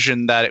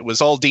conclusion that it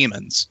was all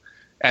demons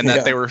and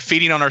that they were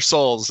feeding on our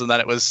souls and that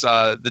it was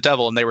the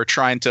devil, and they were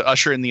trying to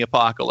usher in the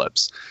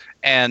apocalypse.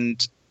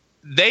 And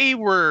they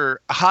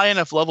were high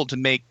enough level to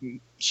make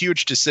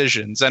huge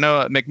decisions. I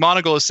know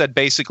McMoneagle has said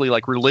basically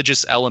like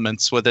religious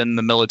elements within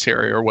the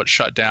military are what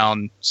shut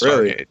down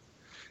Stargate. Really?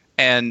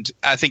 And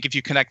I think if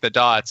you connect the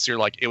dots, you're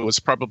like, it was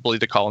probably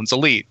the Collins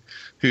elite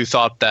who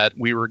thought that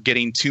we were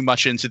getting too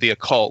much into the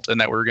occult and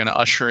that we were going to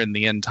usher in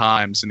the end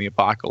times and the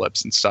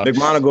apocalypse and stuff.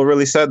 McMoneagle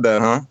really said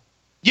that, huh?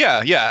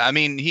 Yeah. I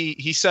mean,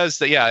 he says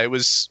that, it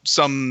was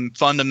some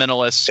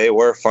fundamentalist. They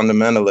were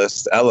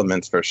fundamentalist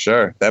elements for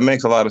sure. That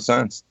makes a lot of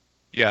sense.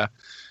 Yeah.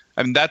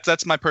 I mean,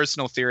 that's my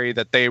personal theory,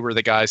 that they were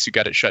the guys who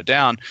got it shut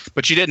down.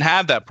 But you didn't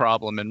have that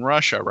problem in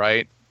Russia,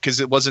 right? Because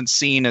it wasn't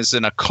seen as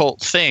an occult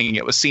thing.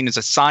 It was seen as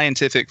a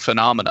scientific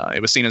phenomena. It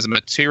was seen as a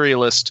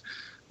materialist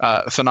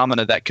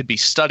phenomena that could be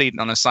studied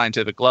on a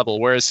scientific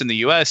level. Whereas in the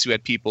U.S., you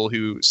had people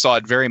who saw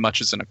it very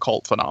much as an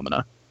occult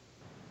phenomena.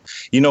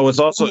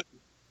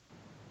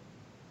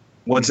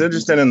 What's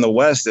interesting in the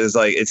West is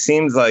like it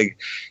seems like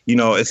in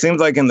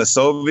the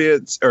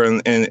Soviets or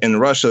in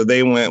Russia,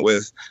 they went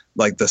with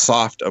like the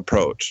soft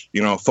approach,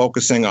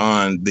 focusing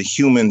on the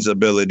human's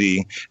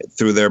ability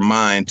through their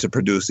mind to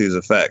produce these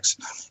effects.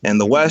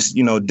 And the West,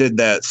 did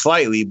that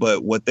slightly,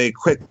 but what they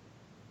quickly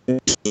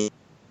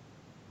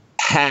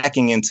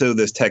hacking into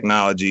this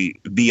technology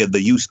via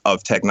the use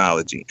of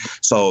technology.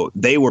 So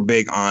they were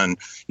big on,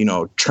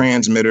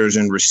 transmitters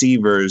and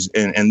receivers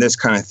and this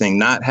kind of thing,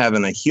 not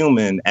having a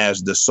human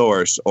as the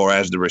source or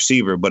as the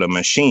receiver, but a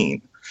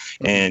machine.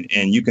 And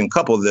you can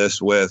couple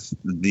this with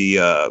the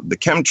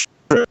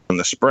chemtrail and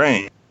the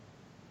spraying.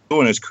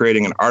 Doing is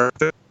creating an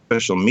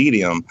artificial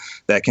medium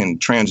that can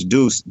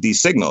transduce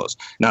these signals.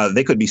 Now,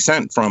 they could be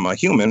sent from a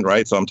human,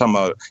 right? So I'm talking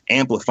about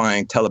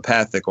amplifying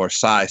telepathic or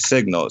psi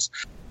signals.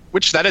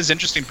 Which that is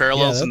interesting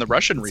parallels in the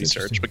Russian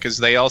research, because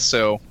they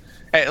also,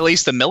 at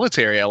least the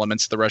military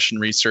elements of the Russian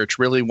research,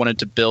 really wanted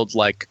to build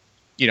like,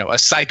 a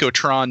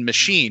psychotron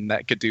machine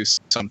that could do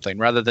something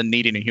rather than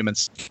needing a human.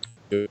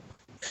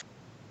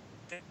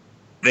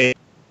 They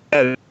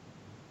had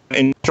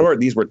in short,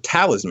 these were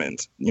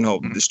talismans,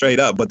 straight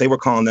up, but they were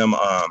calling them,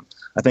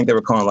 I think they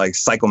were calling like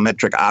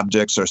psychometric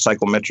objects or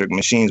psychometric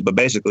machines, but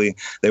basically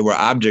they were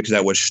objects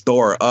that would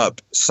store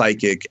up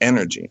psychic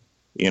energy.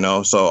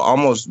 So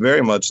almost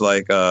very much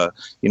like,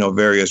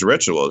 various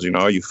rituals,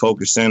 you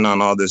focus in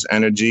on all this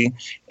energy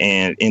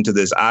and into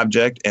this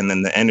object, and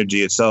then the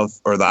energy itself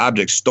or the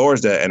object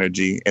stores that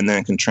energy and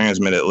then can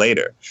transmit it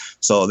later.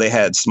 So they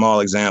had small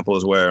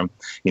examples where,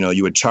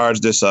 you would charge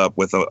this up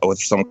with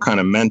some kind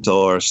of mental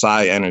or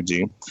psi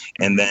energy,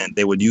 and then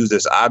they would use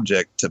this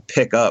object to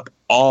pick up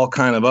all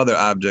kind of other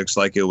objects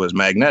like it was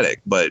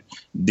magnetic, but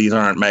these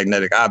aren't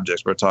magnetic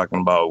objects. We're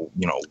talking about,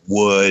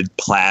 wood,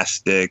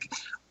 plastic,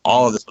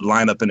 all of this would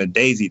line up in a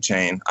daisy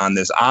chain on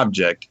this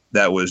object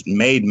that was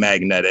made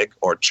magnetic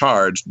or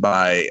charged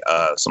by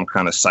some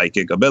kind of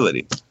psychic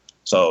ability.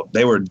 So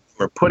they were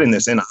putting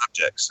this in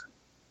objects.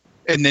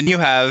 And then you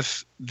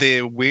have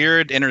the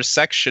weird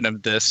intersection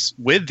of this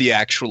with the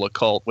actual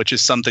occult, which is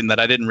something that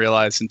I didn't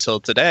realize until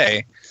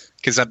today,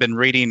 because I've been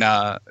reading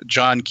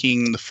John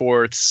King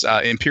IV's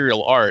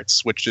Imperial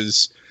Arts, which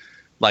is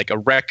like a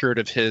record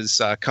of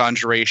his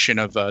conjuration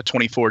of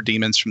 24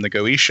 demons from the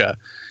Goetia.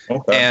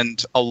 Okay.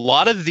 And a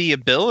lot of the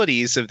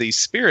abilities of these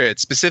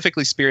spirits,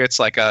 specifically spirits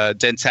like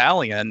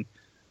Dentalian,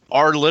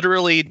 are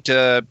literally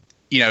to,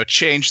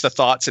 change the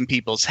thoughts in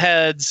people's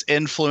heads,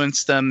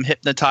 influence them,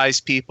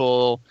 hypnotize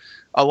people.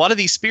 A lot of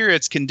these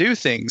spirits can do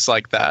things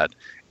like that.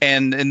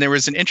 And there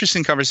was an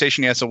interesting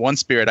conversation he asked one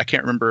spirit. I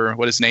can't remember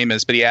what his name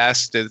is, but he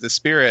asked the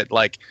spirit,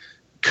 like,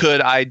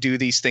 could I do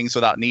these things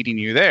without needing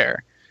you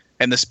there?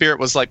 And the spirit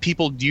was like,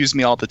 people use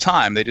me all the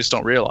time. They just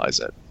don't realize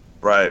it.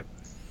 Right.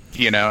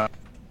 It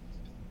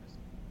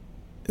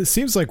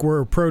seems like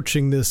we're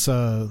approaching this.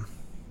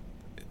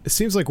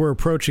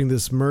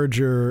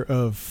 Merger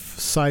of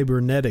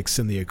cybernetics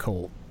in the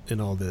occult in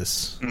all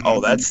this.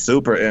 Oh, that's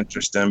super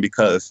interesting,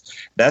 because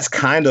that's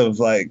kind of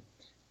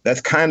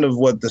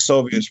what the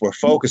Soviets were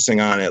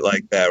focusing on it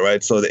like that,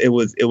 right? So it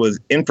was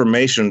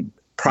information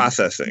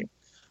processing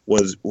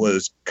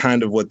was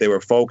kind of what they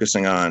were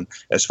focusing on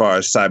as far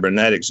as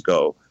cybernetics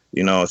go,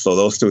 so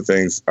those two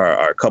things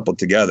are coupled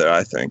together,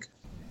 I think.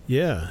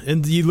 Yeah.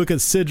 And you look at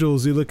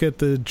sigils, you look at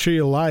the Tree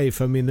of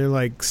Life. I mean, they're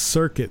like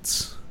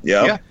circuits.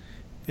 Yep. Yeah.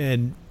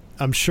 And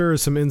I'm sure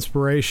some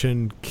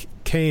inspiration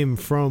came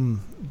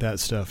from that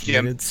stuff.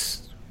 Yeah.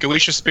 It's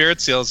Goetia spirit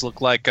seals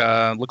look like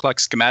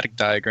schematic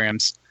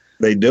diagrams.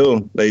 They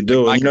do. Like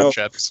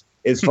microchips.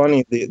 It's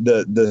funny.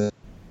 The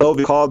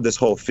Soviets called this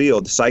whole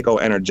field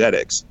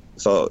psychoenergetics.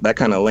 So that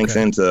kind of links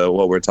into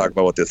what we're talking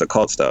about with this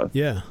occult stuff.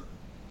 Yeah.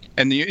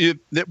 And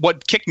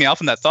what kicked me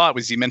off in that thought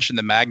was you mentioned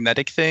the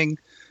magnetic thing.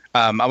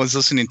 I was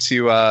listening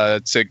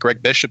to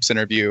Greg Bishop's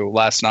interview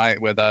last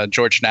night with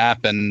George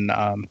Knapp and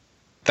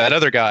that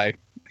other guy.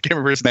 I can't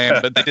remember his name,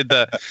 but they did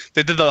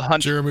the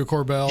hunt. Jeremy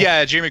Corbell.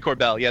 Yeah, Jeremy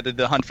Corbell. Yeah, they did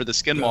the Hunt for the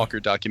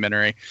Skinwalker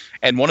documentary.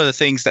 And one of the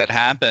things that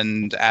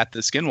happened at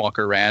the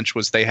Skinwalker Ranch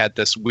was they had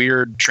this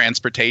weird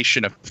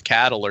transportation of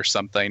cattle or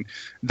something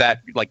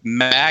that like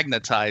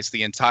magnetized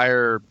the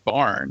entire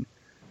barn.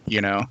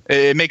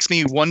 It makes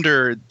me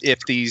wonder if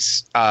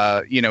these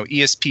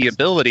ESP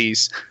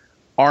abilities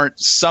aren't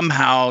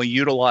somehow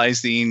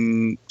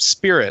utilizing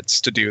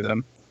spirits to do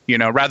them.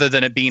 Rather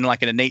than it being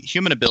like an innate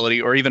human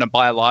ability or even a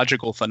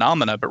biological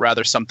phenomena, but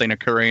rather something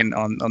occurring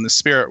on the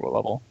spirit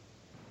level.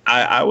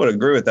 I would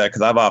agree with that,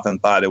 because I've often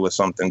thought it was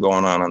something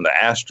going on the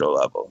astral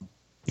level.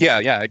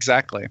 Yeah,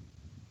 exactly.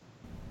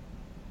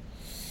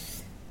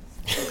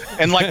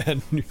 And like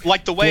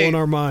the way blowing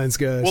our minds,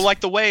 guys. Well, like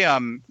the way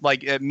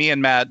me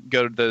and Matt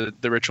go to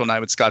the ritual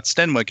night with Scott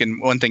Stenwick, and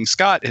one thing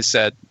Scott has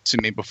said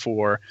to me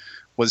before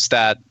was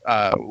that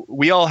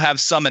we all have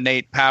some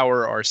innate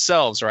power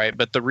ourselves, right?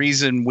 But the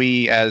reason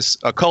we as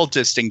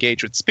occultists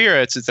engage with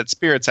spirits is that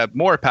spirits have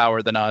more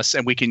power than us,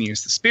 and we can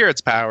use the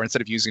spirit's power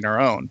instead of using our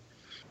own,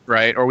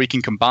 right? Or we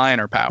can combine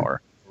our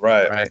power.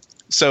 Right.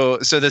 So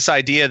this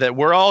idea that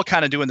we're all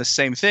kind of doing the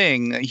same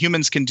thing.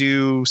 Humans can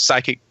do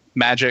psychic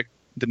magic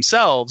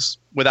themselves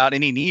without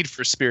any need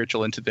for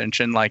spiritual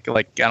intervention, like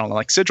I don't know,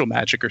 like sigil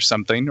magic or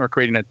something, or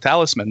creating a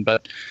talisman.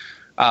 But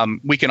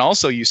we can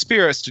also use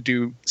spirits to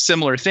do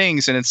similar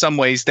things, and in some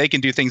ways they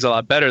can do things a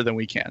lot better than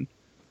we can.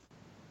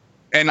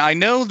 And I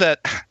know that,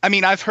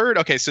 I've heard,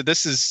 okay, so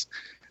this is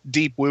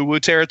deep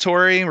woo-woo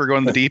territory. We're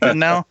going the deep end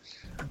now.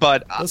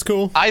 But that's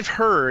cool. I've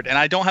heard, and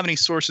I don't have any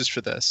sources for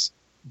this,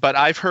 but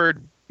I've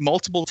heard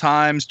multiple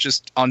times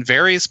just on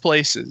various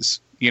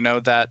places,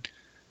 that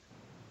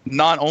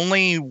not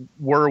only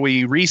were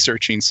we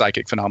researching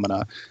psychic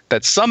phenomena,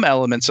 that some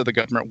elements of the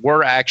government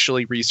were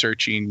actually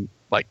researching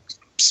like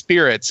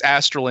spirits,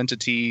 astral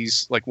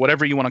entities, like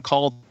whatever you want to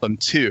call them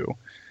too.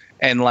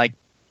 And like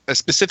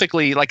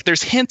specifically, like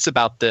there's hints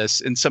about this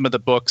in some of the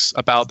books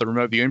about the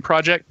remote viewing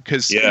project,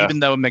 because even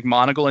though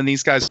McMonigal and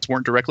these guys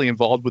weren't directly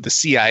involved with the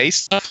CIA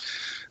stuff,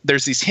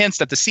 there's these hints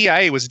that the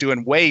CIA was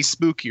doing way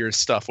spookier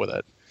stuff with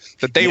it.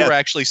 That they were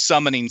actually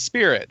summoning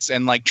spirits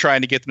and like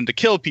trying to get them to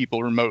kill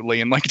people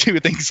remotely and like do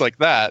things like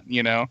that,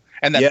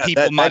 and that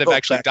people might have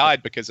actually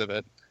died because of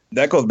it.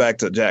 That goes back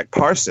to Jack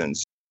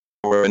Parsons.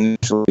 were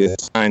initially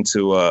assigned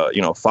to,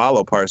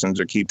 follow Parsons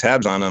or keep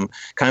tabs on him,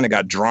 kind of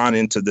got drawn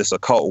into this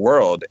occult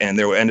world. And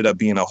there ended up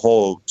being a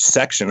whole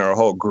section or a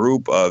whole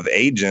group of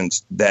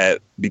agents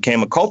that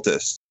became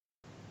occultists,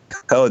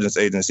 intelligence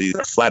agencies,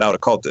 flat out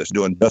occultists,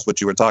 doing just what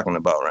you were talking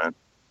about, Ryan.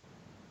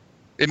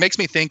 It makes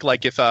me think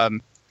like if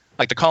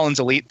like the Collins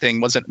Elite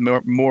thing wasn't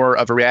more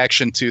of a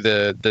reaction to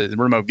the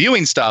remote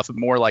viewing stuff,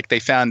 more like they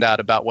found out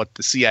about what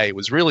the CIA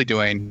was really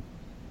doing.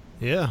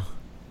 Yeah.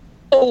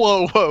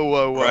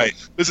 Whoa. Right.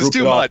 This is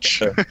too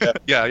much.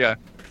 Yeah.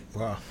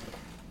 Wow.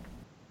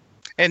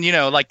 And,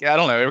 like, I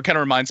don't know, it kind of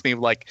reminds me of,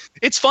 like,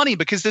 it's funny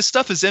because this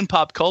stuff is in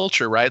pop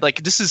culture, right?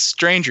 Like, this is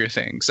Stranger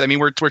Things. I mean,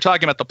 we're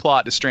talking about the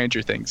plot to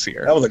Stranger Things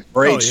here. That was a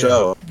great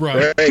show.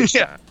 Right. Great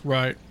yeah.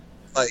 Right.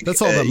 Like,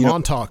 that's all the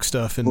Montauk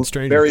stuff in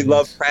Stranger very Things.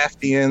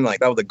 Lovecraftian. Like,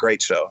 that was a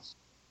great show.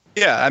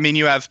 Yeah, I mean,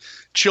 you have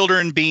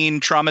children being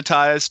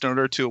traumatized in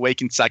order to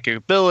awaken psychic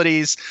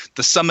abilities,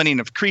 the summoning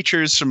of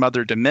creatures from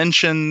other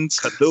dimensions,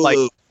 like,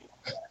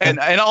 and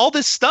all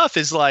this stuff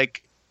is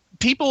like,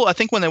 people, I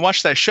think when they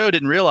watched that show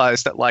didn't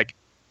realize that, like,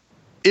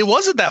 it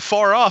wasn't that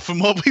far off from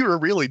what we were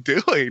really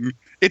doing.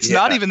 It's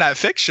not even that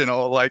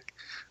fictional. Like,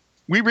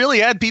 we really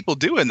had people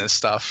doing this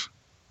stuff.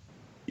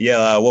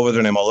 Yeah, what was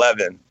her name?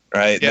 11,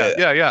 right?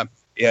 Yeah.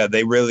 Yeah,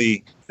 they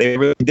really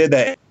did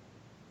that.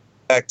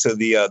 Back to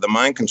the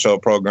mind control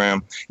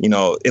program,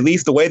 at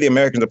least the way the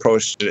Americans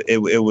approached it,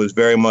 it was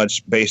very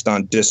much based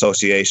on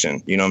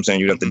dissociation. You know what I'm saying?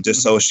 You'd have to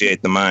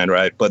dissociate the mind,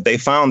 right? But they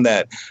found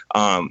that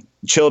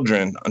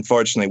children,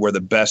 unfortunately, were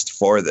the best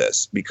for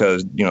this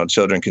because,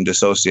 children can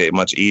dissociate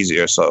much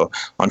easier. So,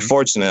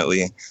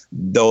 unfortunately,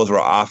 those were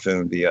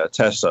often the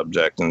test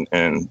subject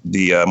and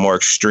the more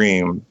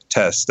extreme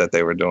tests that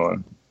they were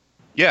doing.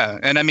 Yeah,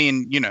 and I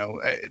mean,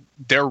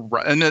 they're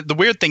right. And the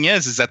weird thing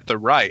is that they're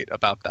right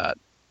about that.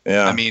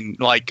 Yeah. I mean,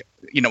 like,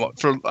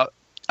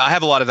 I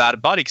have a lot of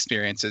out-of-body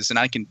experiences, and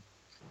I can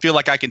feel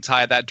like I can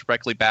tie that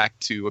directly back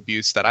to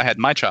abuse that I had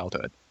in my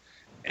childhood.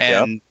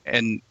 And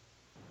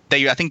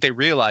I think they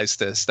realize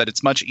this, that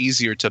it's much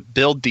easier to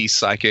build these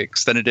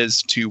psychics than it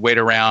is to wait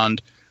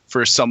around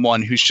for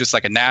someone who's just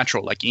like a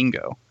natural, like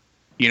Ingo.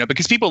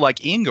 Because people like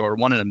Ingo are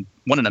one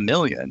in a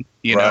million.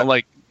 Know,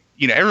 like,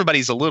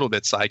 everybody's a little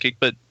bit psychic,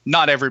 but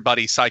not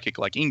everybody's psychic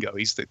like Ingo.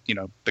 He's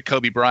the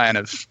Kobe Bryant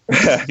of,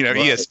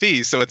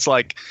 ESP. So it's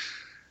like,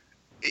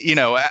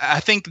 I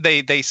think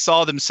they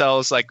saw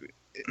themselves like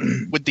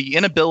with the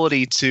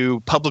inability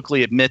to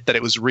publicly admit that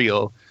it was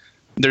real.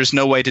 There's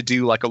no way to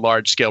do like a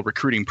large scale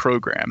recruiting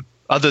program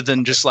other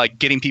than just like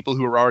getting people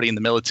who are already in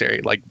the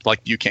military,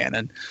 like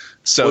Buchanan.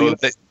 So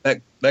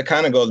that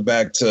kind of goes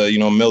back to,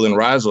 Milton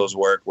Raso's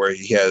work where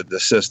he had the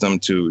system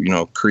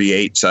to,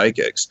 create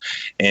psychics.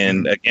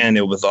 And again,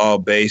 it was all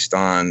based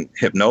on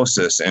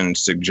hypnosis and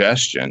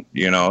suggestion,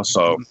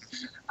 so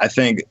I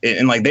think,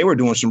 and like they were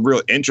doing some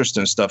real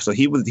interesting stuff. So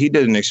he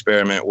did an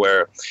experiment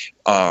where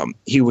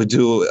he would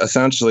do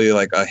essentially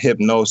like a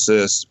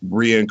hypnosis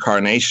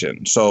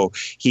reincarnation. So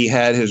he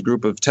had his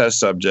group of test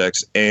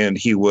subjects and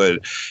he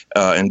would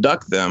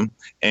induct them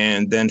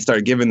and then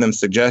start giving them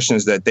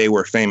suggestions that they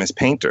were famous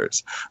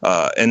painters.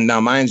 And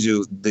now, mind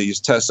you, these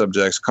test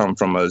subjects come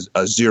from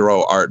a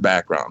zero art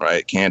background,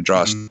 right? Can't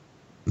draw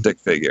a stick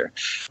figure.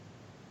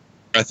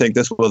 I think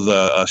this was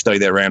a study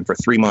that ran for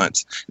 3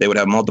 months. They would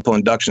have multiple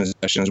induction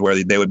sessions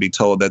where they would be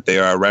told that they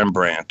are a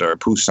Rembrandt or a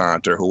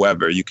Poussin or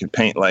whoever. You can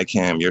paint like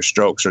him. Your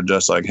strokes are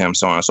just like him,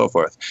 so on and so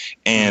forth.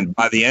 And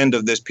by the end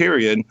of this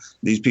period,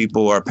 these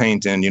people are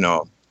painting,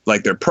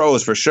 like they're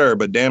pros for sure,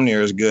 but damn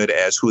near as good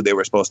as who they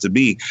were supposed to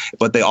be.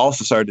 But they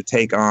also started to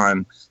take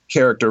on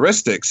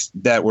characteristics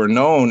that were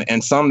known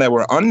and some that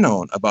were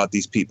unknown about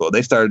these people.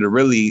 They started to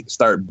really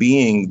start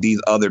being these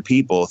other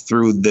people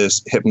through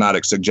this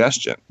hypnotic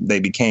suggestion.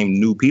 They became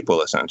new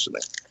people,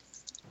 essentially.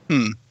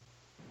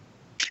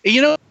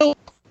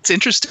 It's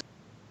interesting.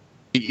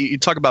 You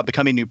talk about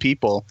becoming new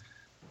people.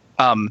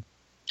 One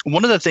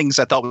of the things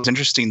I thought was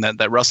interesting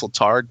that Russell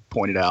Targ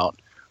pointed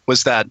out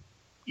was that,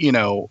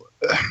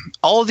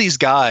 all of these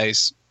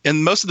guys,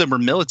 and most of them were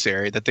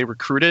military, that they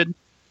recruited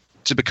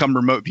to become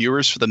remote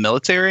viewers for the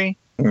military.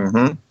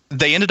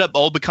 They ended up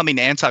all becoming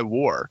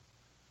anti-war.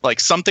 Like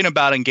something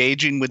about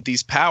engaging with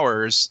these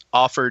powers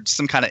offered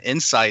some kind of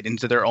insight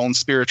into their own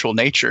spiritual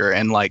nature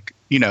and like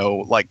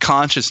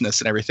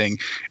consciousness and everything.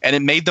 And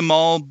it made them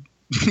all,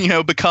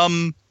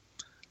 become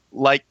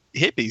like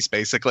hippies,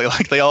 basically.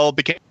 Like they all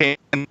became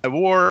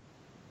anti-war,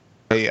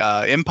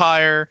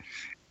 empire.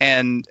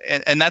 And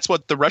that's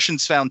what the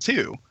Russians found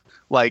too.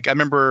 Like I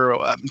remember,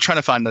 I'm trying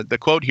to find the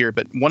quote here,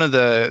 but one of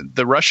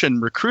the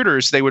Russian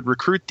recruiters, they would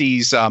recruit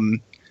these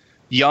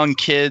young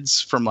kids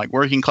from like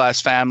working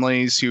class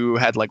families who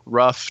had like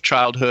rough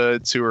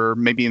childhoods, who were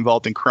maybe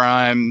involved in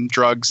crime,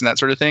 drugs, and that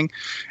sort of thing.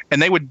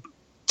 And they would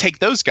take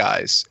those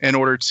guys in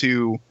order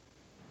to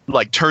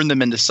like turn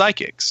them into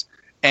psychics.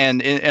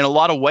 And in a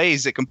lot of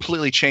ways, it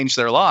completely changed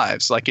their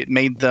lives. Like it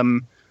made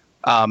them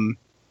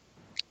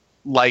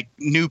like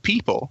new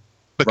people.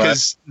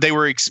 Because they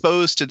were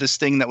exposed to this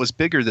thing that was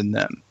bigger than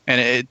them, and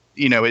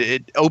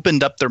it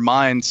opened up their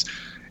minds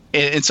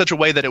in such a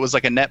way that it was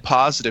like a net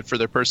positive for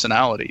their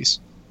personalities.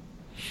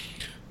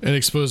 And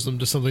expose them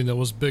to something that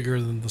was bigger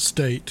than the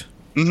state.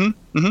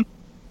 Mm-hmm. Mm-hmm.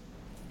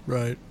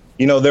 Right.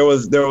 You know, there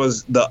was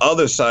the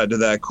other side to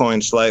that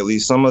coin slightly.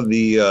 Some of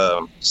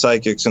the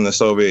psychics in the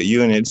Soviet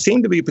Union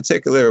seemed to be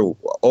particular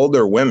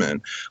older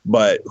women,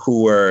 but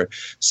who were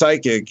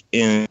psychic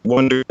in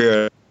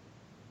wonder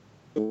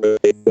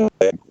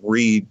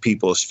read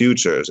people's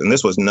futures. And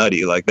this was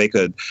nutty. Like they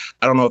could,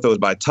 I don't know if it was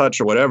by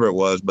touch or whatever it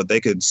was, but they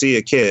could see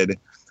a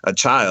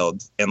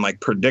child and like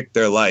predict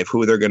their life,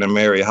 who they're going to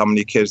marry, how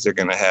many kids they're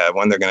going to have,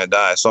 when they're going to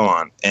die, so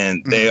on.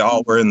 And they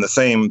all were in the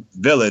same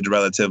village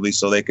relatively,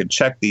 so they could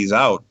check these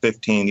out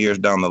 15 years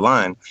down the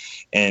line.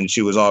 And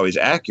she was always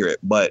accurate,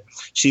 but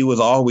she was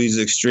always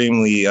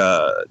extremely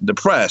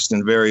depressed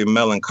and very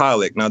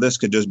melancholic. Now, this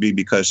could just be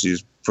because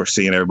she's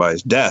foreseeing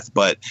everybody's death,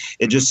 but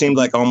it just seemed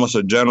like almost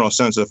a general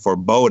sense of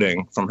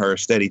foreboding from her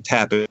steady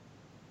tapping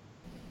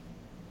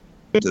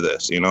into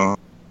this, you know?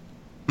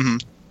 Mm-hmm.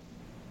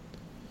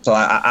 So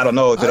I don't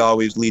know if it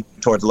always leads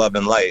towards love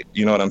and light.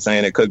 You know what I'm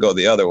saying? It could go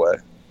the other way.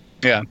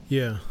 Yeah.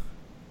 Yeah.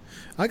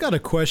 I got a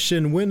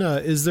question. When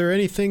is there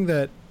anything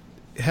that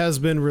has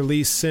been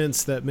released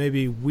since that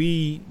maybe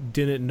we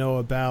didn't know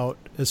about,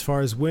 as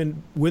far as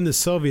when the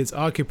Soviets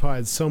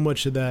occupied so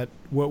much of that,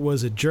 what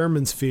was a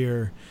German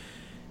sphere?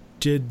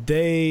 Did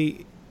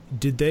they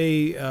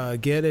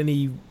get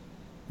any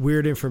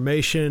weird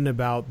information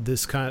about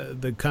this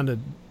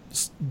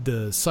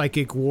the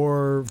psychic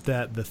war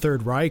that the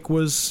Third Reich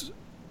was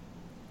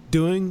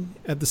doing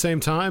at the same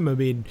time? I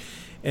mean,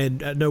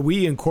 and I know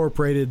we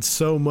incorporated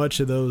so much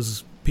of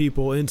those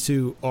people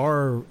into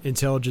our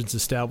intelligence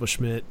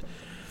establishment.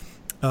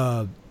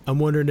 I'm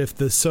wondering if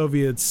the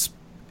Soviets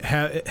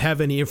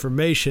have any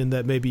information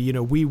that maybe, you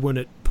know, we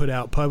wouldn't put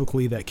out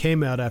publicly that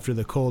came out after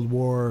the Cold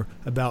War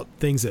about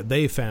things that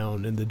they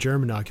found in the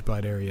German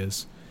occupied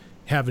areas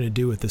having to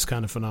do with this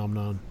kind of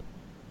phenomenon.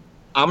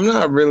 I'm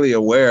not really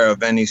aware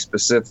of any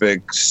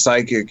specific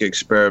psychic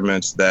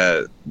experiments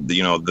that,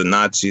 you know, the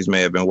Nazis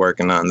may have been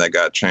working on that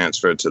got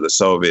transferred to the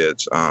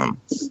Soviets.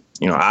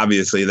 You know,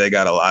 obviously they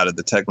got a lot of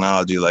the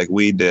technology like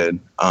we did.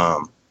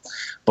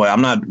 But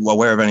I'm not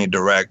aware of any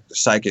direct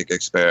psychic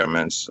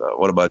experiments.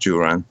 What about you,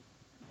 Ryan?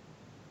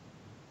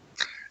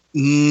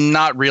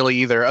 Not really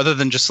either, other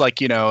than just like,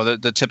 you know,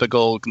 the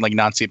typical like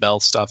Nazi Bell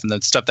stuff and the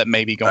stuff that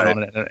may be going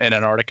on in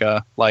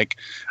Antarctica. Like,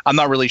 I'm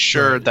not really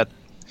sure that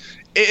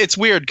it's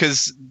weird,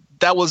 because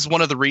that was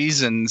one of the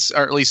reasons,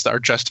 or at least our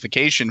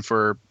justification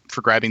for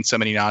grabbing so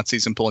many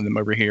Nazis and pulling them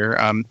over here,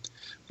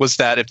 was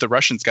that if the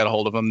Russians got a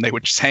hold of them, they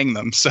would just hang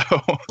them. So,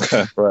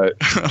 right.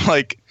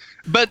 Like,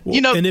 but you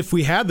know, and if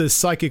we had this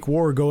psychic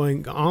war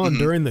going on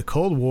during the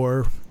Cold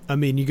War, I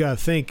mean, you got to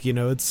think, you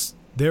know,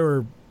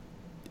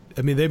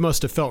 they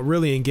must have felt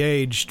really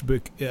engaged,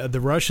 the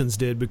Russians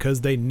did,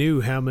 because they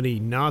knew how many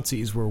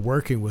Nazis were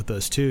working with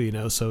us too, you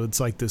know, so it's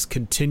like this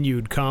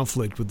continued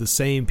conflict with the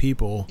same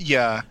people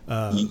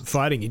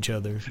fighting each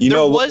other.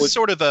 There was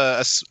sort of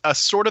a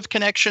sort of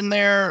connection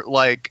there,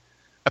 like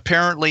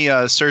apparently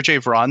Sergei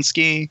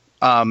Vronsky,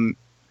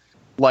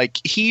 like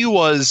he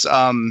was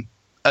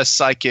a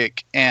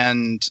psychic,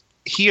 and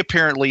he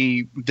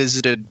apparently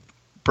visited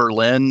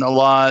Berlin a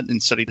lot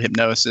and studied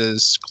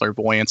hypnosis,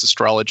 clairvoyance,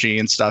 astrology,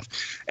 and stuff.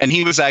 And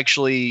he was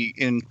actually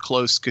in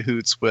close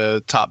cahoots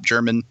with top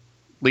German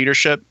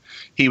leadership.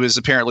 He was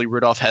apparently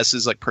Rudolf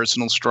Hess's like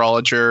personal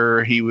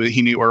astrologer. He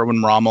knew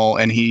Erwin Rommel,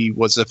 and he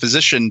was a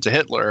physician to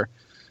Hitler.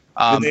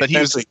 Did they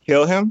actually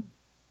kill him?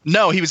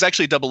 No, he was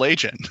actually a double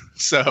agent.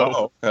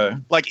 So,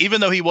 like, even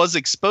though he was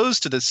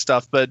exposed to this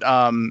stuff, but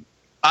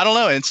I don't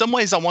know. In some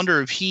ways, I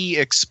wonder if he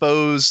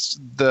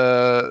exposed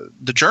the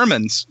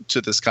Germans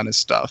to this kind of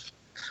stuff.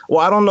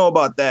 Well, I don't know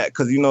about that,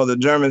 because, you know, the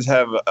Germans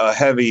have a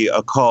heavy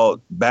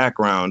occult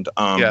background.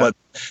 But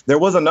there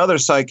was another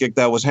psychic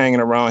that was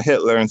hanging around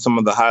Hitler and some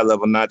of the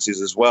high-level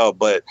Nazis as well.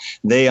 But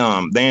they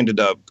ended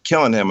up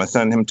killing him or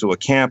sending him to a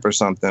camp or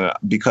something,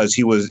 because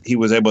he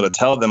was able to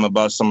tell them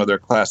about some of their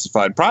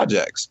classified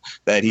projects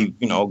that he,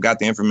 you know, got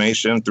the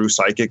information through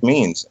psychic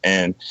means.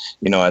 And,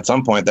 you know, at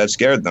some point that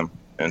scared them.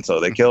 And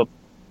so they killed him.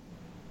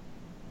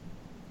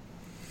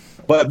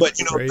 But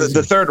you know,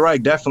 the Third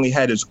Reich definitely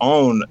had its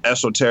own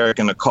esoteric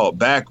and occult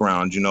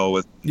background, you know,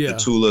 with the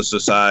Tula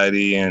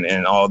Society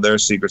and all their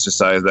secret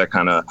societies that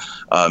kind of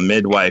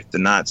midwife the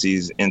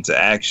Nazis into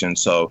action.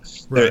 So,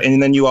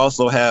 and then you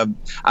also have,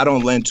 I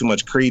don't lend too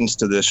much credence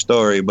to this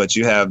story, but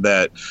you have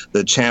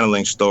the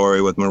channeling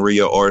story with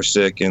Maria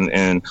Orsic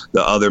and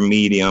the other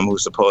medium who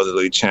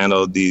supposedly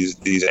channeled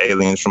these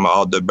aliens from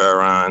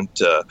Aldebaran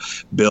to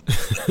build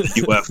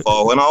the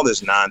UFO and all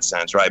this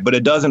nonsense, right? But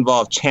it does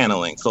involve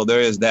channeling, so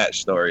there is that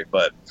story,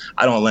 but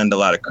I don't lend a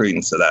lot of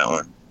credence to that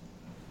one.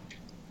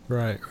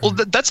 Right. Well,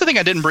 that's the thing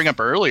I didn't bring up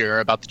earlier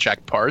about the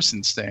Jack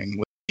Parsons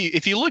thing.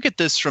 If you look at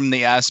this from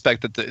the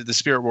aspect that the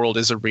spirit world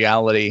is a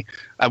reality,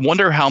 I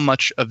wonder how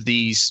much of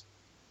these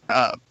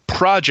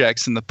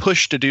projects and the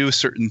push to do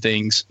certain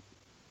things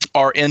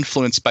are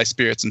influenced by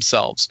spirits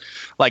themselves.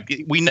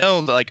 Like we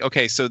know that, like,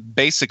 okay, so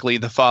basically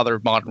the father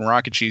of modern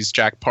rocketry is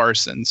Jack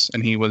Parsons,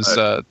 and he was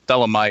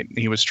Thelemite, and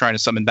he was trying to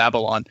summon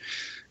Babylon.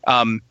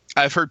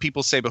 I've heard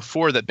people say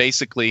before that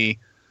basically,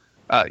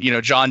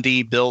 John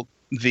Dee built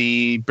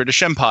the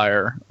British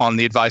Empire on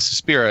the advice of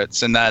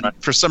spirits, and that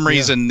for some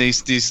reason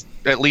these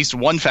at least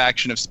one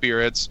faction of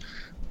spirits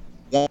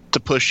want to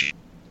push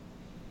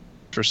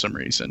for some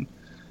reason.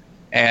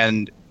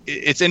 And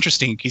it's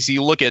interesting because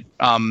you look at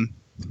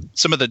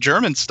some of the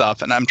German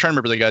stuff, and I'm trying to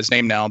remember the guy's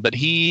name now, but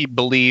he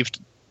believed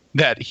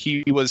that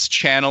he was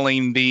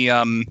channeling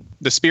the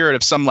spirit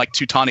of some like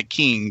Teutonic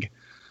king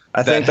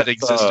that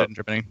existed in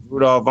Germany.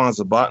 Rudolf von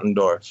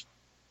Bottendorf.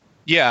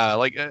 Yeah,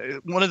 like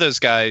one of those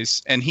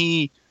guys, and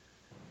he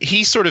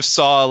sort of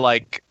saw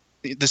like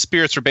the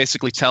spirits were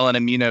basically telling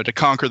him, to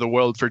conquer the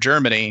world for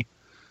Germany,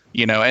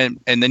 and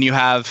then you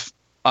have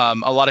a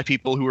lot of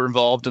people who were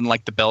involved in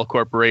like the Bell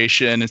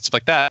Corporation and stuff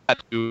like that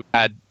who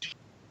had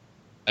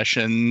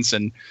sessions,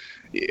 and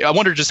I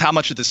wonder just how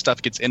much of this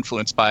stuff gets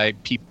influenced by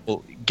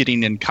people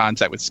getting in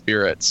contact with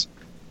spirits.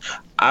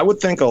 I would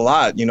think a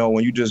lot.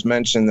 When you just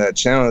mentioned that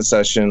channeling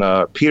session,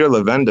 Peter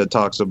Levenda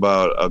talks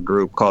about a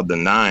group called the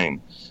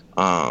Nine.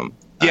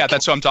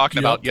 That's what I'm talking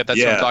about. Yeah, that's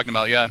what I'm talking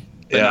about. Yeah.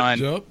 Nine.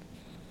 Yep.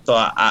 So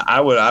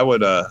I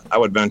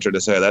would venture to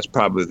say that's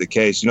probably the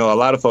case. A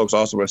lot of folks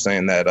also were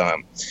saying that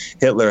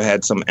Hitler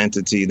had some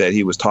entity that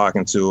he was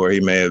talking to, or he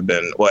may have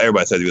been. Well,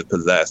 everybody said he was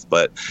possessed,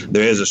 but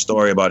there is a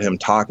story about him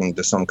talking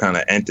to some kind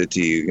of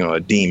entity, a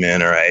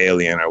demon or an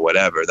alien or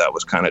whatever that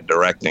was kind of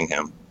directing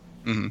him.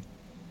 Mm-hmm.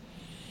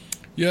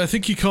 Yeah, I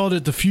think he called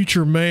it the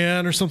future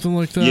man or something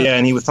like that. Yeah,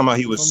 and he was talking about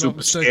he was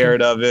super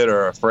scared of it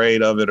or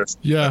afraid of it or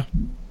something.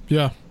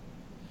 Yeah.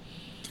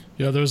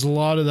 There's a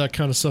lot of that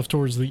kind of stuff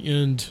towards the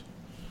end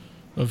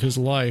of his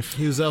life.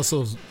 He was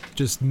also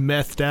just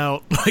methed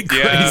out like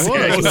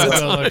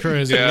crazy.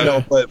 Crazy.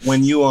 Yeah. But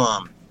when you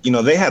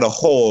they had a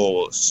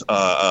whole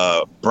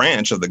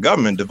branch of the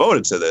government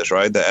devoted to this,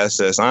 right? The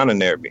SS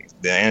Ahnenerbe,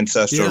 the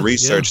Ancestral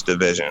Research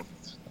Division.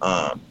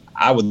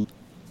 I would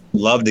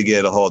love to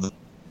get a hold of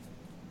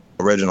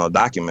original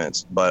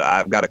documents, but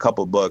I've got a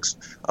couple books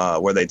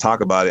where they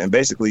talk about it, and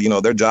basically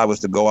their job was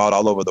to go out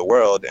all over the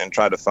world and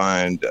try to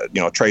find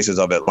traces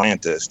of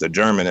Atlantis, the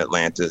German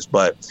Atlantis,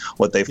 but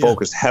what they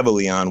focused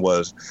heavily on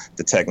was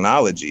the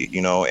technology,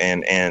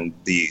 and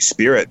the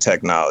spirit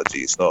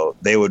technology. So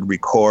they would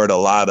record a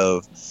lot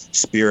of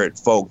spirit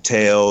folk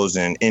tales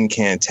and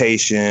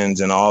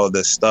incantations and all of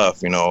this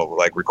stuff,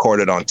 like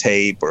recorded on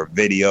tape or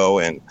video,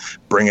 and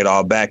bring it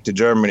all back to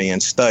Germany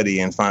and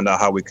study and find out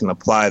how we can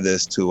apply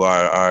this to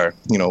our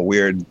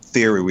weird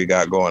theory we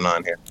got going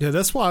on here. Yeah,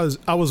 that's why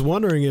I was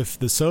wondering if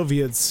the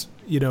Soviets,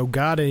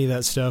 got any of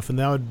that stuff, and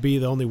that would be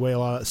the only way a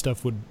lot of that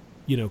stuff would,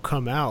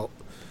 come out.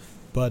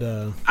 But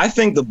I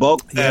think the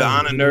bulk of that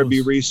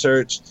Ahnenerbe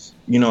research,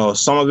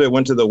 some of it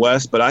went to the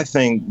West, but I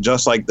think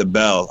just like the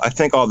Bell, I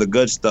think all the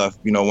good stuff,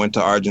 went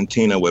to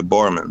Argentina with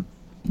Bormann.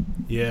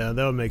 Yeah,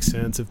 that would make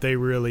sense if they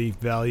really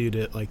valued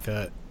it like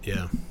that.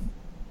 Yeah.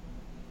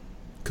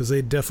 Because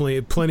they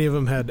definitely, plenty of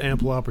them had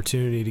ample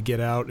opportunity to get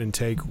out and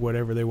take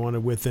whatever they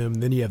wanted with them.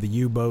 Then you have the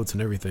U-boats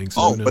and everything.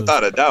 So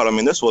without a doubt. I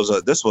mean, this was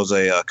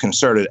a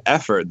concerted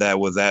effort that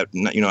was after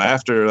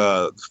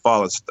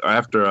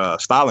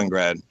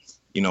Stalingrad.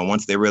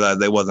 Once they realized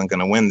they wasn't going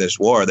to win this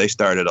war, they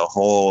started a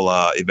whole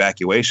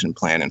evacuation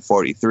plan in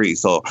 1943.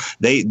 So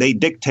they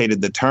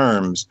dictated the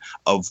terms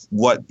of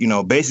what,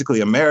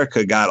 basically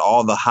America got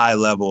all the high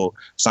level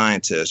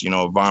scientists,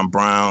 von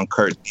Braun,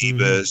 Kurt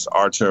Debus,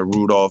 Arthur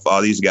Rudolph, all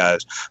these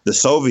guys. The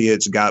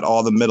Soviets got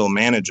all the middle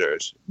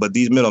managers, but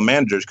these middle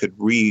managers could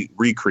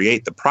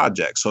recreate the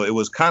project. So it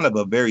was kind of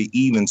a very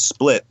even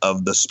split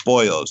of the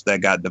spoils that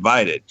got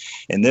divided.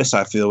 And this,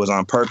 I feel, was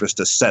on purpose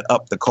to set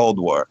up the Cold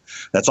War.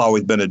 That's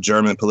always been a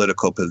German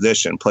political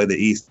position: play the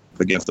East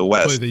against the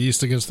West. Play the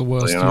East against the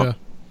West. Yeah,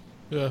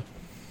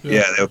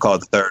 they would call it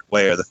the third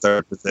way or the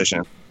third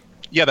position.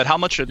 Yeah, but how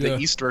much of the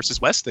East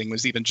versus West thing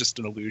was even just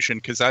an illusion?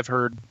 Because I've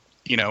heard,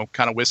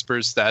 kind of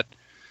whispers that,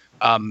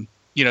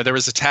 there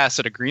was a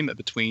tacit agreement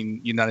between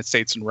United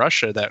States and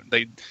Russia that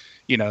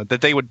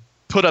they would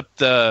put up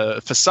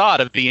the facade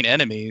of being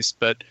enemies,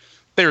 but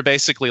they were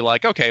basically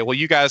like, okay, well,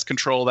 you guys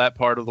control that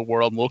part of the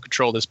world, and we'll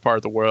control this part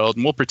of the world,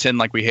 and we'll pretend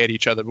like we hate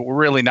each other, but we're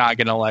really not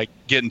going to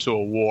get into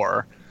a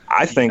war.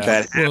 I think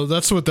that. Well,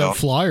 that's what that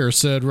flyer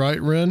said, right,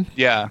 Ren?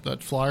 Yeah.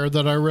 That flyer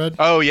that I read.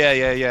 Oh,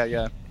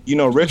 yeah.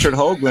 Richard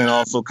Hoagland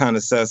also kind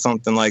of says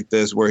something like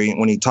this, where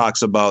when he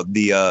talks about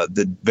the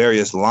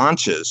various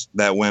launches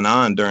that went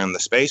on during the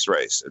space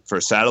race for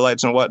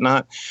satellites and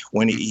whatnot,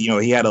 when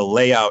he had a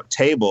layout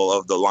table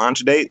of the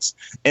launch dates,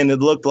 and it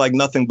looked like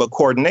nothing but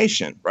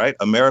coordination, right?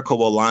 America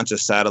will launch a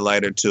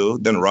satellite or two,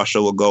 then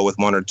Russia will go with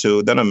one or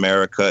two, then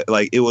America.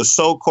 It was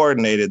so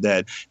coordinated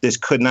that this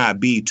could not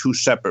be two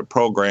separate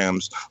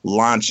programs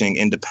launching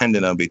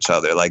independent of each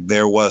other.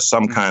 There was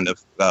some kind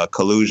of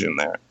collusion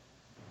there.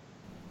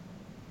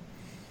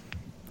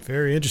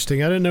 Very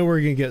interesting. I didn't know we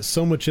were going to get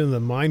so much into the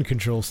mind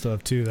control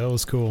stuff, too. That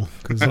was cool,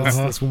 because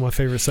that's one of my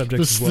favorite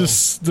subjects as well.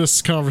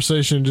 This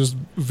conversation just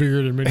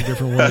veered in many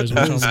different ways,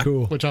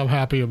 which I'm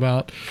happy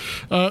about.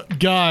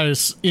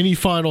 Guys, any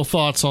final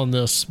thoughts on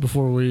this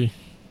before we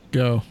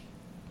go?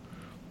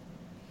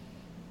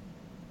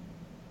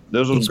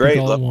 This was great.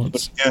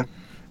 Yeah.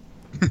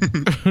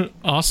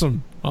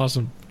 Awesome.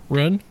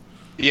 Ren?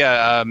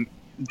 Yeah,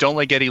 don't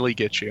let Geddy Lee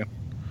get you.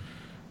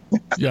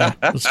 Yeah,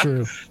 that's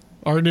true.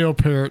 Or Neil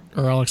Peart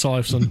or Alex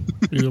Lifeson,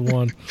 either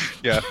one.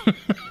 Yeah,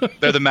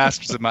 they're the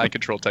masters of mind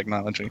control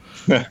technology.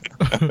 Well,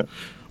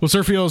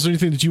 Sergio, is there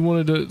anything that you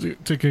wanted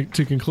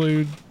to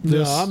conclude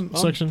this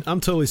section?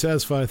 I'm totally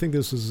satisfied. I think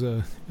this was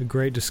a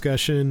great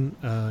discussion,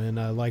 and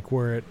I like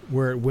where it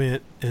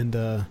went, and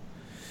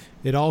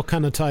it all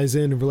kind of ties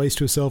in and relates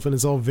to itself, and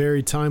it's all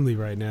very timely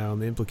right now,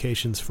 and the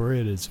implications for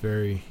it is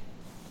very,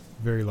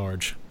 very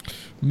large.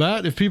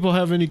 Matt, if people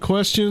have any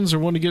questions or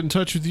want to get in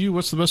touch with you,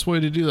 what's the best way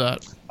to do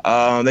that?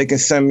 They can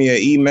send me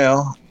an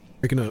email.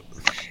 Picking up.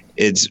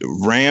 It's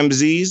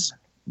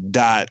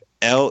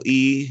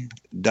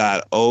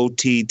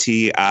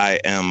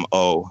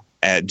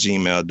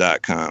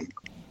ramses.le.ottimo@gmail.com.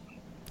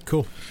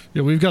 Cool.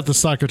 Yeah, we've got the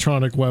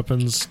psychotronic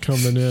weapons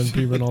coming in,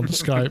 even on the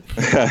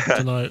Skype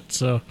tonight.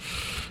 So,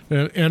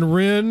 and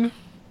Ren,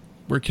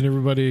 where can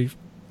everybody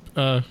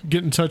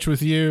get in touch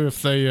with you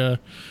if they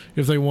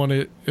want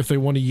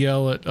to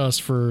yell at us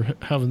for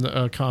having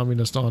the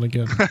communist on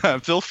again?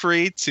 Feel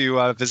free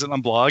to visit my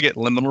blog at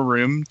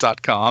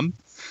liminalroom.com.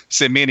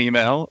 Send me an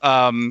email.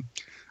 I'm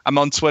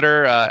on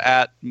Twitter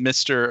at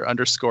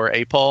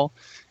Mr_Apol,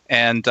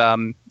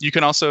 and you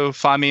can also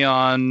find me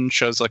on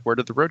shows like Where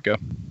Did the Road Go?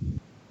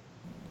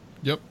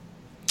 Yep.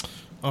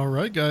 All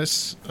right,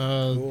 guys.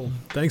 Cool.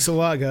 Thanks a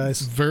lot,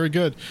 guys. Very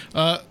good.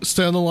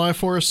 Stay on the line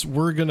for us.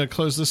 We're going to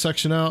close this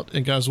section out,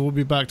 and guys, we'll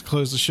be back to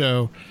close the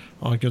show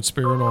on Good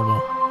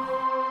Spiranormal.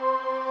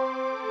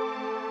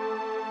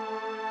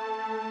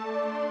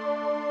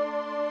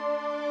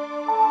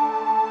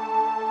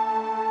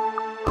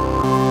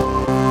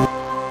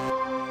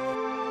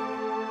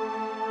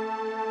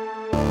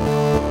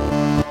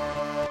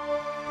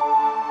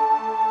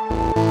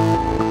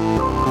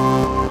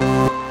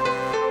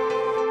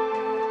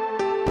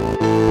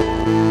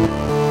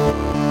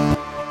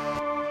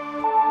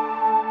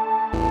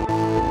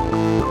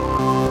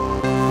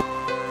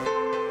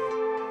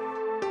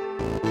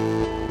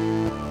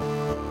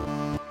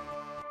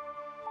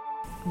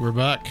 We're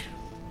back.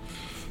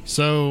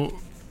 So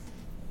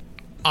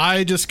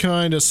I just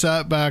kind of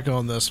sat back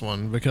on this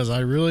one because I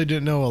really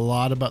didn't know a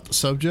lot about the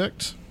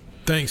subject.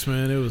 Thanks,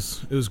 man. It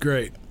was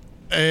great.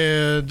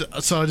 And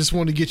so I just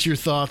wanted to get your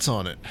thoughts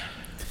on it.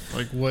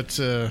 Like, what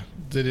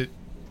did it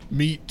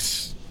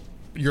meet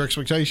your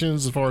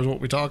expectations as far as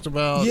what we talked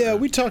about? Yeah,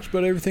 we talked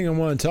about everything I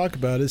want to talk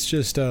about. It's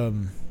just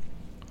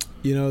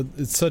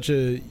it's such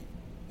a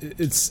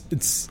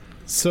it's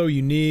so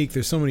unique.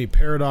 There's so many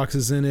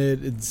paradoxes in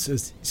it. It's a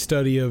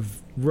study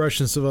of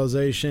Russian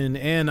civilization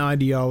and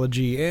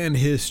ideology and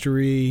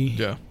history,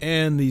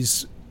 and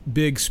these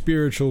big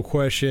spiritual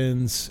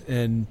questions.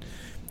 And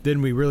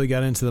then we really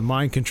got into the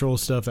mind control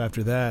stuff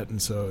after that.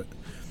 And so,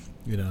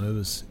 it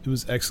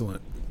was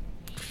excellent.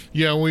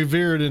 Yeah, we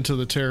veered into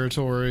the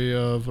territory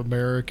of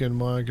American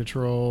mind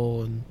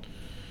control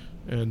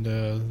and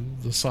the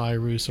psi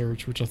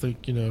research, which I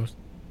think,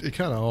 it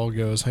kind of all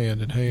goes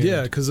hand in hand.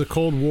 Yeah, because the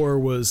Cold War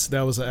was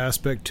an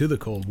aspect to the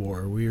Cold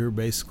War. We were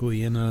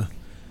basically in a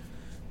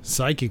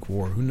psychic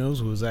war. Who knows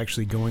what was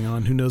actually going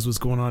on? Who knows what's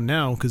going on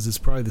now? Because it's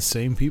probably the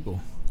same people.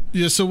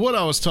 Yeah, so what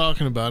I was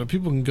talking about, and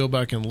people can go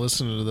back and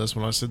listen to this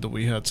when I said that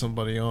we had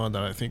somebody on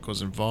that I think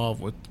was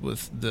involved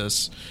with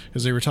this,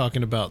 is they were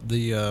talking about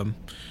the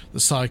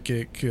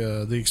psychic,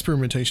 the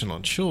experimentation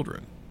on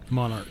children.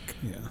 Monarch,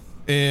 yeah.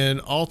 And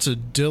Alta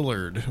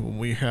Dillard, when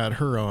we had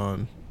her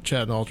on,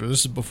 Chad and Alter,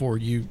 this is before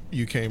you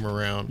came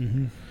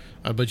around,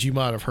 but you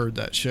might have heard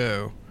that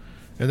show.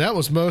 And that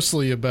was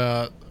mostly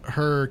about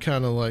her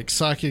kind of like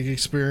psychic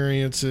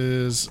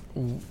experiences,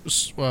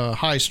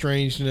 high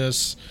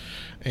strangeness,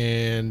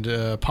 and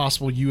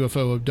possible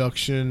UFO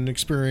abduction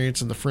experience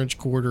in the French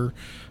Quarter.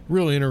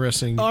 Really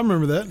interesting. I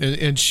remember that.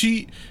 And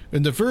she,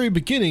 in the very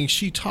beginning,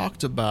 she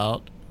talked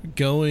about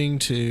going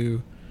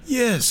to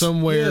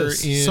somewhere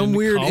in some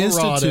weird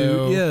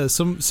Colorado.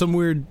 Institute. Some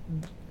weird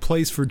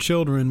place for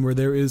children where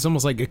there is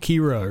almost like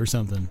Akira or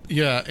something.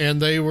 Yeah,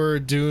 and they were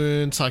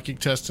doing psychic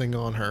testing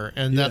on her,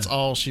 and that's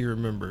all she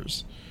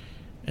remembers.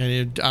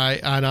 And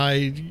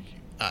I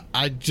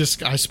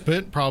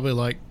spent probably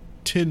like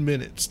 10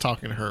 minutes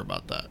talking to her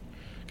about that,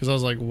 because I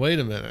was like, wait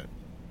a minute,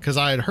 because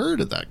I had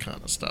heard of that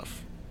kind of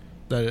stuff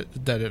that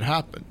it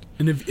happened.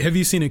 And have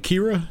you seen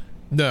Akira?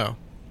 No.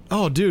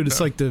 Oh, dude,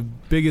 it's like the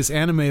biggest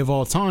anime of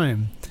all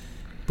time,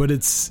 but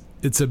it's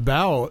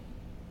about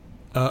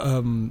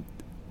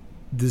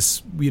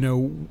this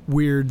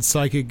weird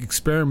psychic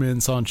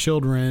experiments on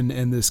children,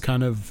 and this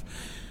kind of,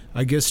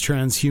 I guess,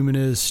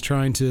 transhumanist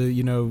trying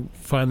to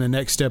find the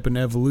next step in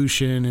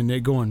evolution, and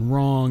it going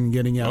wrong and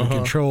getting out of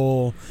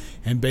control,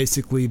 and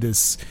basically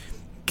this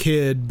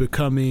kid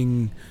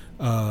becoming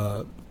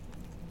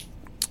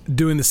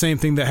doing the same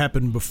thing that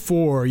happened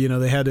before. You know,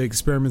 they had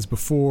experiments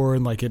before,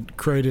 and like it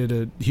created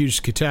a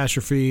huge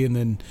catastrophe, and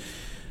then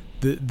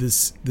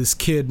this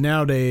kid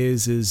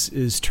nowadays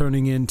is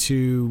turning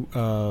into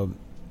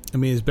I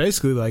mean, it's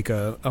basically like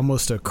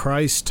almost a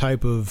Christ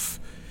type of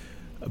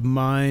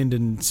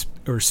mind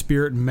or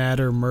spirit and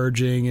matter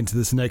merging into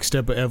this next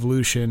step of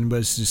evolution, but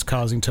it's just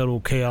causing total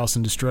chaos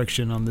and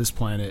destruction on this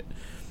planet.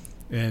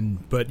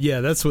 But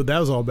yeah, that's what that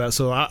was all about.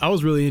 So I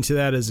was really into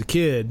that as a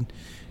kid,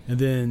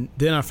 and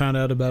then I found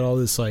out about all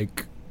this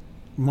like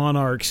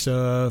Monarch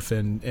stuff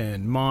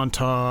and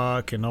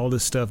Montauk and all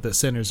this stuff that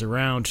centers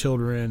around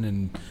children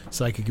and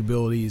psychic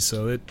abilities.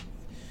 So it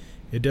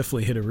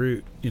definitely hit a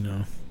root, you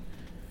know.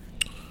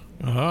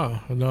 No,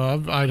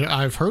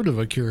 I've heard of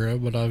Akira,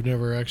 but I've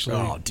never actually.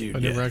 Oh, dude,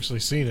 I've never actually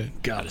seen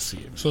it. Gotta see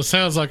it. So it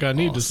sounds like I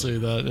need to see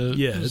that.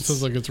 It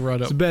sounds like it's right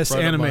up. It's the best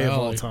right anime up my of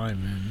all alley.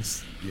 time, man.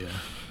 Yeah.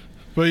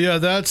 But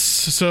yeah,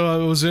 so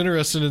I was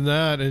interested in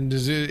that, and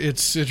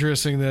it's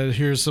interesting that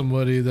here's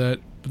somebody that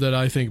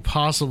I think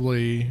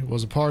possibly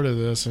was a part of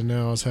this, and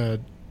now has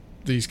had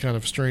these kind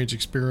of strange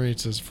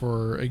experiences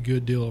for a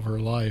good deal of her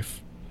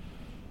life.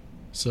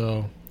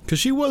 So, because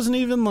she wasn't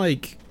even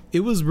like.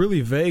 It was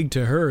really vague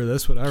to her.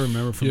 That's what I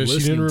remember from listening to it. Yeah,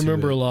 she didn't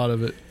remember a lot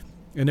of it.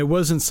 And it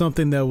wasn't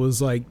something that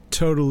was like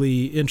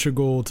totally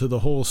integral to the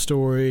whole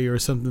story or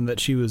something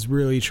that she was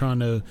really trying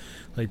to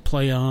like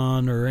play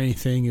on or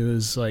anything. It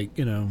was like,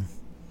 you know,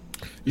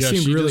 it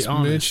seemed she really just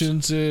honest.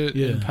 mentions it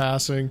in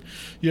passing.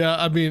 Yeah,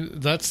 I mean,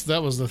 that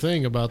was the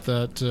thing about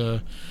that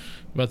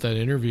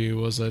interview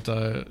was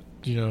that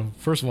you know,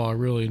 first of all, I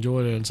really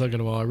enjoyed it, and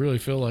second of all, I really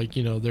feel like,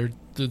 you know, they're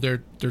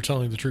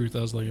telling the truth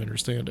as they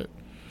understand it.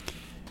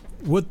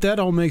 What that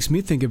all makes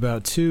me think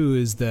about too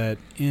is that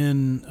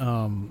in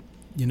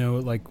you know,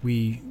 like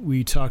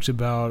we talked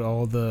about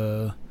all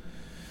the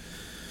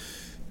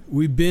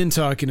we've been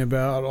talking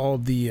about all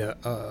the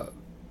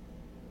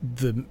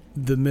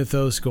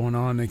mythos going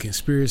on in the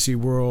conspiracy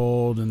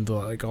world and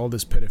like all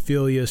this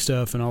pedophilia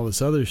stuff and all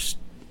this other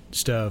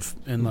stuff,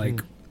 and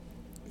like,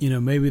 you know,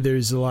 maybe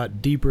there's a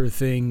lot deeper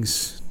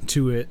things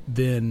to it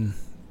than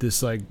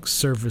this like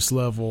surface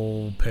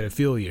level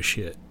pedophilia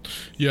shit.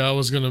 Yeah, I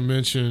was going to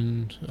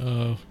mention,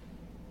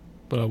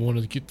 but I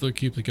wanted to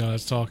keep the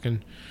guys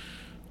talking,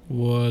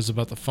 was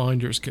about the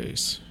Finders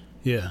case.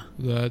 Yeah.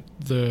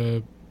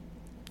 That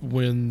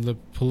when the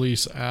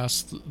police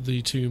asked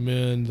the two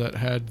men that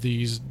had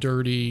these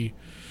dirty,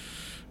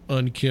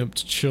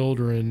 unkempt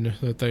children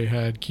that they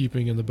had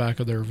keeping in the back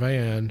of their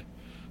van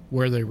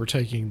where they were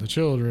taking the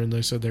children,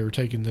 they said they were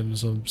taking them to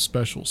some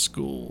special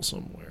school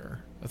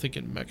somewhere, I think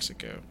in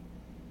Mexico.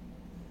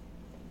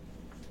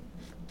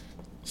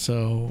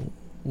 So,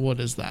 what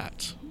is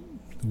that?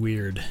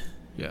 Weird.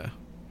 Yeah.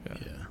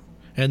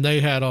 And they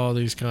had all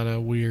these kind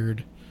of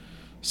weird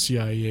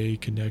CIA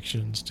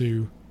connections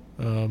too.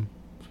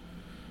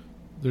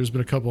 There's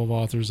been a couple of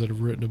authors that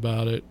have written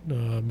about it.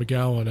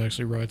 McGowan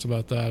actually writes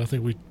about that. I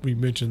think we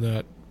mentioned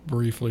that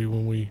briefly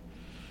when we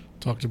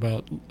talked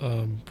about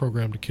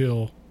Program to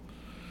Kill.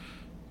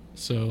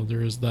 So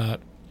there is that.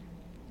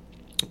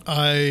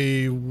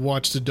 I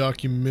watched a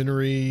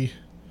documentary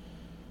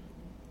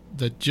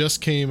that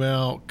just came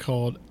out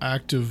called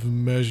Active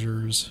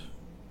Measures.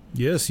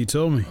 Yes, you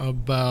told me.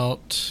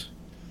 About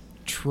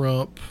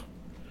Trump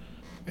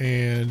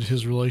and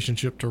his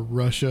relationship to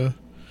Russia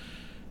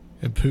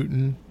and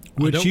Putin.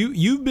 Which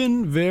you've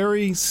been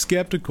very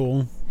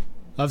skeptical.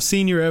 I've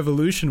seen your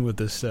evolution with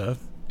this stuff.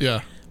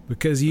 Yeah.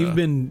 Because you've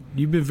been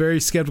very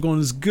skeptical,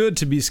 and it's good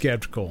to be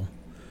skeptical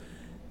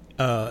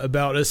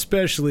about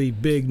especially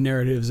big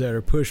narratives that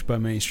are pushed by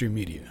mainstream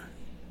media.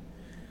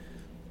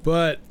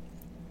 But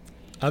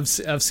I've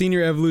seen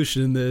your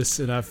evolution in this,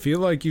 and I feel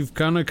like you've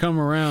kind of come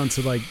around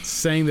to like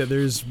saying that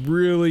there's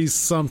really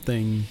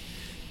something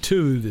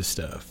to this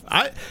stuff.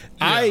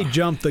 I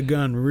jumped the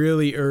gun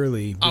really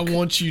early. I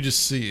want you to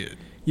see it.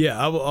 Yeah,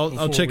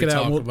 I'll check it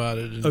out. We'll talk about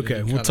it.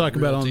 Okay, we'll talk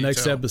about it on the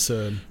next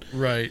episode.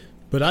 Right.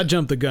 But I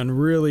jumped the gun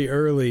really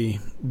early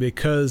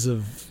because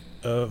of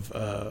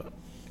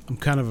I'm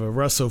kind of a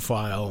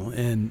Russophile,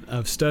 and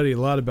I've studied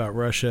a lot about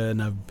Russia,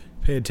 and I've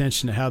paid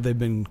attention to how they've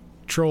been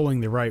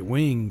trolling the right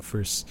wing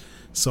for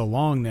so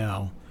long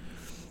now.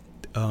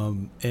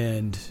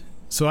 And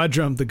so I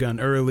jumped the gun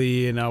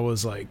early, and I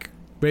was like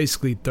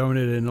basically throwing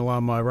it in a lot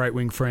of my right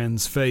wing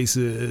friends'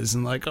 faces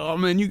and like, oh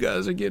man, you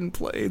guys are getting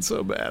played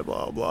so bad,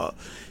 blah blah.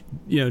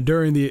 You know,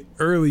 during the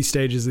early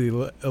stages of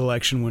the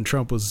election when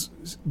Trump was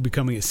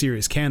becoming a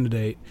serious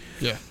candidate.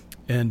 Yeah.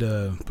 And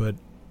but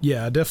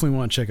yeah, I definitely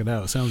want to check it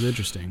out. It sounds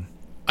interesting.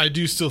 I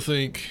do still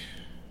think,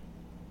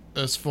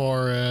 as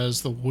far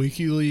as the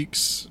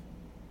WikiLeaks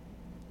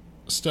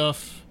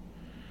stuff,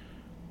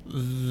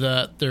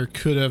 that there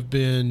could have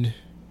been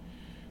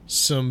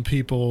some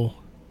people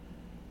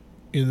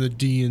in the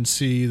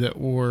DNC that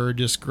were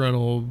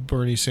disgruntled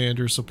Bernie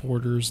Sanders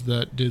supporters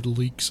that did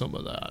leak some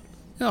of that.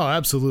 Oh,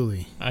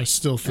 absolutely. I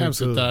still think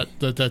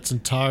that's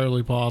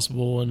entirely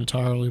possible and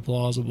entirely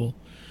plausible.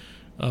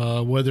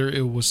 Whether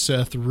it was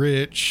Seth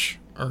Rich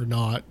or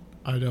not,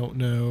 I don't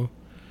know.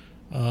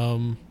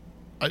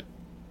 I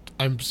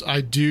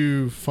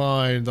do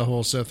find the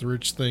whole Seth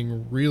Rich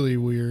thing really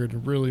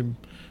weird, really,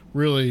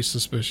 really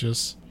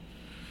suspicious.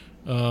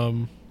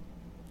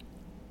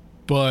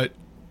 But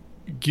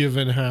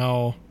given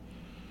how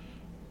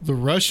the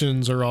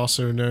Russians are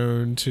also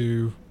known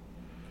to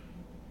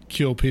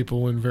kill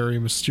people in very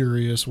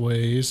mysterious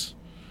ways,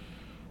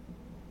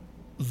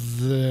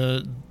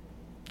 who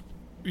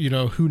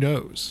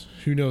knows?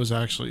 Who knows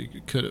actually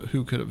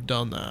who could have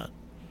done that?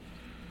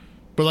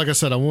 But like I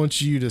said, I want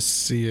you to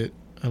see it,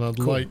 and I'd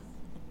like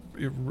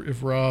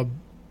if Rob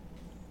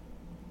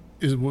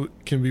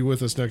can be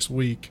with us next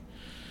week.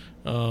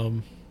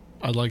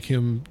 I'd like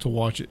him to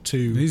watch it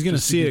too. He's going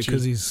to see it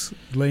because he's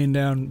laying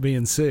down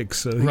being sick,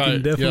 so he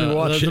can definitely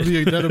watch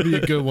it. That'll be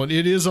a good one.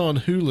 It is on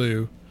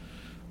Hulu,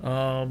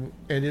 and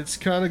it's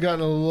kind of gotten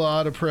a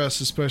lot of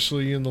press,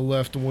 especially in the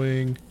left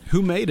wing.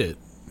 Who made it?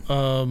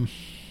 I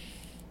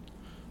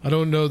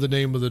don't know the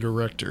name of the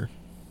director.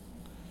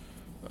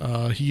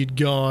 He had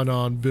gone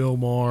on Bill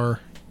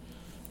Maher.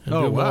 And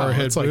Bill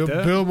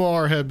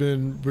Maher had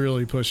been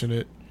really pushing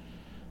it,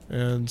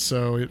 and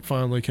so it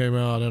finally came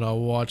out, and I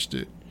watched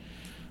it.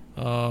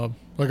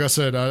 Like I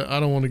said, I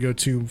don't want to go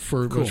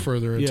much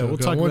further into it. We'll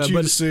talk I want about you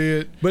it, to see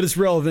it. But it's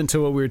relevant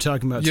to what we were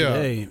talking about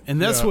today.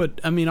 And that's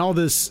what, I mean, all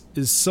this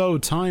is so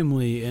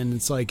timely, and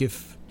it's like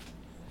if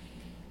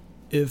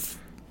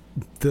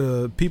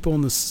the people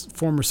in the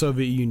former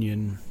Soviet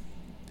Union,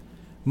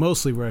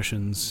 mostly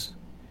Russians,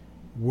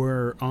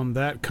 were on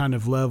that kind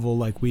of level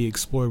like we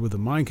explored with the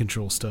mind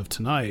control stuff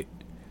tonight,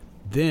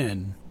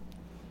 then...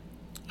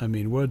 I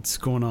mean, what's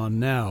going on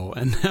now?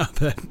 And now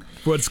that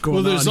what's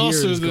going on here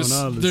is going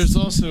on. There's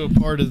also a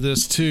part of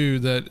this too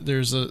that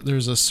there's a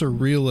very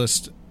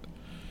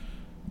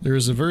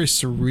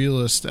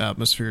surrealist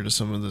atmosphere to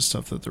some of the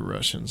stuff that the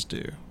Russians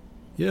do.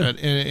 Yeah,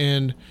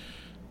 and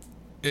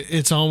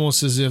it's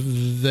almost as if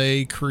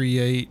they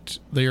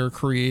are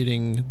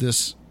creating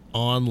this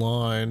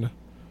online,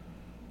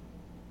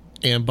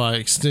 and by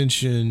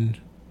extension,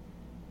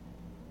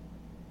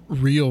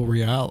 real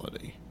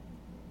reality.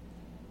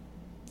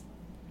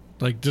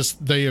 Like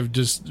they have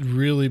just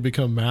really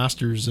become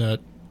masters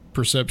at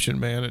perception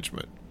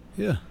management.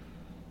 Yeah.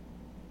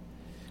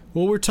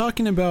 Well, we're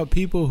talking about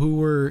people who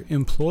were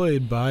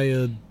employed by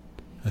an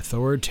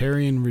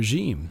authoritarian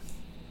regime,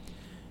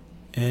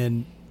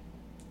 and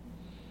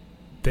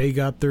they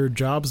got their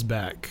jobs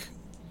back.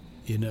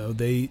 You know,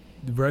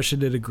 Russia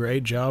did a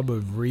great job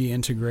of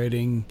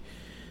reintegrating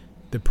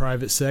the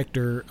private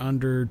sector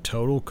under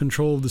total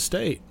control of the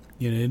state.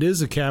 You know, it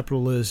is a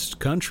capitalist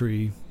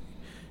country,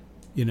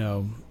 you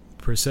know,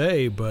 per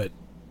se, but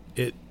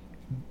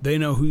they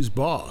know who's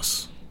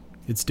boss.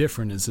 It's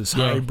different. It's this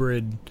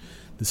hybrid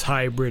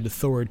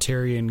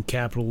authoritarian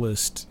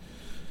capitalist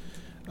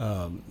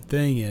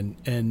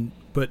thing,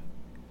 but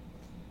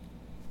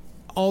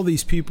all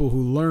these people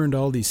who learned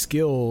all these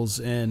skills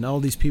and all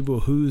these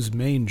people whose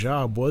main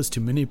job was to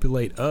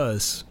manipulate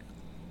us,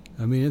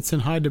 I mean, it's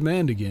in high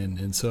demand again,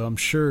 and so I'm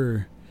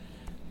sure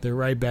they're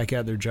right back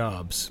at their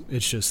jobs.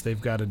 It's just they've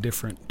got a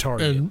different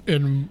target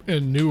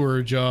and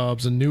newer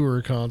jobs and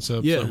newer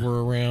concepts that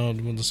were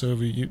around when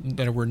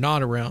that were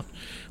not around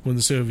when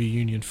the Soviet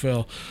Union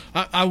fell.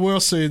 I will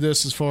say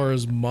this as far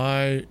as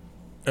my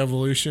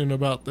evolution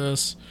about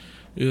this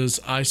is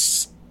I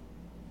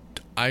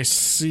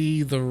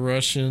see the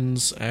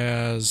Russians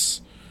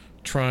as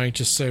trying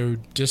to sow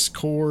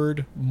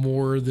discord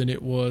more than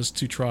it was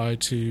to try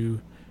to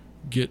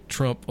get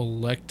Trump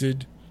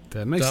elected.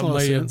 That makes a lot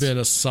of sense. That may have been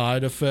a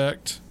side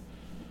effect.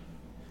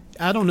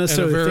 I don't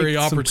necessarily and a very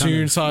think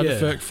opportune side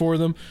effect for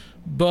them.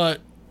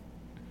 But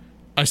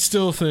I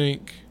still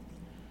think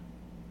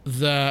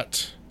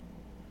that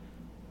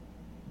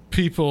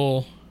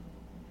people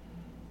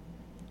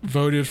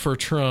voted for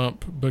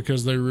Trump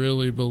because they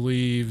really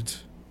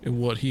believed in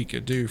what he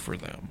could do for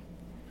them.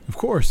 Of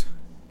course.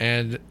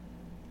 And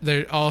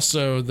they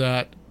also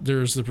that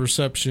there's the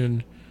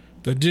perception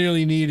that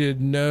really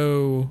needed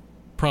no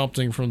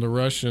prompting from the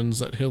Russians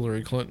that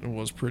Hillary Clinton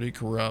was pretty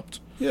corrupt.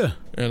 Yeah.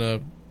 And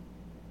a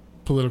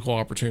political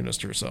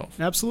opportunist herself.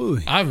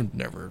 Absolutely. I've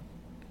never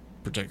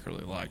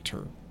particularly liked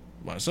her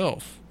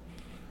myself,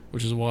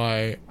 which is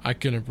why I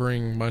couldn't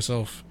bring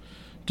myself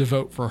to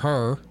vote for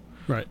her.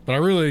 Right. But I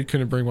really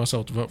couldn't bring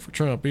myself to vote for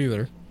Trump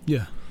either.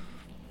 Yeah.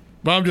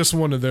 But I'm just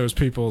one of those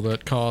people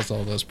that caused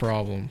all this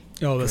problem.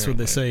 Oh, that's what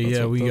they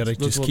say. We got to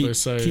just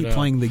keep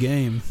playing the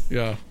game.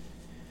 Yeah.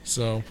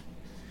 So...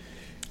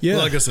 yeah,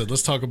 well, like I said,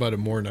 let's talk about it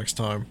more next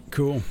time.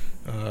 Cool.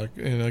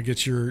 And I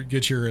get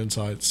your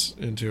insights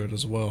into it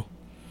as well,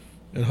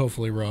 and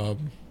hopefully Rob.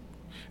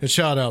 And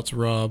shout out to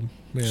Rob,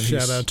 man.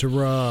 Shout out to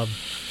Rob.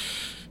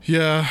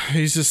 Yeah,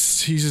 he's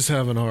just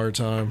having a hard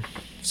time.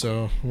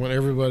 So I want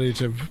everybody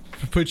to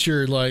put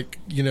your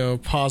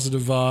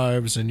positive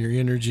vibes and your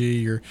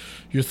energy,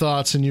 your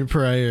thoughts and your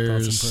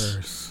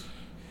prayers.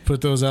 put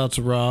those out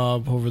to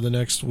Rob over the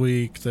next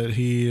week. That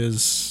he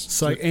is.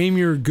 It's like aim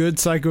your good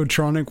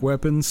psychotronic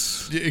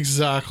weapons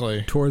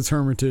exactly towards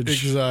Hermitage.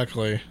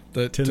 Exactly.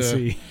 That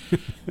Tennessee.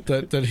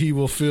 that he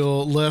will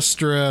feel less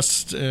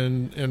stressed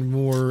and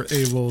more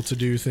able to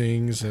do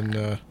things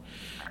and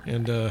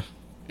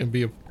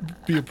be a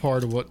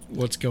part of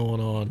what's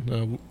going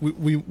on.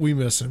 We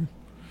miss him,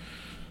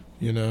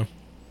 you know.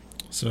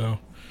 So,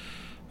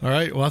 all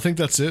right. Well, I think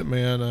that's it,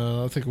 man.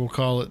 I think we'll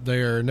call it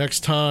there. Next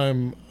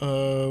time,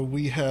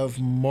 we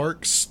have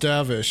Mark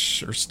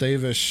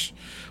Stavish.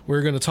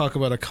 We're going to talk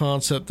about a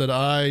concept that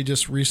I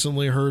just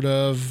recently heard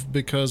of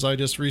because I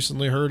just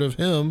recently heard of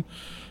him,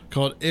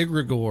 called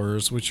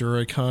egregores, which are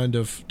a kind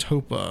of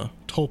tulpa.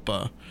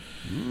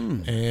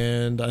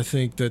 And I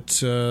think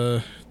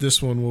that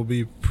this one will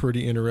be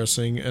pretty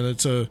interesting. And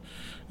it's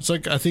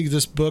like, I think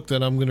this book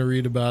that I'm going to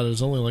read about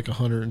is only like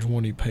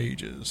 120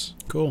 pages.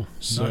 Cool.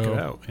 So, knock it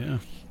out. Yeah.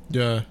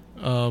 Yeah.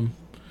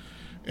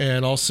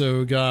 And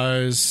also,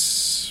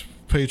 guys,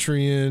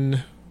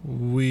 Patreon,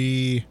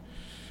 we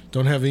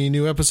don't have any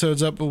new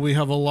episodes up, but we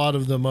have a lot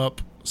of them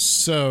up.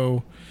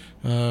 So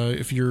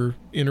if you're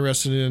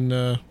interested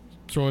in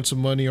throwing some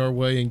money our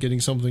way and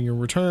getting something in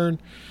return,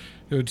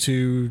 go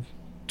to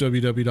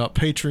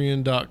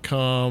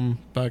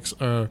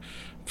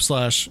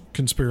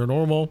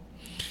www.patreon.com/conspiranormal.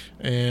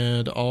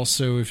 And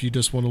also, if you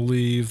just want to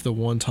leave the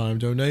one-time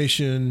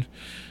donation,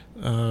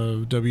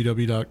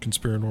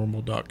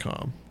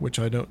 www.conspiranormal.com, which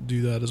I don't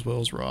do that as well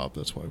as Rob.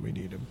 That's why we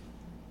need him,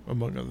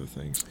 among other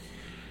things.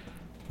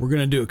 We're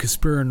going to do a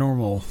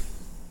Conspiranormal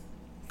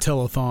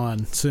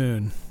telethon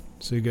soon,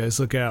 so you guys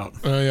look out.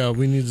 Yeah,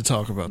 we need to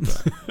talk about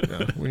that.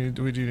 Yeah, we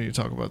do need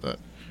to talk about that.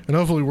 And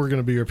hopefully we're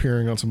going to be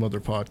appearing on some other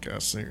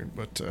podcasts soon,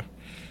 but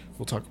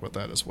we'll talk about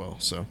that as well.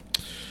 So,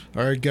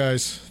 all right,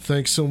 guys,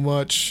 thanks so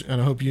much,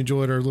 and I hope you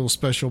enjoyed our little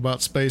special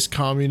about space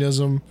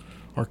communism,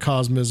 our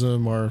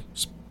cosmism, our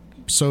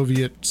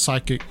Soviet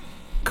psychic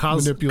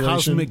manipulation.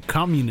 Cosmic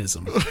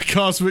communism.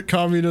 Cosmic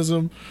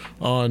communism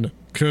on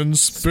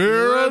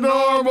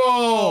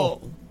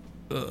Conspiranormal.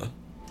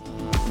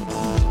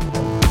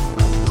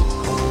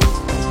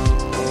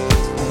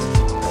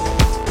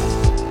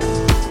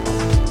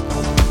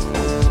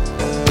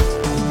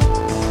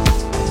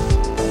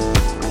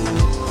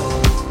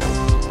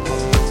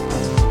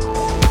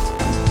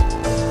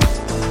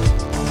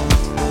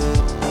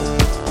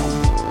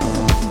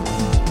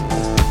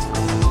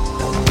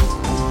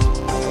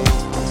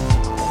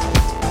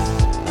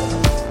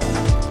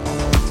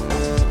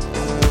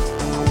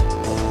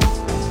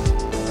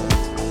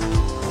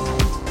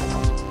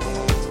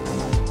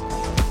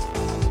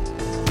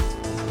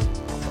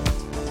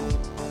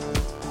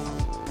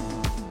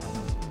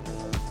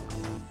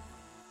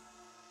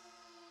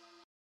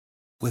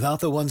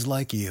 Without the ones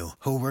like you,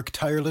 who work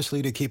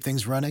tirelessly to keep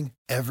things running,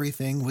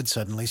 everything would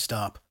suddenly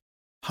stop.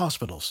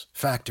 Hospitals,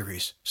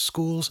 factories,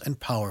 schools, and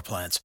power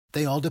plants,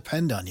 they all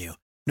depend on you.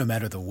 No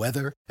matter the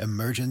weather,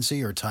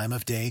 emergency, or time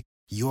of day,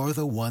 you're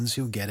the ones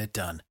who get it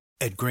done.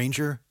 At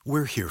Grainger,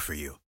 we're here for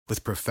you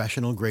with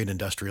professional-grade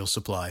industrial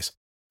supplies.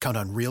 Count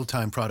on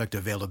real-time product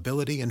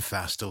availability and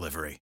fast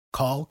delivery.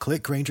 Call,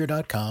 click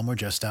Grainger.com, or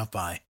just stop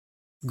by.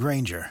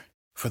 Grainger,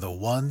 for the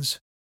ones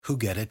who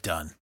get it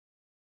done.